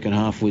his second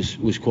half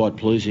was quite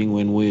pleasing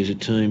when we as a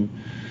team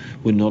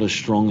were not as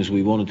strong as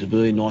we wanted to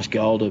be. Nice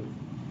goal to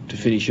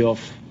finish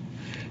off.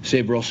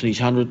 Seb Ross in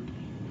his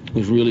 100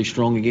 was really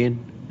strong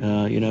again.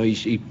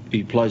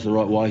 He plays the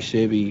right way,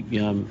 Seb.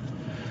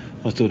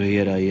 I thought he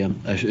had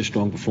a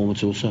strong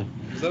performance also.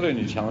 Is that a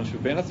new challenge for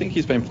Ben? I think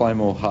he's been playing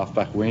more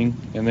half-back wing,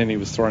 and then he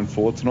was thrown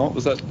forward tonight.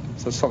 Was that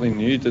something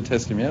new to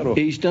test him out? Or?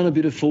 He's done a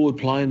bit of forward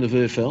play in the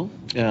VFL,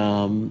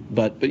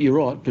 but you're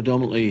right.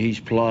 Predominantly he's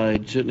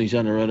played, certainly his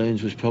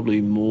under-18s was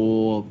probably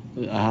more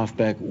a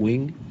half-back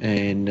wing,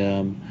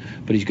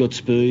 but he's got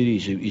speed,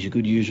 he's a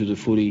good user of the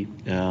footy.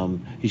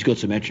 He's got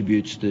some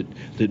attributes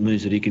that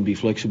means that he can be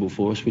flexible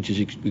for us, which is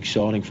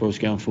exciting for us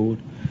going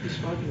forward. You've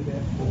spoken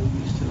about ball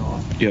use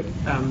tonight. Yep.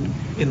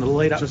 In the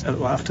lead-up,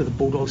 after the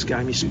Bulldogs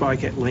game, you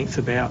spoke at length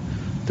about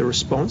the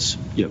response.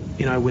 Yep.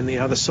 When the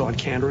other side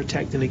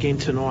counter-attacked, and again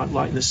tonight,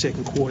 late in the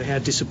second quarter, how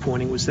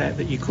disappointing was that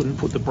you couldn't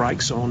put the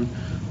brakes on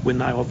when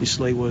they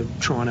obviously were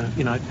trying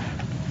to,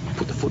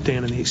 put the foot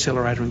down in the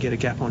accelerator and get a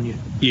gap on you?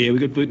 Yeah, we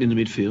got beaten in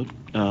the midfield,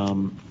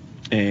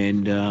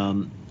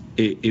 and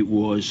it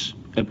was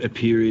a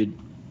period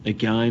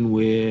again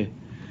where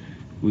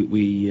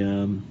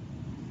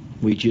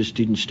we just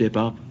didn't step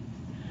up,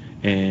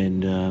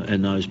 and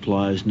those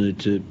players need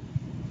to,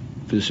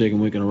 for the second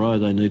week in a row,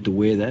 they need to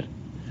wear that,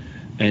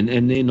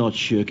 and they're not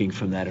shirking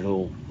from that at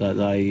all.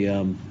 They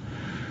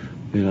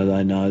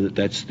know that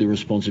that's the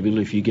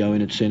responsibility. If you go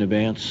in at centre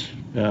bounce,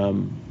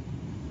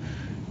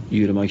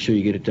 you got to make sure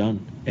you get it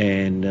done,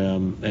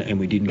 and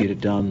we didn't get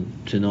it done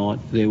tonight.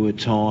 There were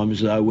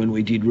times though when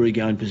we did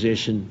regain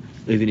possession,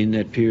 even in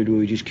that period, where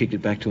we just kicked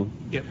it back to them.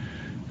 Yep.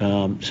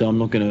 So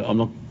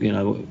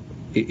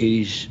it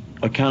is.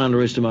 I can't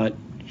underestimate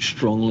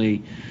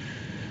strongly,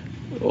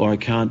 or I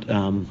can't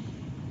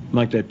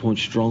make that point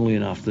strongly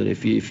enough that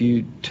if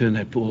you turn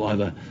that ball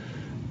over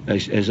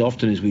as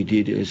often as we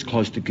did, as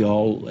close to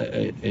goal,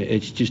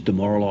 it's just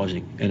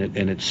demoralising,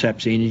 and it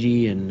saps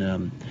energy,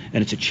 and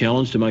it's a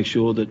challenge to make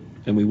sure that,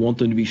 and we want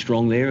them to be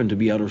strong there and to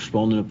be able to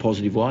respond in a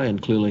positive way,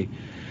 and clearly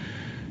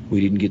we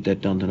didn't get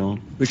that done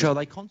tonight. Which are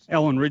they constant?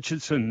 Alan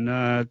Richardson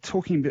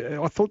talking.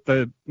 I thought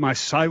the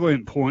most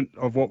salient point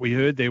of what we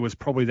heard there was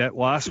probably that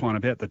last one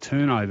about the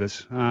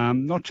turnovers.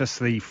 Not just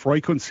the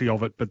frequency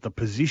of it, but the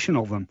position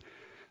of them.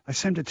 They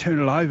seemed to turn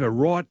it over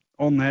right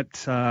on that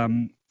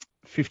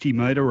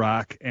 50-metre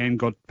arc and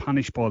got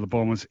punished by the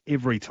Bombers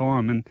every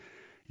time, and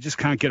you just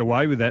can't get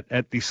away with that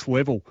at this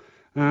level.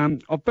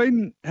 I've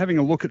been having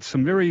a look at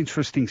some very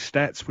interesting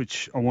stats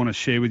which I want to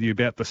share with you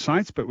about the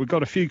Saints, but we've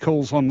got a few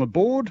calls on the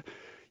board.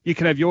 You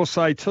can have your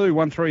say too,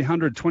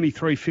 1300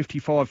 23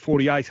 55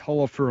 48,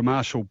 holler for a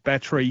Marshall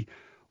battery.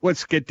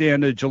 Let's get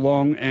down to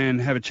Geelong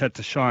and have a chat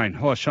to Shane.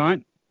 Hi,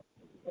 Shane.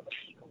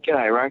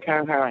 G'day,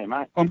 Rocco. How are you,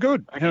 mate? I'm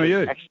good. How are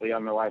you? Actually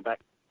on the way back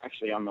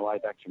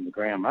from the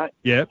ground, mate.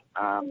 Yep.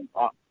 I'm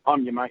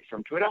your mate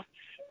from Twitter.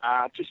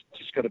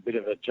 Just got a bit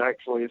of a joke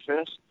for you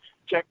first.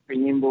 Jack be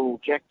nimble,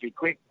 Jack be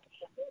quick.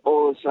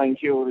 All the St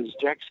Kilda's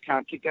Jacks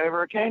can't kick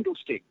over a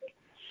candlestick.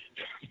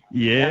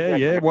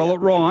 Yeah. Well, it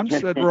rhymes.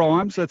 It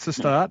rhymes. That's a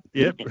start.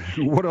 Yep.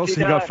 What else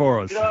you got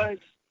for us? Did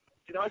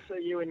I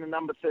see you in the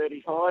number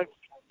 35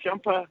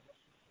 jumper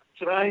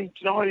tonight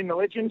in the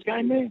Legends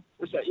game there?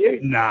 Was that you?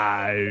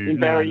 No. In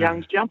Barry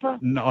Young's jumper?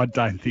 No, I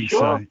don't think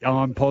sure? so.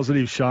 I'm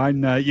positive,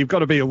 Shane. You've got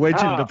to be a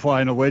legend to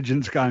play in a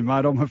Legends game,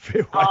 mate. I'm a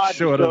few ways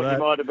short of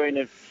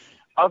that.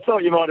 I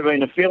thought you might have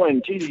been a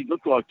fill-in. Geez, he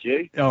looked like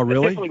you. Oh,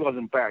 really? It definitely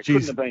wasn't Barry.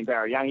 Couldn't have been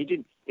Barry Young. He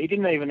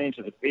didn't even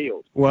enter the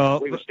field. Well,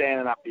 we were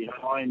standing up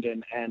behind,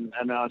 and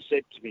I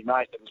said to my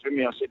mate that was with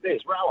me, I said,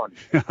 "There's Rowan.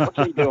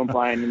 What's he doing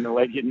playing in the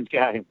Legends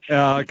game?"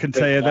 I can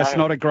tell you that's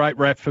not a great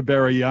rap for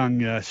Barry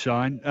Young,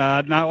 Shane.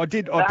 No, I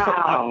did.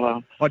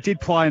 I did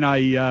play in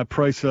a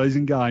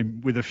pre-season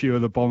game with a few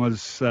of the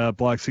Bombers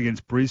blokes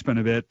against Brisbane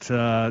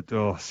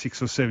about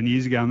 6 or 7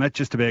 years ago, and that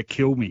just about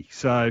killed me.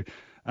 So.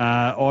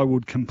 I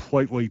would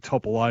completely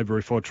topple over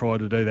if I tried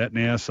to do that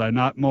now. So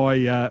no,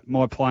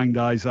 my playing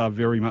days are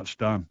very much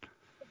done.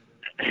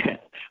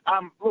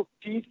 Look,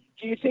 do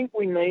you think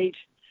we need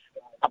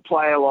a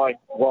player like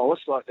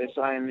Wallace, like they're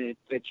saying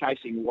they're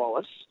chasing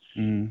Wallace,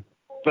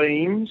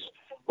 Beams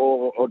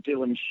or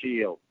Dylan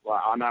Shield.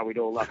 Like, I know we'd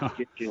all love to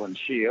get Dylan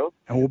Shield,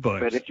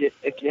 but if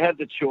you had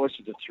the choice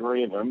of the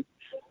three of them,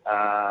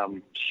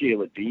 Shield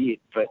would be it.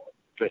 But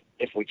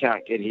if we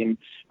can't get him,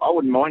 I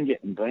wouldn't mind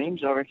getting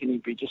Beams. I reckon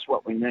he'd be just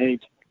what we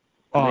need.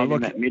 In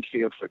that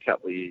midfield for a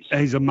couple of years.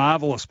 He's a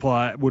marvellous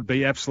player. Would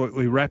be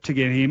absolutely rapt to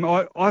get him.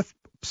 I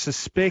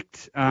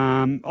suspect.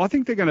 I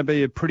think they're going to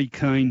be a pretty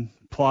keen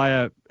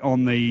player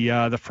on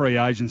the free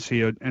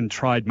agency and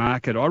trade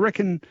market. I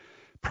reckon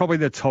probably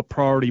the top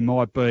priority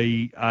might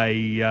be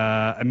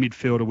a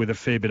midfielder with a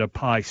fair bit of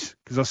pace,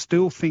 because I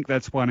still think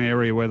that's one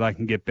area where they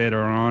can get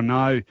better. And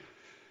I know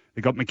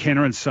they've got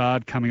McKenna and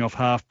Sard coming off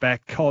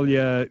half-back.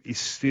 Collier is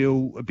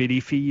still a bit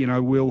iffy. You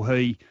know, will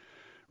he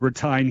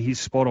retain his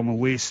spot on the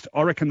list?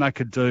 I reckon they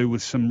could do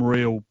with some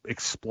real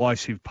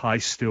explosive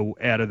pace still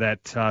out of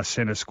that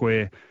centre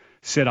square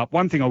setup.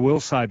 One thing I will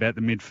say about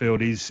the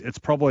midfield is it's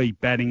probably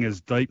batting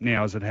as deep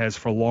now as it has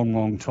for a long,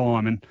 long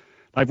time, and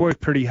they've worked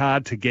pretty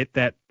hard to get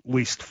that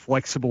list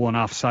flexible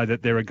enough so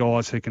that there are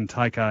guys who can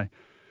take a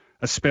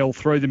spell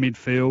through the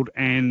midfield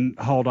and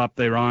hold up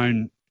their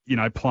own, you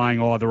know,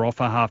 playing either off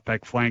a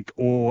half-back flank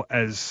or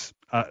as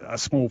a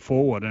small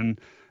forward. And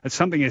it's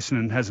something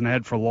Essendon hasn't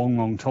had for a long,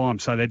 long time.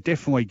 So they're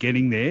definitely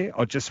getting there.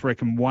 I just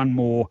reckon one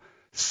more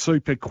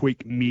super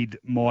quick mid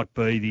might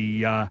be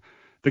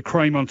the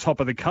cream on top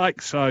of the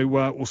cake. So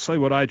we'll see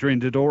what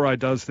Adrian Dodoro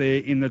does there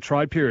in the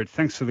trade period.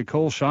 Thanks for the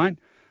call, Shane.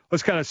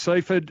 Let's go to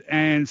Seaford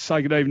and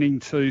say good evening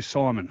to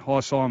Simon.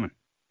 Hi, Simon.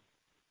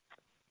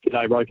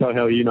 G'day, Roko.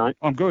 How are you, mate?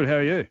 I'm good. How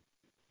are you?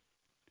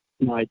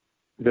 Mate,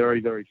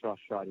 very, very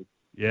frustrated.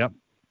 Yeah.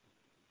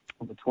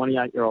 I'm a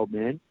 28-year-old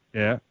man.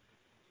 Yeah.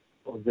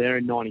 I was there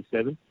in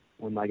 97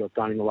 when they got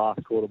done in the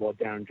last quarter by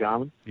Darren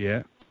Jarman.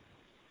 Yeah.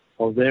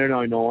 I was there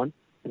in 09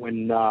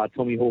 when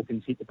Tommy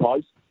Hawkins hit the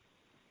post.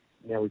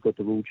 Now we've got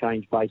the rule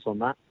change based on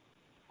that.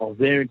 I was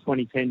there in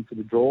 2010 for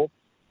the draw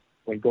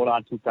when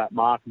Goddard took that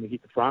mark and we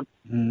hit the front.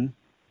 Mm-hmm.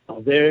 I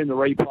was there in the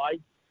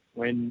replay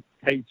when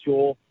Keith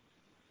Shaw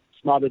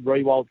smothered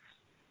Rewald's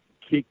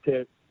kick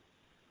to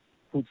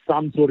put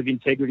some sort of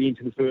integrity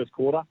into the first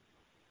quarter.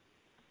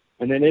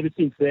 And then ever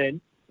since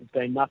then, it's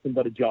been nothing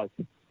but a joke.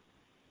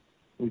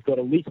 We've got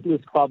a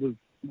listless club of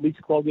list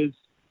cloggers,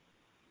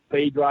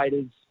 speed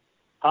raiders,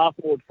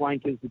 half-forward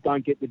flankers that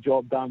don't get the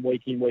job done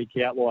week in, week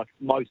out like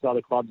most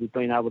other clubs have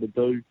been able to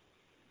do.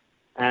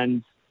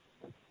 And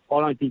I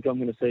don't think I'm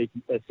going to see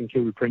a St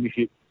Kilda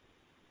premiership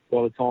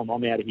by the time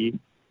I'm out of here.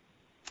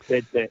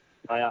 Dead set.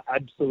 They are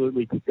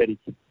absolutely pathetic.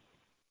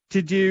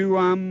 Did you,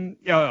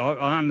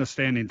 I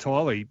understand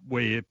entirely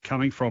where you're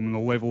coming from and the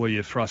level of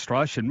your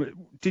frustration.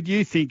 Did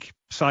you think,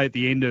 say, at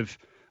the end of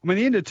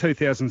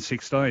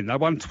 2016, they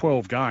won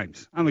 12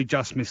 games, only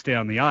just missed out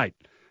on the 8.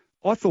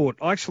 I thought,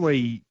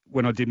 actually,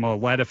 when I did my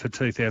ladder for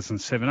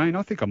 2017,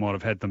 I think I might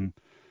have had them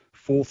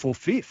 4th or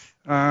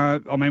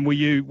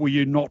 5th. Were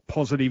you not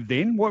positive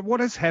then? What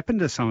has happened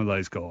to some of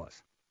those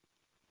guys?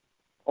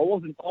 I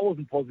wasn't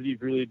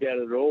positive really about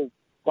it at all,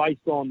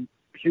 based on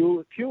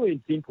purely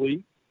and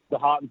simply the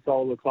heart and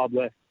soul of the club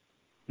left.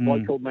 A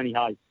bloke called Manny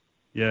Hayes.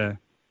 Yeah.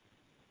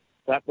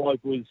 That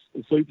bloke was a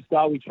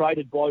superstar. We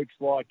traded blokes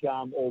like,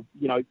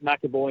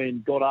 McAvoy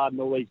and Goddard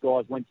and all these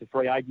guys went to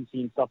free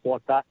agency and stuff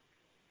like that.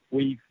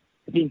 We've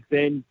since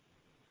then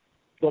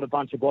got a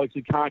bunch of blokes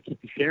who can't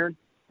kick the Sharon.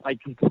 They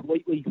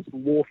completely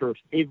slaughter us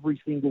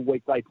every single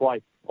week they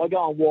play. I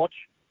go and watch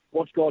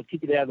guys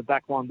kick it out of the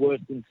back line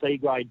worse than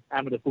C-grade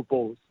amateur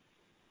footballers.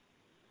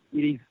 It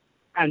is,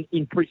 and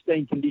in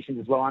pristine conditions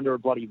as well, under a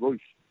bloody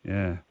roof.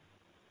 Yeah.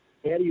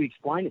 How do you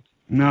explain it?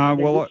 No,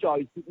 well...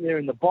 He's sitting there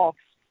in the box.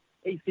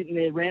 He's sitting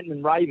there ranting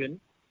and raving.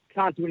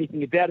 Can't do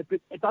anything about it, but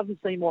it doesn't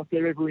seem like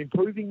they're ever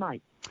improving,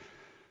 mate.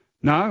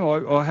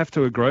 No, I have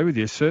to agree with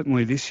you.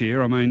 Certainly this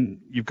year. I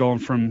mean, you've gone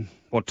from,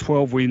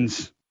 12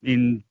 wins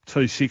in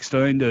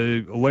 2016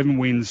 to 11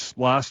 wins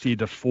last year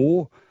to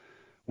 4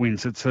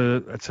 wins. It's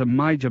a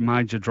major,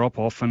 major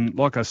drop-off. And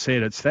like I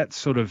said, it's that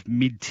sort of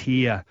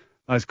mid-tier,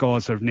 those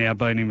guys that have now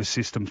been in the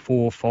system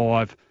 4,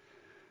 5,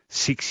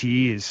 6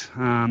 years,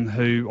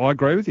 who I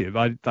agree with you.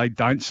 They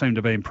don't seem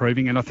to be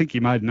improving. And I think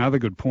you made another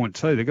good point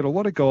too. They've got a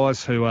lot of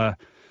guys who are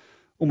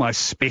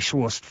almost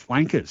specialist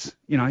flankers.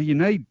 You know, you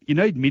need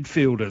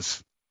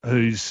midfielders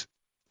whose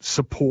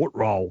support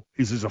role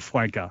is as a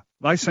flanker.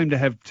 They seem to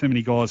have too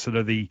many guys that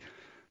are the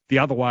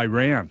other way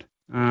round.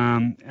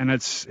 And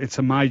it's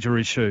a major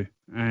issue.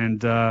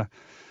 And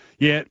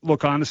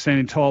look, I understand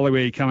entirely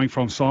where you're coming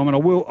from, Simon. I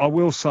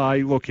will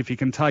say, look, if you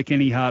can take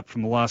any heart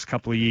from the last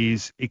couple of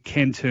years, it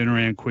can turn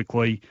around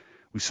quickly.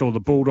 We saw the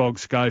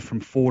Bulldogs go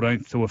from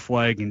 14th to a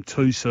flag in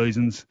 2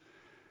 seasons.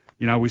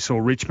 You know, we saw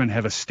Richmond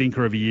have a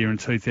stinker of a year in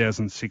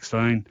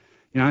 2016.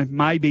 You know,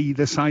 maybe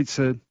the Saints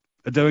are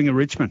doing a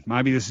Richmond.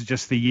 Maybe this is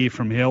just the year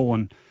from hell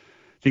and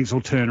things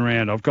will turn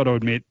around. I've got to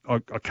admit, I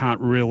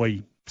can't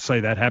really see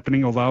that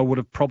happening, although I would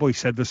have probably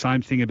said the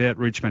same thing about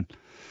Richmond.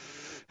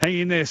 Hang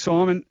in there,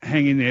 Simon.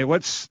 Hang in there.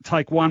 Let's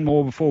take one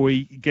more before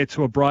we get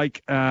to a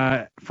break.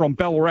 From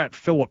Ballarat,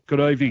 Philip, good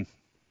evening.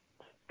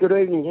 Good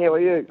evening. How are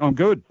you? I'm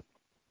good.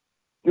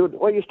 Good.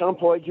 I used to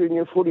umpire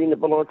junior footy in the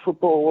Ballarat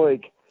Football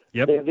League.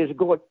 Yep. Now, there's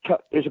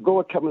a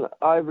guy coming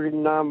over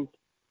in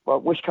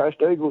West Coast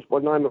Eagles by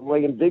the name of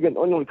Liam Diggin.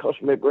 I nearly cost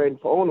him a grand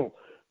final.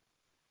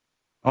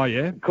 Oh,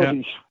 yeah?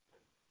 Because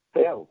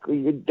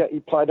he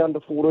played under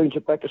 14s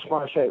at back of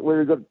Smash Hat,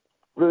 where he got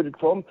rooted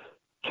from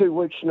 2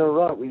 weeks in a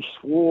row. He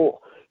swore.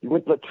 He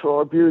went to the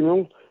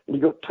tribunal and he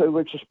got 2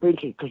 weeks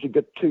suspension because he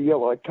got 2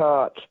 yellow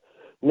cards.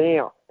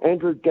 Now,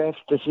 Andrew Gaff's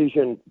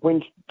decision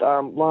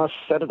last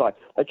Saturday,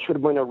 that should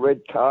have been a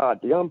red card.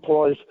 The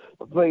umpires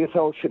of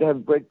VFL should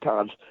have red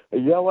cards. A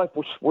yellow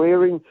for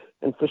swearing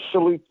and for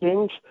silly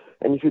things,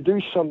 and if you do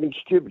something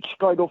stupid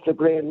straight off the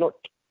ground,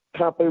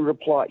 can't be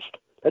replaced.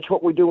 That's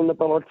what we do in the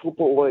Ballarat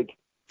Football League.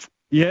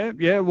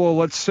 Yeah,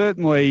 well, it's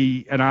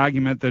certainly an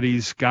argument that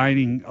is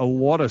gaining a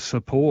lot of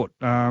support.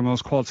 I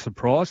was quite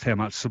surprised how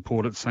much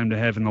support it seemed to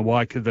have in the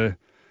wake of the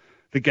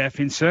Gaff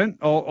incident.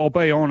 I'll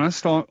be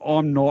honest,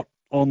 I'm not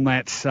on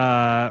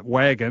that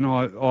wagon.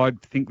 I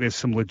think there's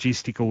some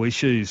logistical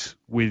issues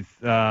with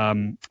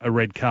a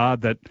red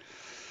card that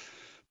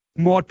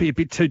might be a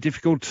bit too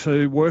difficult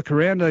to work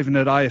around even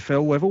at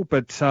AFL level,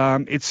 but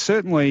it's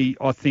certainly,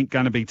 I think,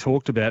 going to be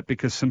talked about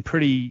because some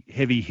pretty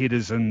heavy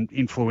hitters and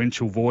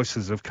influential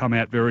voices have come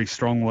out very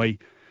strongly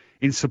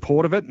in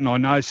support of it, and I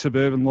know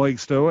suburban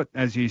leagues do it,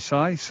 as you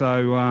say,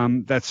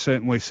 so that's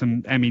certainly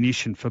some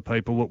ammunition for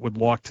people that would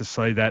like to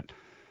see that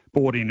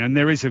brought in. And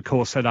there is, of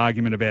course, that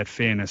argument about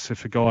fairness.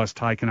 If a guy's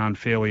taken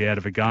unfairly out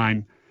of a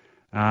game,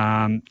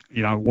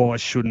 why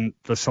shouldn't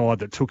the side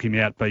that took him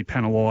out be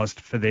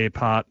penalised for their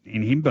part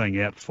in him being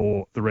out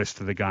for the rest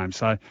of the game?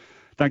 So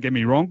don't get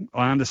me wrong,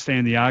 I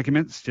understand the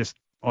arguments, just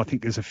I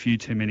think there's a few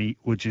too many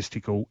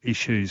logistical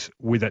issues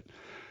with it.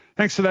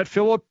 Thanks for that,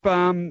 Philip.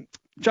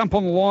 Jump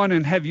on the line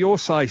and have your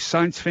say.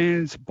 Saints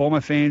fans,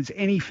 Bomber fans,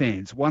 any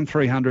fans,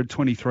 1300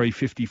 23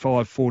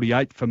 55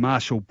 48 for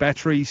Marshall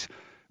Batteries.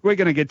 We're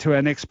going to get to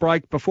our next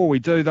break. Before we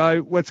do,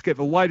 though, let's get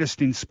the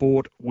latest in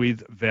sport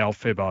with Val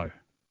Febo.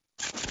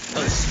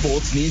 A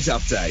sports news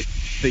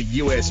update. The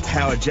US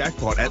power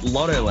jackpot at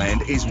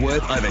Lottoland is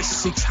worth over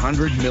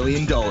 $600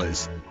 million.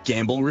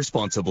 Gamble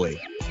responsibly.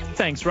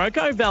 Thanks,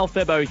 Rocco. Val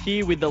Febo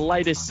here with the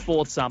latest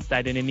sports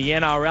update. And in the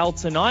NRL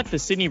tonight, the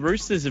Sydney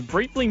Roosters have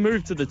briefly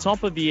moved to the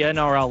top of the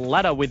NRL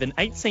ladder with an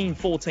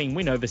 18-14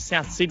 win over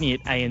South Sydney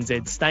at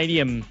ANZ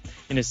Stadium.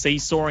 In a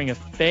seesawing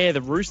affair,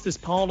 the Roosters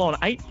piled on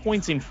 8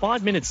 points in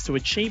 5 minutes to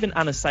achieve an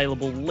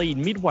unassailable lead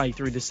midway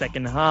through the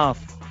second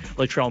half.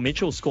 Latrell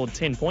Mitchell scored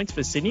 10 points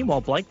for Sydney,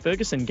 while Blake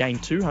Ferguson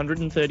gained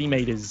 230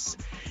 metres.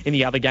 In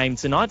the other game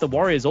tonight, the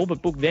Warriors all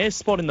but booked their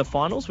spot in the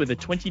finals with a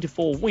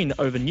 20-4 win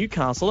over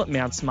Newcastle at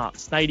Mount Smart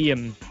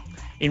Stadium.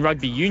 In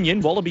rugby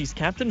union, Wallabies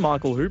captain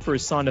Michael Hooper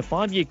has signed a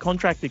 5-year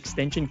contract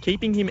extension,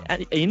 keeping him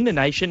in the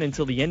nation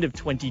until the end of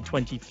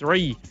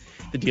 2023.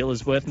 The deal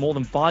is worth more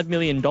than $5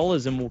 million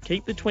and will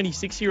keep the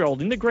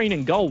 26-year-old in the green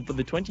and gold for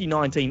the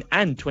 2019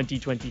 and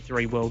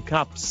 2023 World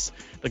Cups.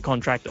 The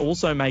contract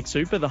also makes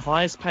Hooper the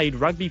highest paid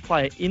rugby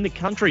player in the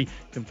country,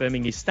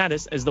 confirming his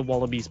status as the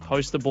Wallabies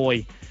poster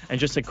boy. And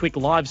just a quick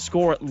live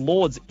score at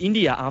Lords,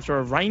 India, after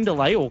a rain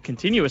delay or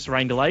continuous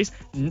rain delays,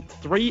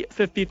 3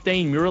 for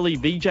 15 Murali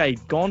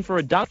Vijay gone for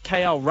a duck,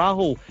 KL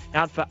Rahul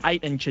out for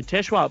 8 and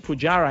Cheteshwar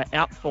Pujara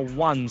out for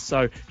 1.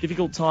 So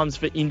difficult times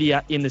for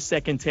India in the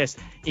second test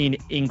in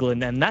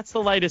England. And that's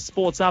the latest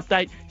sports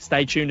update.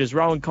 Stay tuned as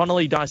Rowan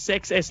Connolly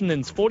dissects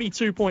Essendon's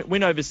 42-point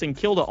win over St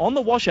Kilda on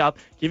the wash-up.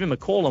 Give him a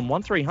call on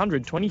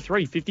 1300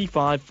 23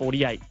 55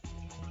 48.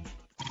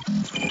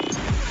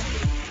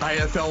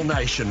 AFL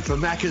Nation for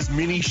Macca's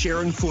Mini Share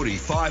and Footy,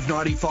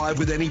 $5.95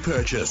 with any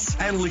purchase.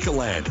 And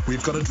Liquorland,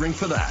 we've got a drink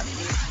for that.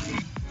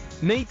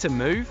 Need to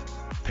move?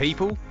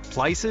 People,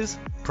 places,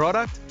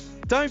 product?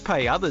 Don't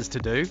pay others to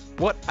do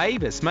what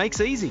Avis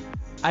makes easy.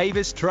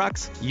 Avis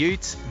trucks,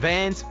 utes,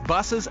 vans,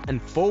 buses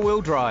and four-wheel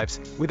drives.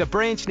 With a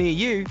branch near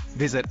you,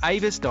 visit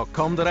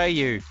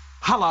avis.com.au.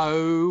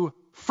 Hello,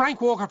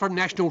 Frank Walker from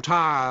National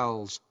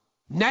Tiles.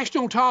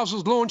 National Tiles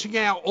is launching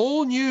our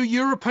all-new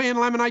European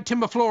laminate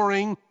timber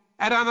flooring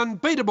at an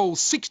unbeatable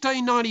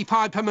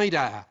 $16.95 per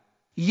metre.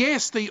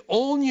 Yes, the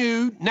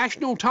all-new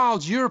National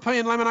Tiles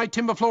European laminate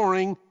timber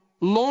flooring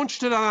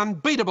launched at an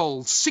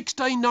unbeatable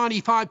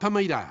 $16.95 per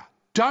metre.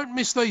 Don't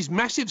miss these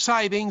massive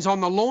savings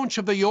on the launch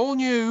of the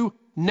all-new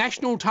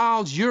National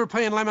Tiles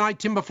European laminate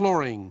timber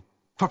flooring.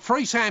 For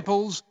free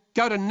samples,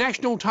 go to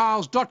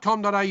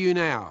nationaltiles.com.au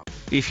now.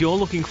 If you're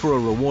looking for a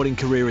rewarding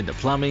career in the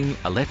plumbing,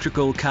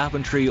 electrical,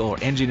 carpentry or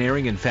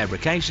engineering and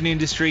fabrication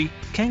industry,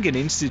 Kangan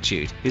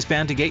Institute is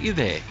bound to get you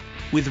there.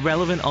 With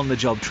relevant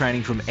on-the-job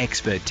training from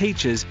expert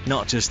teachers,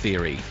 not just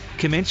theory.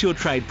 Commence your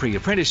trade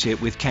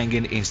pre-apprenticeship with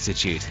Kangan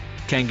Institute.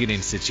 Kangan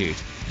Institute.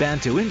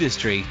 Bound to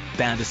industry,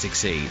 bound to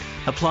succeed.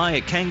 Apply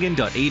at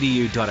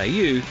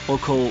kangan.edu.au or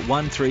call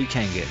 13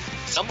 Kangan.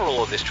 Some or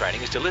all of this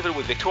training is delivered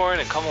with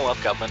Victorian and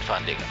Commonwealth Government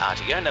funding.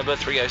 RTO number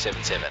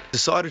 3077.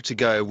 Decided to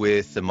go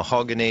with the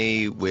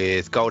mahogany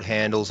with gold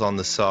handles on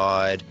the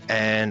side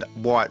and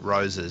white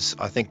roses.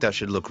 I think that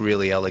should look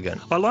really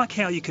elegant. I like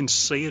how you can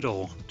see it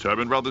all.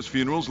 Tobin Brothers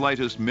Funerals'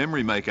 latest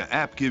Memory Maker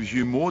app gives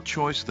you more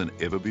choice than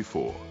ever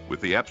before. With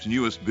the app's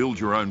newest Build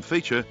Your Own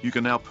feature, you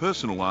can now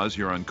personalise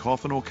your own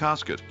coffin or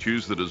casket.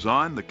 Choose the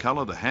design, the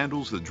colour, the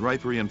handles, the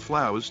drapery and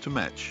flowers to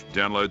match.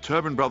 Download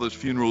Tobin Brothers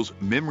Funerals'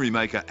 Memory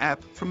Maker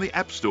app from the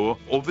App Store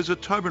or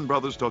visit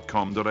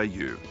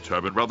tobinbrothers.com.au.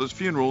 Tobin Brothers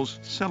Funerals,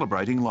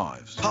 celebrating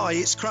lives. Hi,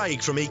 it's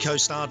Craig from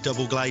EcoStar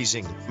Double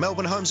Glazing.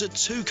 Melbourne homes are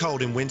too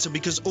cold in winter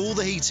because all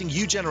the heating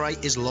you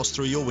generate is lost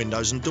through your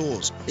windows and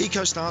doors.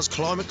 EcoStar's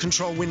climate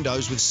control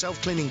windows with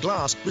self-cleaning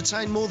glass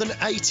retain more than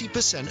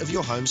 80% of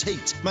your home's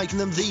heat, making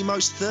them the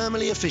most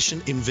thermally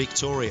efficient in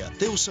Victoria.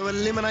 They also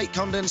eliminate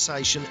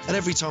condensation, and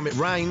every time it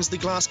rains, the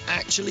glass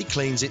actually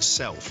cleans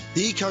itself.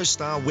 The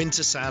EcoStar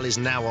winter sale is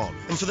now on,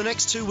 and for the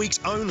next 2 weeks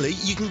only,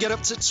 you can get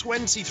up to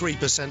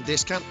 23%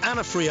 discount and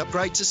a free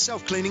upgrade to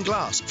self-cleaning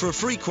glass. For a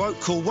free quote,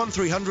 call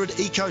 1300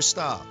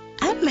 EcoStar.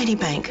 At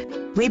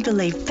Medibank, we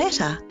believe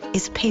better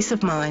is peace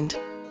of mind.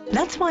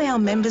 That's why our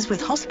members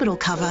with hospital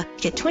cover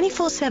get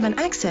 24/7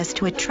 access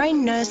to a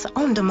trained nurse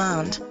on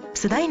demand,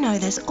 so they know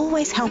there's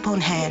always help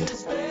on hand.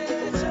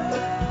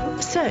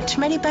 Search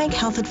Medibank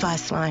Health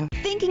Advice Line.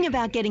 Thinking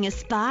about getting a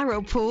spa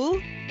or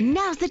pool?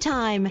 Now's the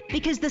time,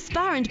 because the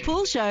Spa and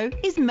Pool Show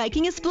is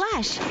making a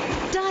splash.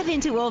 Dive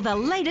into all the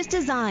latest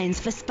designs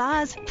for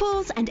spas,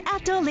 pools and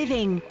outdoor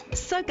living.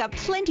 Soak up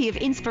plenty of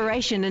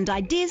inspiration and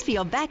ideas for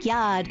your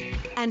backyard.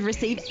 And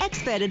receive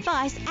expert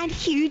advice and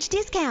huge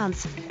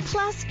discounts.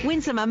 Plus,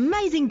 win some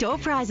amazing door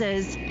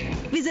prizes.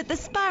 Visit the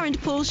Spa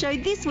and Pool Show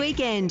this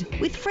weekend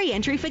with free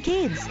entry for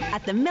kids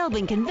at the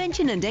Melbourne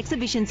Convention and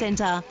Exhibition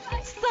Centre.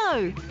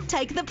 So,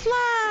 take the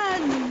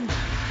plunge!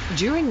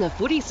 During the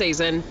footy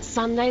season,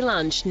 Sunday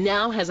Lunch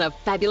now has a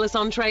fabulous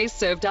entree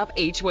served up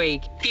each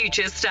week.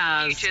 Future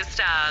Stars.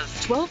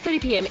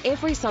 12:30pm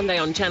every Sunday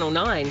on Channel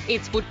 9.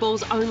 It's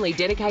football's only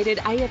dedicated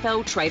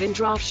AFL trade and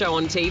draft show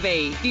on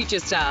TV. Future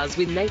Stars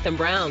with Nathan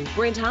Brown,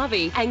 Brent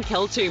Harvey and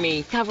Kel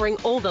Toomey, covering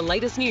all the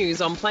latest news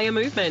on player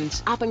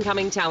movement,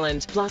 up-and-coming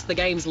talent, plus the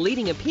game's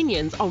leading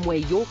opinions on where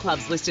your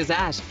club's list is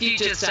at.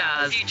 Future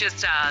Stars.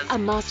 A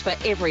must for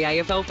every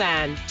AFL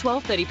fan.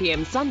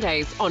 12:30pm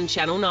Sundays on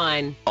Channel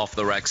 9. Off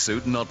the rack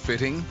suit not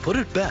fitting? Put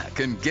it back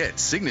and get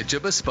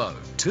Signature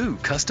Bespoke. 2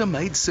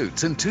 custom-made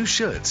suits and 2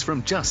 shirts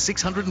from just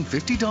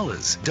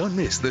 $650. Don't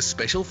miss the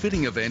special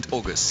fitting event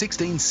August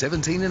 16,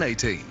 17 and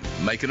 18.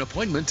 Make an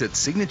appointment at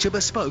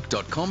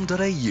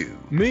signaturebespoke.com.au.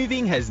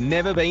 Moving has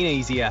never been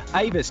easier.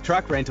 Avis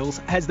Truck Rentals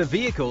has the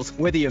vehicles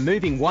whether you're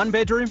moving 1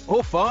 bedroom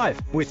or 5.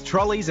 With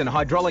trolleys and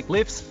hydraulic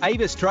lifts,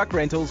 Avis Truck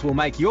Rentals will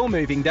make your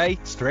moving day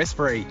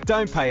stress-free.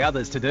 Don't pay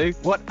others to do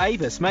what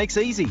Avis makes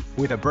easy.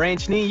 With a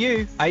branch near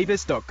you,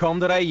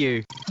 avis.com.au.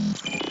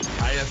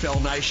 AFL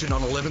Nation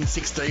on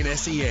 1116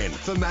 SEN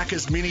for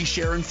Macca's Mini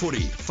Share and Footy,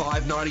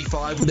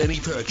 $5.95 with any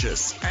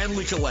purchase. And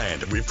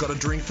Liquorland, we've got a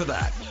drink for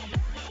that.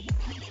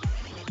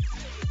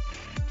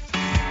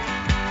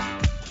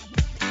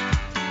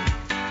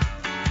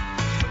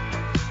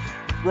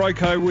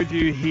 Roko with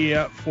you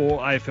here for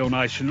AFL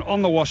Nation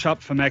on the wash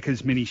up for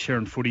Macca's Mini Share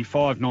and Footy,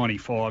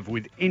 $5.95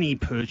 with any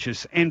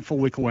purchase. And for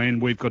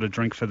Liquorland, we've got a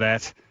drink for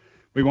that.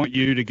 We want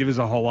you to give us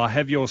a holler.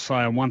 Have your say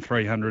on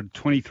 1300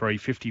 23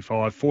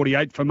 55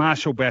 48 for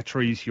Marshall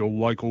Batteries, your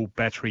local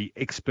battery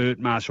expert,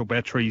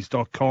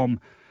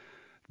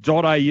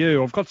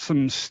 marshallbatteries.com.au. I've got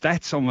some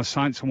stats on the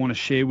Saints I want to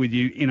share with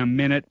you in a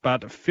minute,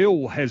 but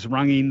Phil has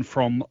rung in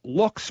from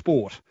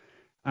Locksport.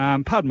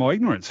 Pardon my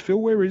ignorance.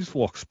 Phil, where is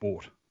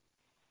Locksport?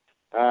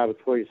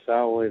 Between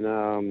Sale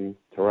and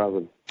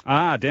Tarrabin.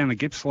 Down the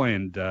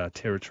Gippsland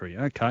territory.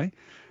 Okay.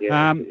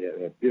 Yeah,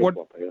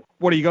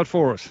 what do you got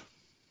for us?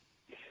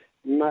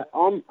 Mate,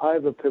 I'm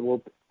over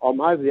the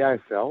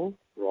AFL,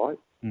 right?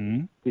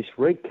 Mm. This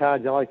red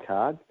card, yellow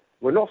card.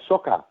 We're not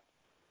soccer.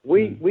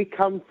 We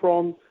come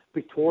from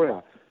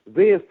Victoria.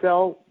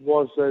 VFL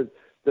was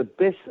the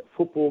best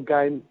football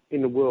game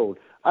in the world.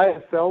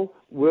 AFL,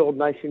 world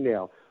nation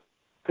now.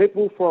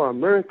 People from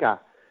America,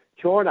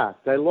 China,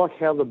 they like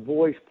how the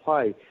boys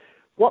play.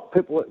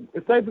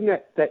 If they bring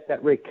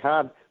that red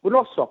card, we're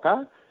not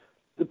soccer.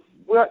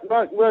 We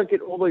don't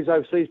get all these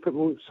overseas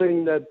people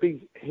seeing the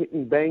big hit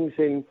and bangs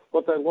and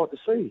what they like to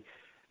see.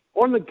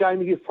 On the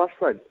game, you get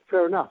frustrated.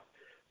 Fair enough.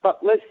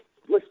 But let's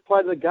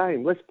play the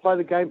game. Let's play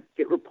the game,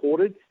 get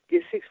reported,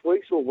 get 6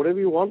 weeks or whatever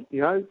you want,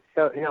 you know,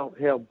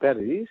 how bad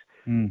it is.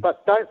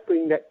 But don't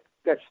bring that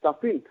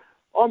stuff in.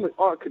 I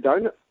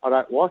condone it. I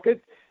don't like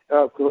it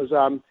because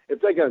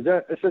if they go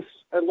there, it's just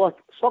like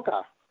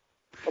soccer.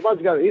 I'd love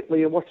to go to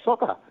Italy and watch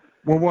soccer.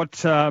 Well,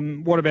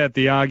 what about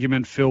the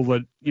argument, Phil,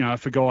 that, you know,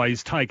 if a guy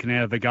is taken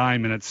out of the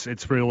game and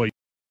it's really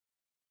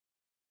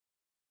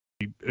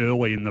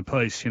early in the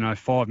piece, you know,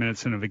 5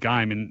 minutes into the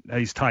game, and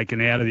he's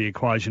taken out of the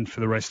equation for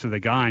the rest of the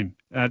game,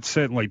 it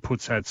certainly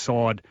puts that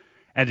side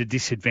at a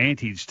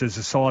disadvantage. Does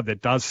a side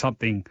that does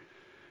something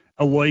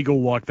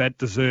illegal like that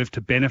deserve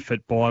to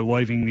benefit by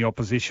leaving the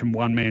opposition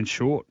one man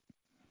short?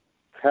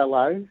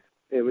 Hello,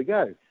 there we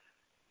go.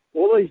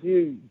 All these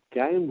new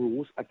game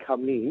rules are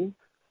coming in.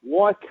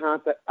 Why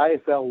can't the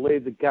AFL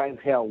leave the game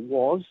how it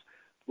was,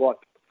 like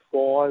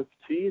 2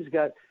 years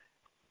ago?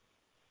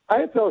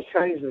 AFL is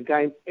changing the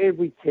game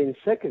every 10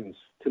 seconds,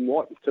 to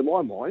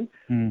my mind.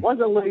 Why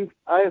don't they leave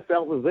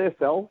AFL with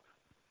VFL,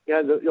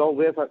 the old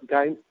VFL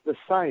game, the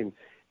same?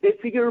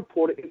 If you get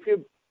reported, if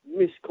you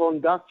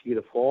misconduct, you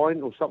get a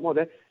fine or something like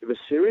that. If it's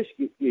serious,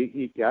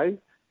 you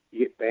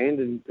get banned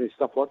and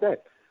stuff like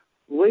that.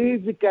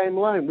 Leave the game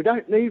alone. We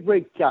don't need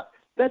red card.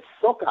 That's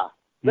soccer.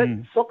 Let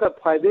soccer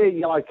play their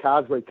yellow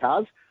cards, red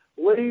cards.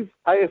 Leave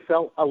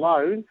AFL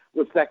alone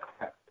with that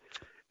crap.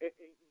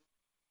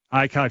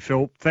 Okay,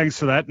 Phil, thanks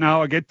for that.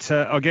 No, I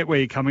get where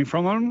you're coming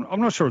from.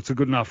 I'm not sure it's a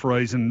good enough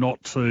reason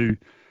not to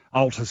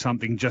alter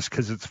something just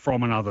because it's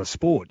from another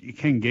sport. You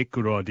can get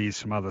good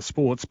ideas from other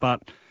sports,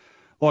 but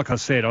like I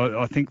said,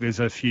 I think there's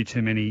a few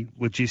too many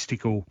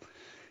logistical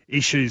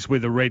issues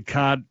with a red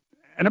card.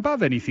 And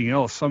above anything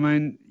else, I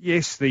mean,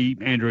 yes, the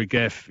Andrew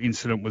Gaff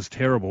incident was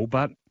terrible,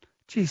 but,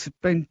 geez, it's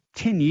been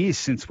 10 years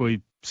since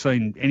we've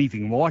seen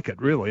anything like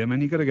it, really. I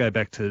mean, you've got to go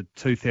back to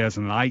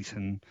 2008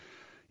 and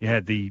you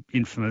had the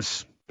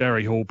infamous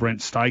Barry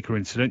Hall-Brent Staker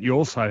incident. You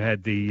also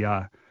had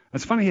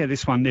it's funny how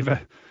this one never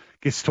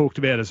gets talked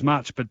about as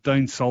much, but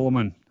Dean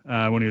Solomon,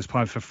 when he was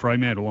playing for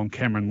Fremantle on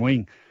Cameron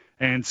Wing,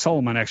 and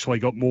Solomon actually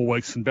got more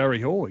weeks than Barry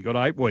Hall. He got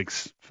 8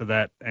 weeks for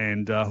that,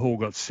 and Hall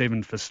got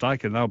 7 for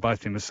Staker. They were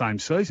both in the same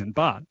season,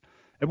 but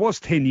it was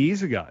 10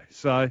 years ago.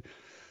 So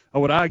I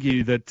would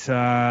argue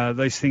that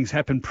these things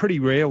happen pretty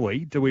rarely.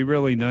 Do we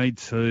really need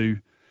to,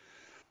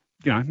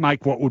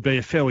 make what would be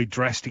a fairly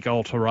drastic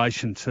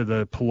alteration to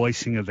the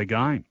policing of the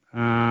game?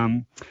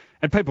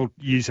 And people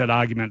use that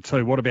argument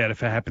too. What about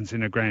if it happens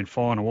in a grand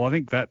final? Well, I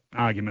think that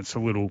argument's a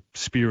little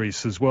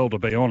spurious as well, to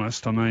be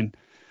honest. I mean,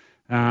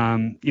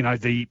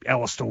 the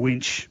Alistair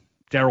Lynch,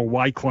 Darryl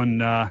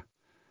Wakelin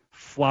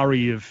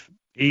flurry of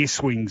air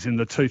swings in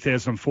the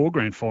 2004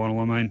 grand final.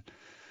 I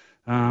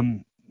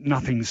mean,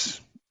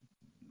 nothing's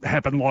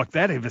happened like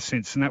that ever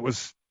since, and that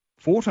was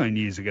 14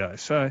 years ago.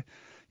 So,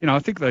 I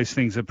think these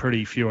things are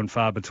pretty few and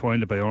far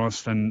between, to be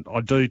honest, and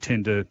I do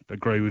tend to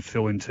agree with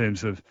Phil in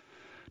terms of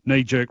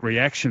knee-jerk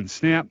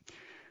reactions. Now,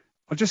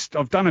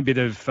 I've done a bit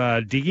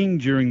of digging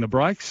during the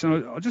break,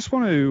 so I just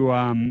want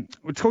to,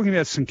 we're talking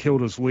about St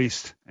Kilda's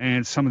list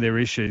and some of their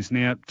issues.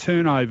 Now,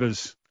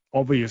 turnovers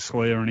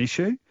obviously are an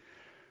issue.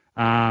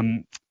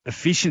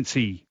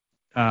 Efficiency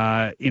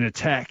in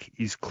attack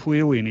is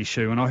clearly an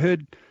issue, and I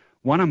heard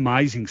one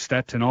amazing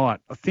stat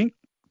tonight. I think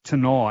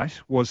tonight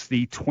was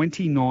the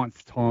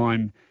 29th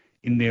time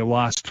in their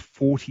last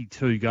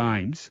 42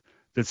 games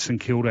that St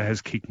Kilda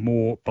has kicked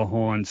more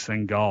behinds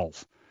than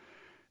goals.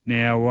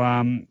 Now,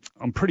 I'm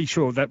pretty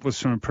sure that was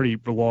from a pretty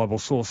reliable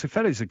source. If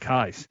that is the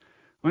case,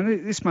 I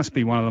mean, this must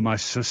be one of the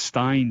most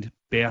sustained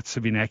bouts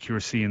of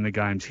inaccuracy in the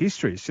game's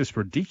history. It's just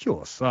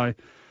ridiculous. So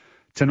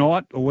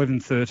tonight,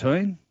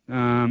 11-13,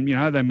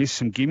 they missed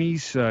some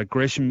gimmies.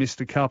 Gresham missed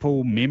a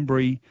couple.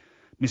 Membry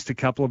missed a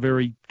couple of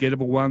very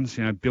gettable ones.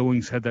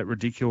 Billings had that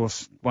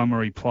ridiculous one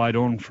where he played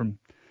on from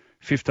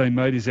 15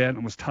 metres out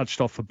and was touched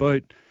off the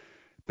boot.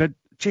 But,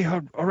 gee,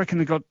 I reckon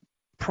they got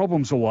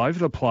problems all over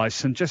the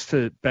place. And just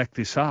to back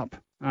this up,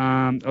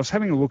 I was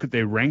having a look at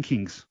their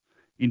rankings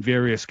in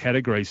various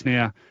categories.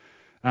 Now,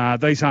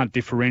 these aren't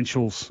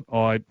differentials,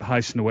 I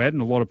hasten to add,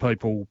 and a lot of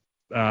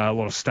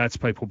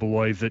stats people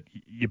believe that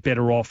you're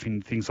better off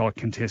in things like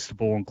contested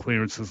ball and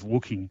clearances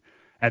looking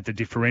at the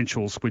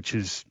differentials, which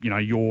is,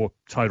 your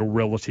total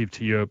relative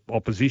to your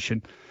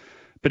opposition.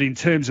 But in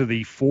terms of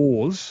the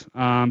fours,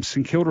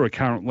 St Kilda are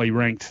currently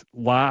ranked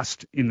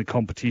last in the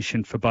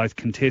competition for both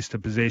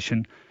contested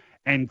possession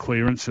and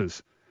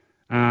clearances.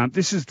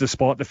 This is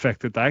despite the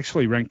fact that they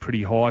actually rank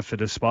pretty high for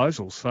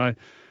disposals. So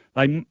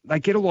they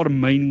get a lot of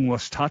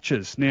meaningless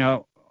touches.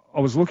 Now, I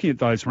was looking at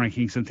those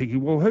rankings and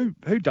thinking, well,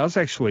 who does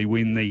actually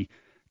win the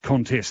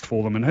contest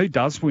for them and who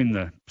does win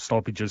the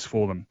stoppages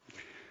for them?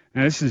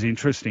 Now, this is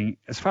interesting.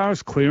 As far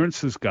as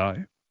clearances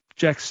go,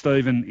 Jack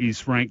Stephen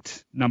is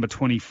ranked number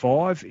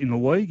 25 in the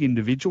league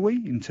individually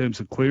in terms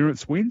of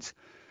clearance wins.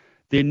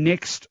 Their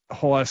next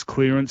highest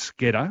clearance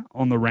getter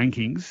on the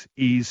rankings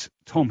is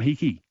Tom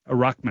Hickey, a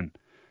ruckman,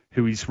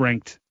 who is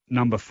ranked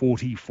number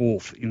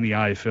 44th in the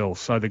AFL.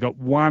 So they've got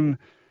one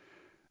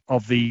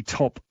of the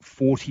top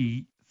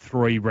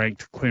 43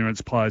 ranked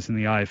clearance players in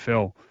the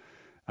AFL.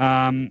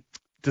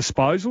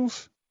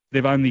 Disposals,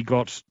 they've only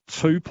got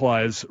 2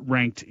 players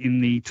ranked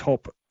in the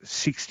top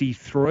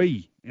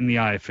 63 in the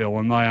AFL,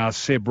 and they are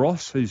Seb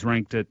Ross, who's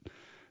ranked at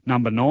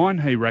number 9.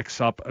 He racks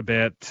up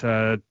about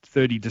 30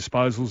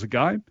 disposals a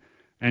game.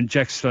 And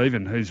Jack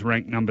Stephen, who's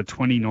ranked number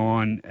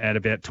 29 at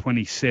about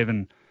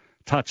 27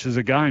 touches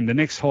a game. The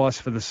next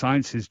highest for the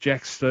Saints is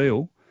Jack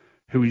Steele,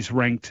 who is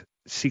ranked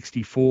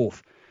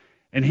 64th.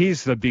 And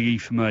here's the biggie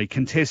for me,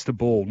 contested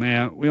ball.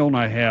 Now, we all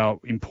know how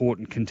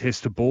important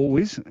contested ball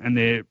is, and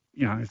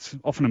it's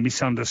often a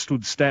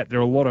misunderstood stat. There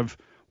are a lot of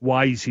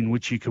ways in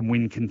which you can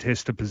win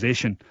contested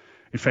possession.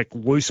 In fact,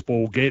 loose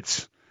ball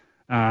gets,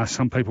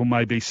 some people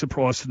may be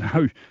surprised to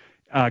know,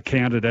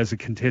 counted as a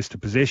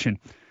contested possession.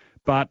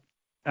 But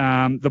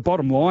the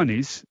bottom line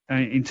is,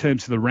 in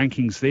terms of the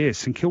rankings there,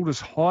 St Kilda's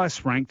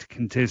highest ranked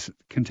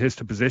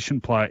contested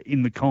possession player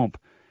in the comp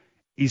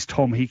is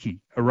Tom Hickey,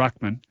 a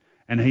ruckman,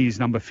 and he is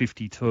number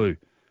 52.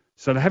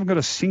 So they haven't got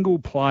a single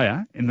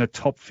player in the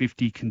top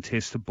 50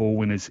 contested ball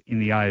winners in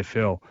the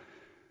AFL.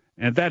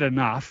 And that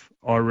enough,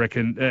 I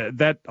reckon,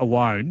 that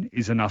alone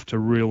is enough to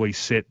really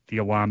set the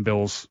alarm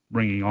bells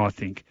ringing, I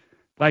think.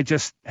 They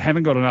just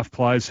haven't got enough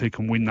players who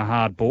can win the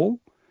hard ball.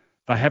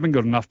 They haven't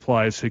got enough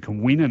players who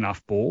can win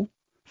enough ball,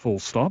 full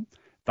stop.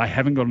 They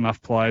haven't got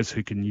enough players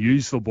who can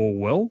use the ball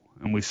well,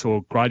 and we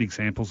saw great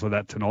examples of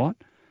that tonight.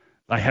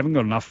 They haven't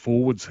got enough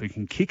forwards who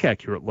can kick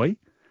accurately.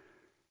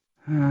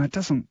 It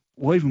doesn't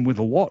leave them with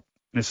a lot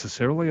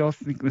necessarily. I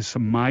think there's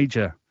some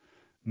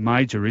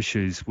major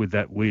issues with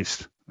that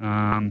list.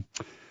 And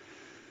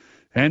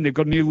they've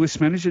got a new list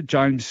manager,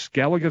 James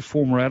Gallagher,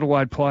 former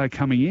Adelaide player,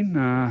 coming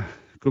in.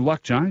 Good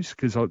luck, James,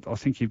 because I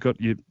think you've got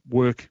your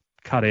work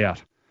cut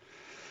out.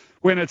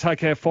 We're going to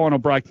take our final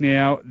break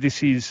now.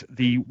 This is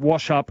the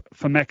wash-up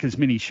for Macca's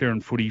Mini Share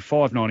and Footy,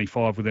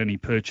 $5.95 with any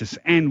purchase,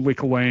 and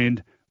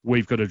Liquorland.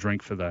 We've got a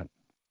drink for that.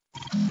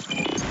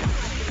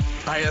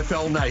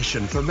 AFL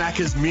Nation for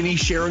Macca's Mini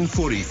Share and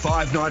Footy,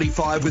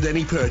 $5.95 with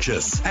any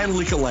purchase, and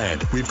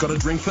Liquorland. We've got a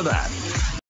drink for that.